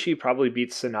Ibushi probably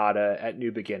beats Sonata at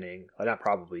New Beginning. Not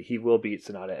probably. He will beat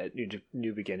Sonata at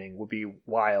New Beginning. Would be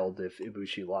wild if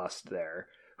Ibushi lost there.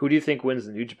 Who do you think wins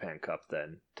the New Japan Cup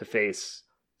then to face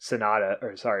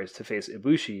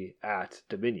Ibushi at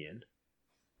Dominion?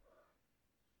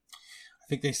 I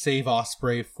think they save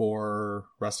Ospreay for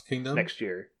Wrestle Kingdom next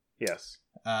year. Yes.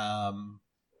 God,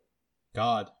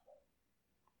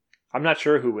 I'm not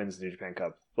sure who wins the New Japan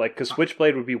Cup. Because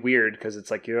Switchblade would be weird because it's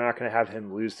you're not going to have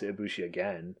him lose to Ibushi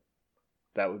again.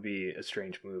 That would be a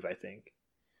strange move, I think.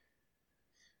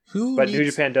 New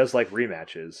Japan does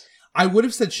rematches. I would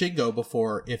have said Shingo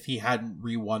before if he hadn't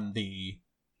re-won the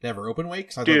Never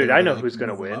Openweight. Dude, I know who's going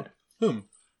to win. Whom?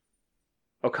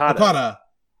 Okada.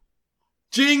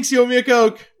 Jinx, you owe me a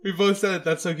Coke. We both said it.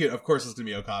 That's so cute. Of course it's going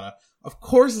to be Okada. Of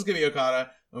course it's going to be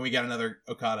Okada when we get another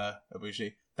Okada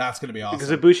Ibushi. That's going to be awesome.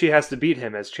 Because Ibushi has to beat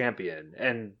him as champion.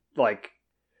 And,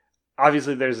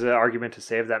 obviously there's an argument to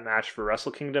save that match for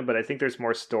Wrestle Kingdom, but I think there's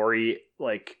more story,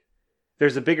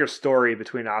 there's a bigger story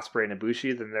between Ospreay and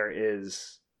Ibushi than there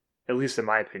is at least in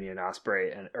my opinion,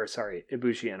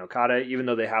 Ibushi and Okada, even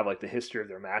though they have like the history of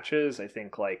their matches, I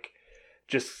think like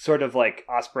just sort of like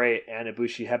Ospreay and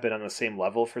Ibushi have been on the same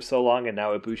level for so long, and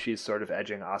now Ibushi is sort of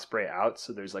edging Ospreay out,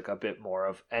 so there's like a bit more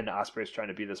of, and Ospreay's trying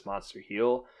to be this monster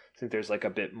heel. I think there's like a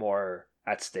bit more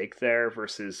at stake there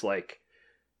versus like,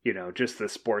 you know, just the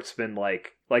sportsman,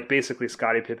 like basically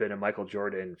Scottie Pippen and Michael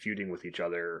Jordan feuding with each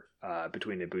other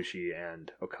between Ibushi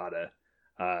and Okada.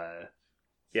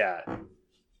 Yeah,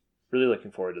 really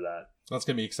looking forward to that. That's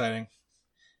going to be exciting.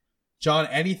 John,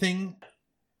 anything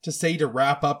to say to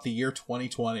wrap up the year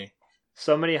 2020?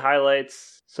 So many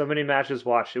highlights, so many matches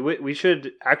watched. We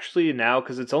should actually now,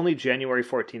 because it's only January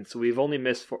 14th, so we've only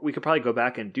missed, we could probably go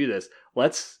back and do this.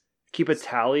 Let's keep a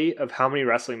tally of how many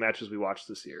wrestling matches we watched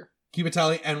this year. Keep a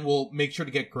tally, and we'll make sure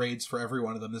to get grades for every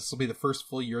one of them. This will be the first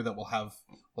full year that we'll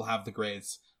have the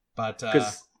grades. But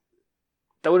because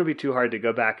that wouldn't be too hard to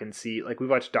go back and see. Like, we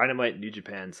watched Dynamite and New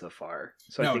Japan so far,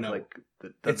 so I think like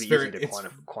that'd be easy to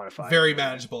quantify. Very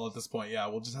manageable at this point. Yeah,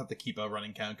 we'll just have to keep a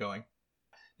running count going.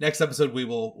 Next episode,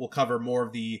 we'll cover more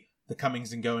of the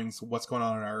comings and goings, what's going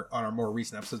on our more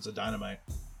recent episodes of Dynamite.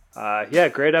 Yeah,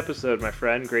 great episode, my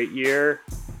friend. Great year.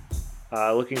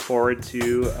 Looking forward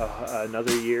to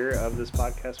another year of this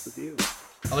podcast with you.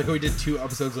 I like how we did 2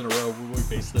 episodes in a row where we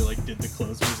basically like did the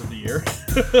closers of the year.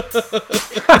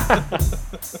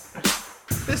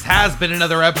 This has been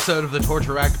another episode of the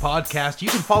Torture Racked podcast. You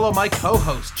can follow my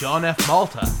co-host John F.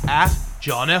 Malta at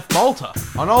John F. Malta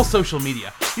on all social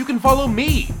media. You can follow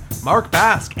me, Mark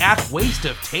Bask, at Waste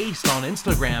of Taste on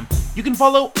Instagram. You can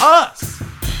follow us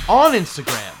on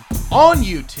Instagram, on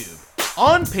YouTube,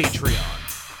 on Patreon,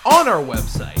 on our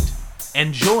website,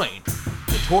 and join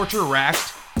the Torture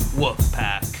Racked Wolf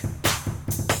Pack.